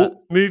that check-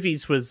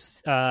 Movies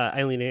was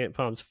Alien Ant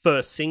Farm's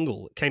first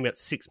single. It came out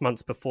 6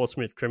 months before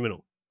Smooth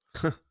Criminal.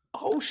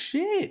 oh,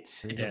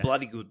 shit. It's Yeah. a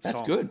bloody good song.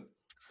 That's good.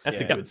 That's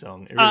Yeah. a good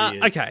song. It really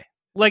is. Okay.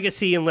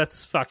 Legacy, and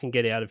let's fucking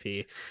get out of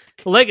here.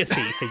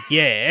 Legacy for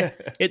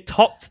it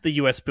topped the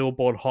US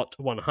Billboard Hot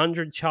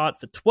 100 chart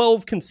for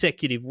 12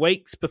 consecutive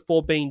weeks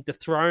before being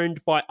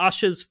dethroned by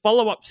Usher's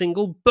follow-up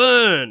single,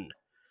 Burn.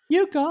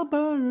 You got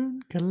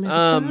burn. Gotta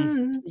let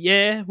it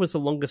burn. Was the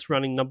longest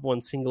running number 1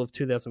 single of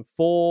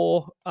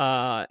 2004,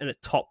 and it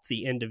topped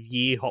the end of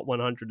year Hot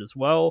 100 as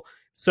well.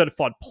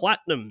 Certified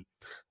platinum.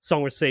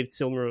 Song received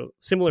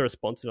similar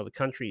response in other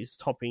countries,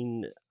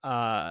 topping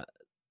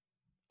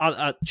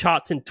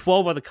charts in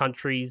 12 other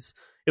countries.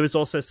 It was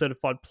also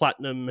certified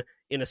platinum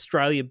in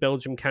Australia,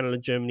 Belgium, Canada,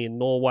 Germany, and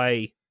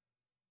Norway.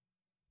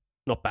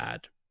 Not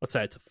bad. I'd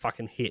say it's a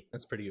fucking hit.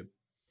 That's pretty good.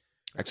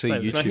 Actually, Can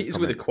I YouTube hit you with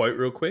a comment. quote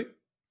real quick?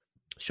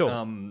 Sure.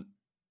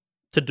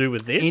 To do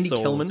with this, Andy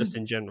or Kellman, just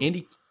in general?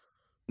 Andy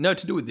No,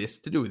 to do with this.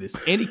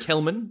 Andy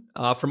Kellman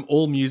from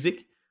All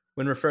Music,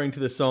 when referring to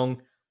the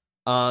song,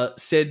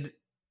 said,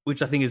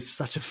 which I think is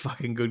such a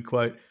fucking good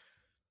quote,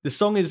 "The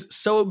song is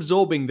so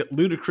absorbing that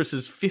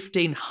Ludacris's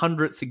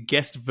 1500th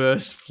guest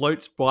verse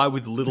floats by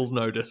with little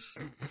notice."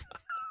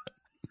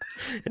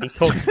 And he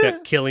talks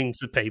about killing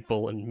some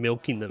people and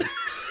milking them.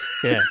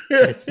 Yeah,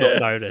 it's not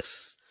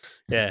noticed.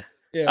 Yeah.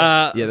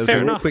 Yeah. Yeah, there was fair a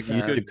real enough. quick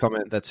YouTube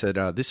comment that said,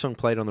 this song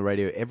played on the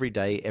radio every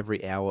day,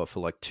 every hour for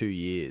like 2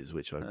 years,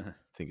 which I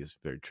think is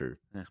very true.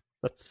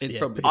 That's It yeah.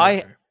 probably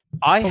I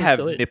probably have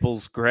still is.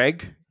 nipples,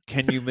 Greg.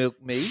 Can you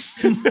milk me?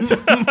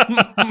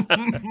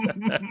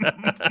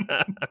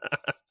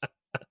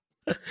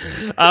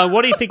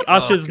 What do you think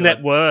Usher's God.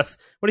 net worth?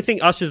 What do you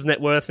think Usher's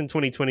net worth in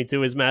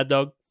 2022 is, Mad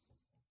Dog?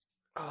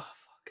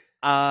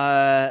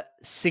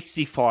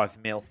 65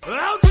 mil.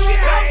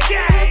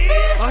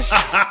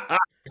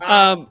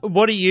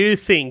 What do you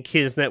think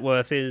his net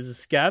worth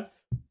is, Gav?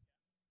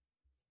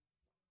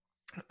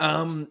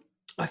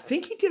 I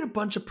think he did a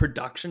bunch of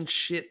production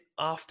shit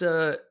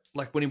after,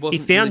 like, when he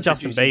wasn't. found really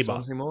Justin producing Bieber.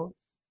 songs anymore.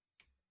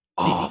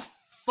 Oh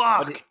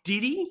fuck!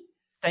 Did he?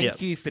 Thank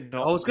you for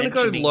not. I was going to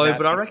go mentioning low, that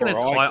but I reckon it's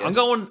before high. guessed.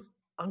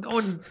 I'm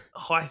going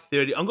high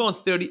 30. I'm going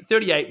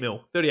 38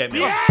 mil. 38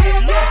 mil. All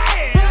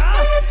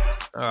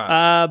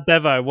right.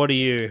 Bevo, what are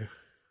you?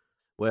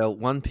 Well,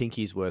 one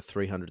pinky's worth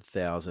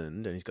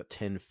 300,000, and he's got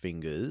 10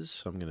 fingers.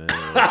 So I'm going to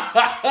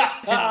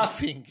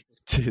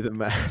do the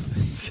math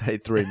and say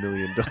 $3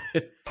 million.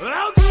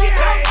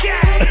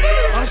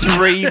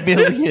 3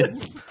 million.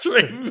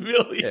 3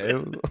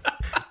 million.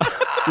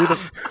 Yeah.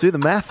 do the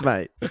math,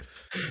 mate.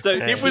 So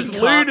Hey. it was He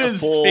can't Luda's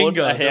afford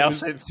finger. a that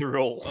house was- in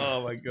Thrall.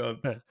 Oh my god.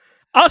 He can't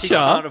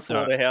Usher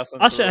afford a house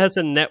in Usher Thrall. has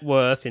a net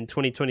worth in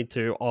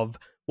 2022 of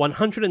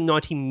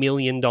 $190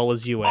 million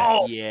US.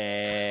 Oh,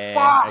 Yeah.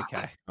 fuck.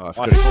 Okay. Oh, I I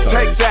forgot his thought-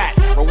 Take toes.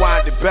 that,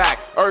 rewind it back.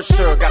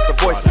 Usher got the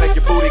voice to make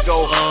your booty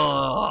go.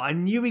 Oh, I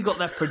knew he got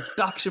that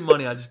production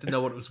money. I just didn't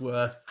know what it was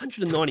worth.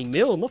 190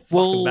 mil, not fucking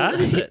Well,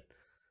 bad, is it?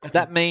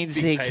 That means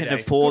Big he payday. can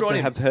afford Good on to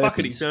him. have Fuck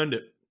it, he's herpes. earned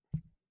it.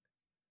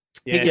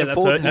 He can Yeah, that's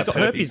afford to he's have got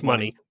herpes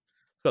money. He's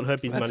got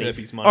herpes That's money.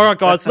 herpes money. All right,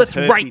 guys, That's let's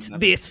a rate herpes money.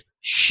 this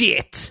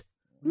shit.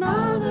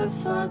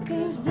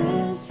 Motherfuckers,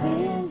 this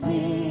is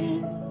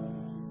it.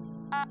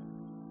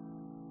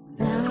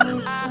 Now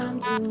it's time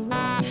to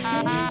rock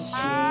this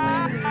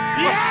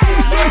shit.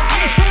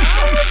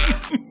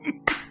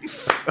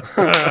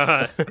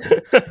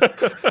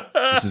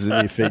 This is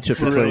a new feature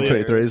for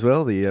 2023 as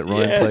well. The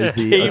Ryan plays the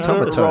keep it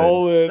automaton.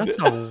 rolling. That's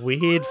a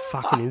weird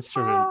fucking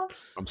instrument.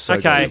 I'm so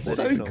Okay. good at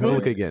So this. good. Have a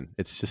look again.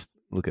 It's just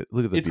look at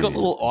the It's got beauty.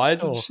 little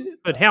eyes and Oh,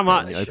 shit. but how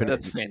much? You open it,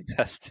 That's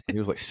fantastic. it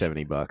was like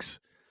 $70.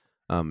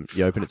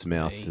 You open its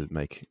mouth to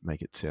make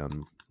it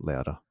sound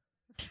louder.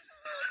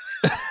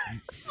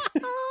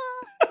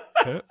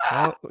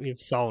 Well, you've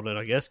sold it,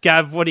 I guess.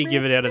 Gav, what do you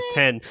give it out of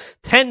 10?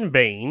 10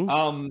 being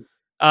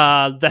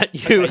that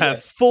you Okay,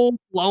 have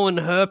full-blown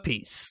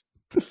herpes.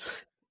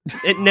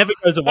 It never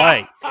goes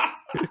away.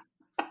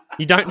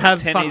 You don't have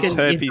 10 fucking is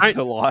herpes you don't,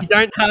 for life. You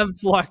don't have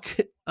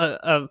like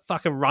a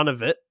fucking run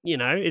of it. You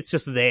know, it's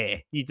just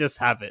there. You just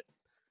have it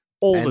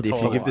all And the time.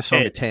 if you give this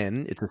song a 10.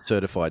 10, it's a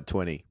certified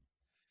 20.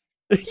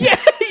 yeah.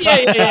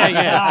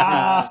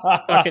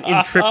 Fucking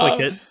in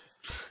triplicate.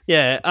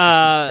 Yeah.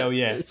 Hell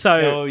yeah.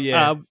 So, Hell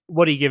yeah.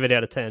 what do you give it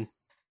out of 10?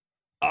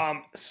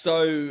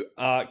 So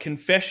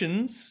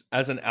Confessions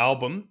as an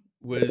album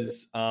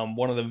was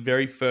one of the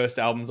very first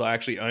albums I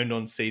actually owned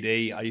on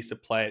CD. I used to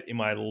play it in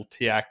my little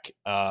TIAC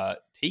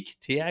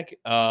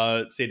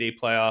CD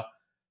player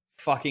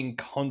fucking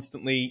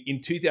constantly.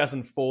 In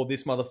 2004,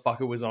 this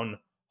motherfucker was on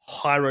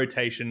high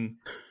rotation.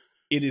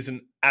 It is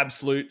an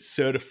absolute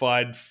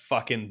certified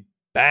fucking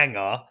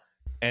banger,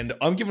 and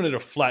I'm giving it a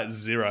flat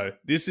 0.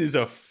 This is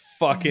a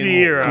fucking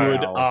 0.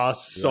 good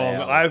ass song.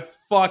 Wow.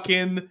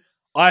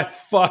 I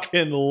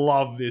fucking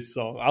love this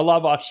song. I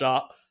love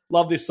Usher.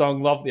 Love this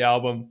song. Love the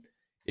album.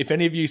 If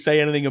any of you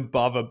say anything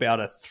above about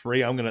a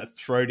 3, I'm going to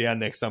throw down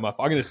next time. I'm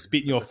going to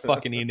spit in your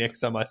fucking ear next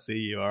time I see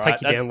you. All right?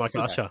 Take you down like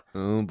just- Usher.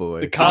 Oh, boy.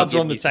 The cards I'll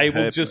are on give the you some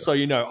table, herpes. just so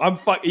you know. I'm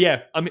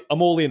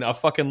all in. I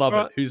fucking love All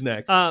right. it. Who's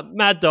next?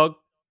 Mad Dog,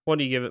 what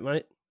do you give it,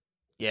 mate?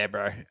 Yeah,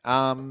 bro.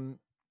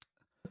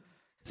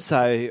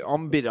 So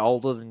I'm a bit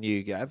older than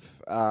you, Gav.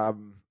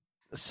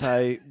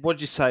 So what'd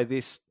you say?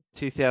 This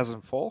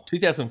 2004?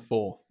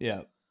 2004.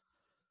 Yeah.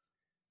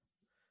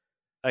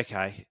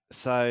 Okay.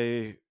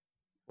 So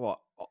what?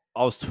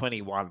 I was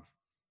 21.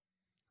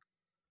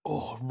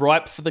 Oh,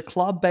 ripe for the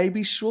club,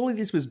 baby. Surely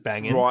this was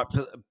banging. Right,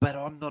 but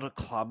I'm not a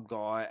club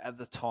guy. At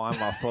the time,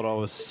 I thought I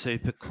was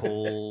super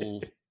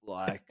cool.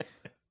 Like,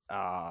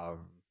 I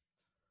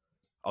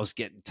was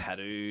getting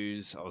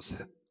tattoos. I was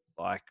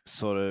like,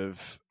 sort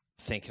of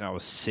thinking I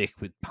was sick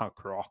with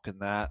punk rock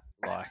and that.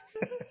 Like,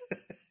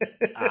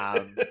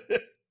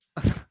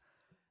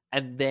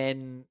 and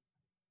then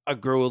I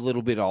grew a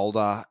little bit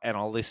older, and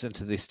I listened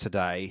to this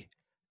today.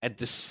 And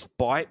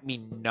despite me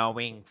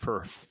knowing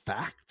for a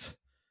fact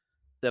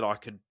that I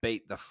could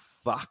beat the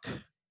fuck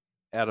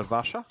out of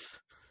Usher,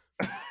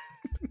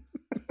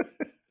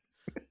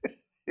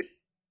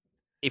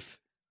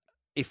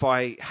 if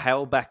I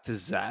hail back to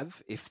Zav,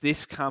 if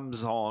this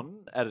comes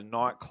on at a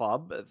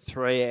nightclub at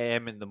 3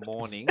 a.m. in the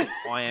morning,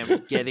 I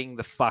am getting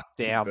the fuck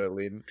down.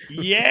 Berlin.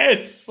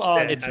 Yes,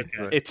 son. It's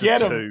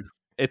Get a 'em. 2.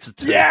 It's a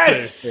 2.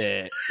 Yes!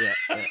 Yeah.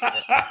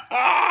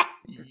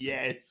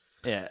 Yes.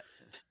 Yeah.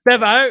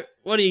 Bevo,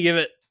 what do you give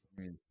it?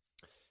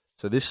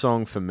 So this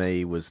song for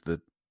me was this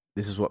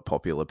is what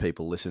popular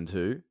people listen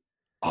to.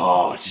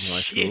 Oh, in high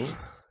shit. school.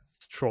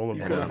 It's trolling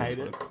You're me. going to hate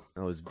it.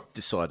 I was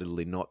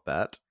decidedly not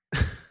that.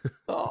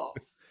 Oh,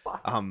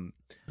 fuck.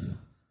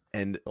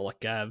 And Like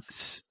Gav.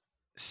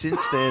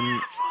 since then,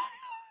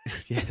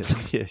 yeah,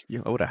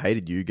 I would have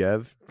hated you,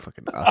 Gav.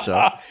 Fucking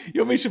Usher.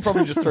 You and me should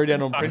probably just throw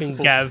down on Fucking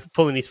principle. Gav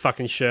pulling his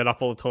fucking shirt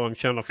up all the time,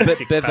 showing off his But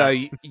six Bevo,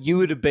 pack. you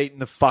would have beaten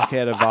the fuck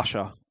out of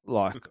Usher.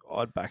 Like,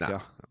 I'd back Nah,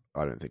 you.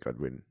 I don't think I'd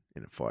win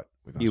in a fight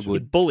with Usher. You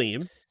would. You'd bully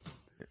him.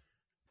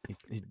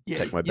 He'd Yeah,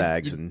 take my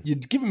bags and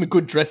you'd give him a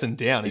good dressing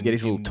down. he'd get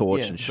his little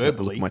torch and shit,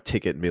 verbally. look my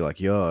ticket and be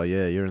like, "Yo,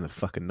 yeah, you're in the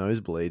fucking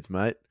nosebleeds,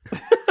 mate."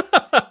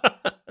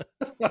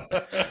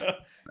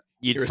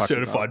 You're a fucking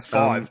certified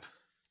 5.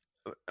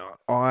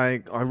 I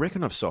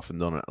reckon I've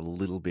softened on it a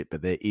little bit,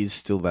 but there is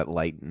still that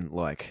latent,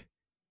 like,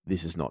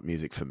 this is not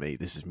music for me.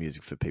 This is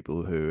music for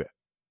people who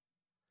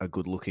are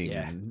good looking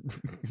and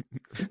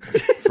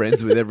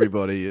friends with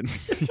everybody. And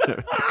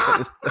kind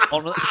of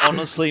stuff.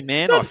 Honestly,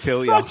 man, That's I feel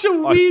you. such a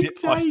weird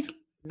take.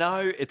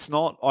 No, it's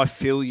not. I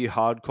feel you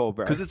hardcore,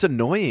 bro. Because it's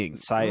annoying.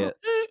 Say it.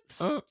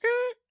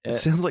 It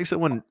sounds like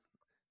someone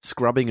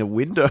scrubbing a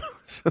window.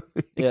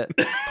 Yeah.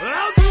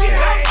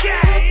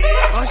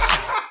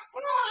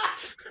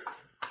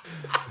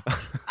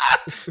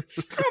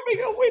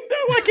 Scrubbing a window.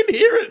 I can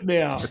hear it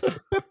now.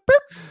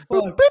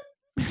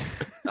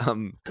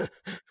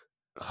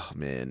 Oh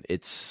man,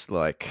 it's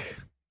like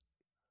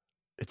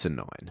it's a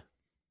 9.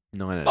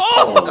 9 out of 10.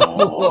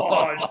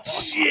 Oh,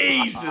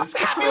 Jesus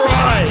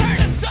Christ. Heard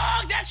a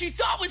song that you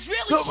thought was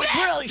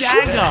really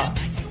shit. Dagger.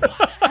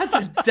 That's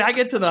a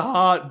dagger to the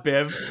heart,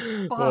 Bev.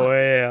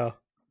 Wow.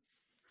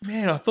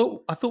 Man, I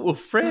thought we were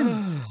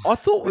friends. I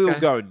thought we were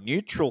going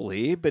neutral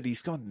here, but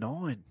he's gone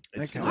 9.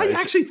 It's- Okay.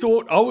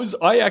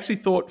 I actually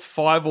thought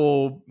 5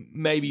 or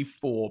maybe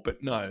 4,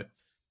 but no.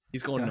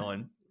 He's gone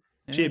 9.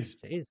 Chibs.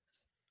 Jeez.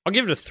 I'll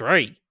give it a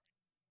 3.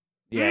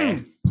 Yeah.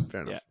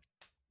 Fair enough.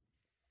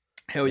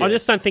 Hell yeah. I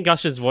just don't think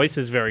Usher's voice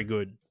is very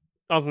good.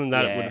 Other than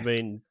that, it Yeah. would have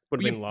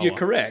been lower. You're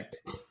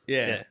correct.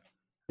 Yeah.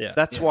 Yeah.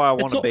 That's why I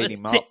want It's to all- beat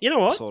him it's- up. You know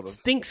what? Sort of.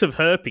 Stinks of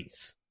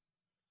herpes.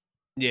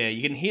 Yeah,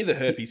 you can hear the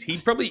herpes.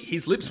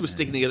 His lips were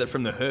sticking together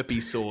from the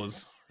herpes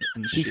sores.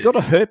 And He's shit. got a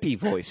herpy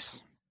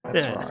voice. That's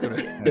Yeah. right. He's got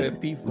a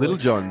herpes voice. Little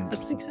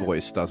John's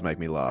voice does make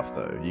me laugh,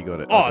 though. You got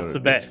it. Oh, it's the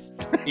best.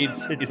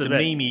 It's It's a the best.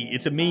 meme.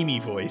 It's a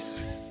meme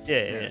voice.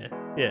 Yeah.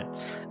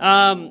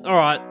 All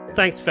right.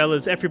 Thanks,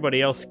 fellas.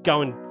 Everybody else,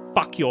 go and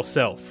fuck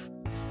yourself.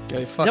 Go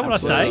Is fuck. that what I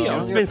say?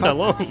 Absolutely. It's been so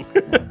long.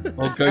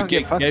 Well, Go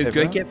get fucked, go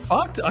everyone. get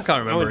fucked. I can't I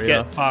remember. would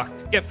get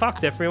fucked. Get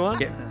fucked, everyone.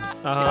 Get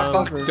Um,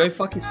 fucked. Go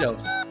fuck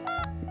yourselves.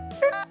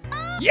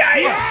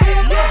 Yeah.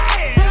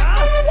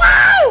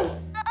 Wow.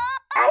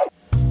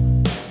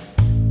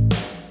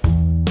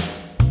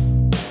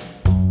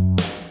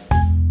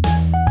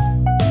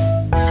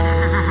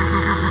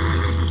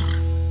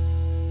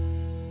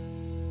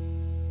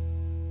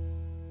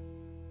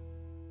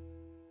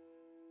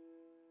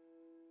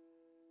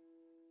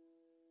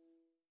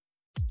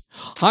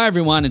 Hi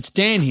everyone, it's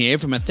Dan here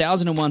from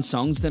 1001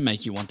 Songs That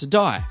Make You Want to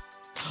Die.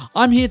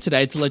 I'm here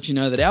today to let you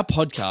know that our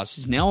podcast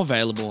is now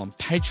available on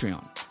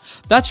Patreon.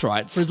 That's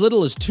right, for as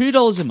little as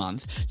 $2 a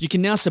month, you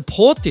can now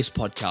support this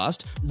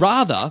podcast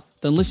rather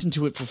than listen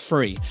to it for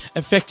free,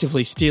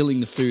 effectively stealing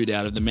the food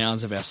out of the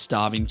mouths of our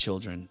starving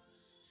children.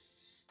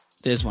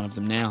 There's one of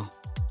them now.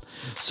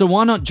 So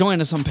why not join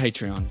us on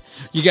Patreon?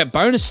 You get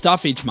bonus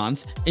stuff each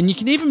month, and you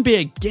can even be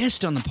a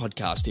guest on the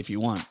podcast if you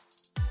want.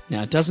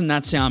 Now, doesn't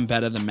that sound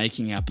better than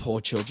making our poor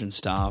children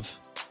starve?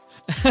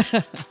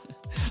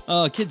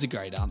 Oh, kids are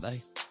great, aren't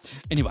they?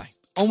 Anyway,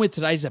 on with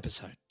today's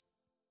episode.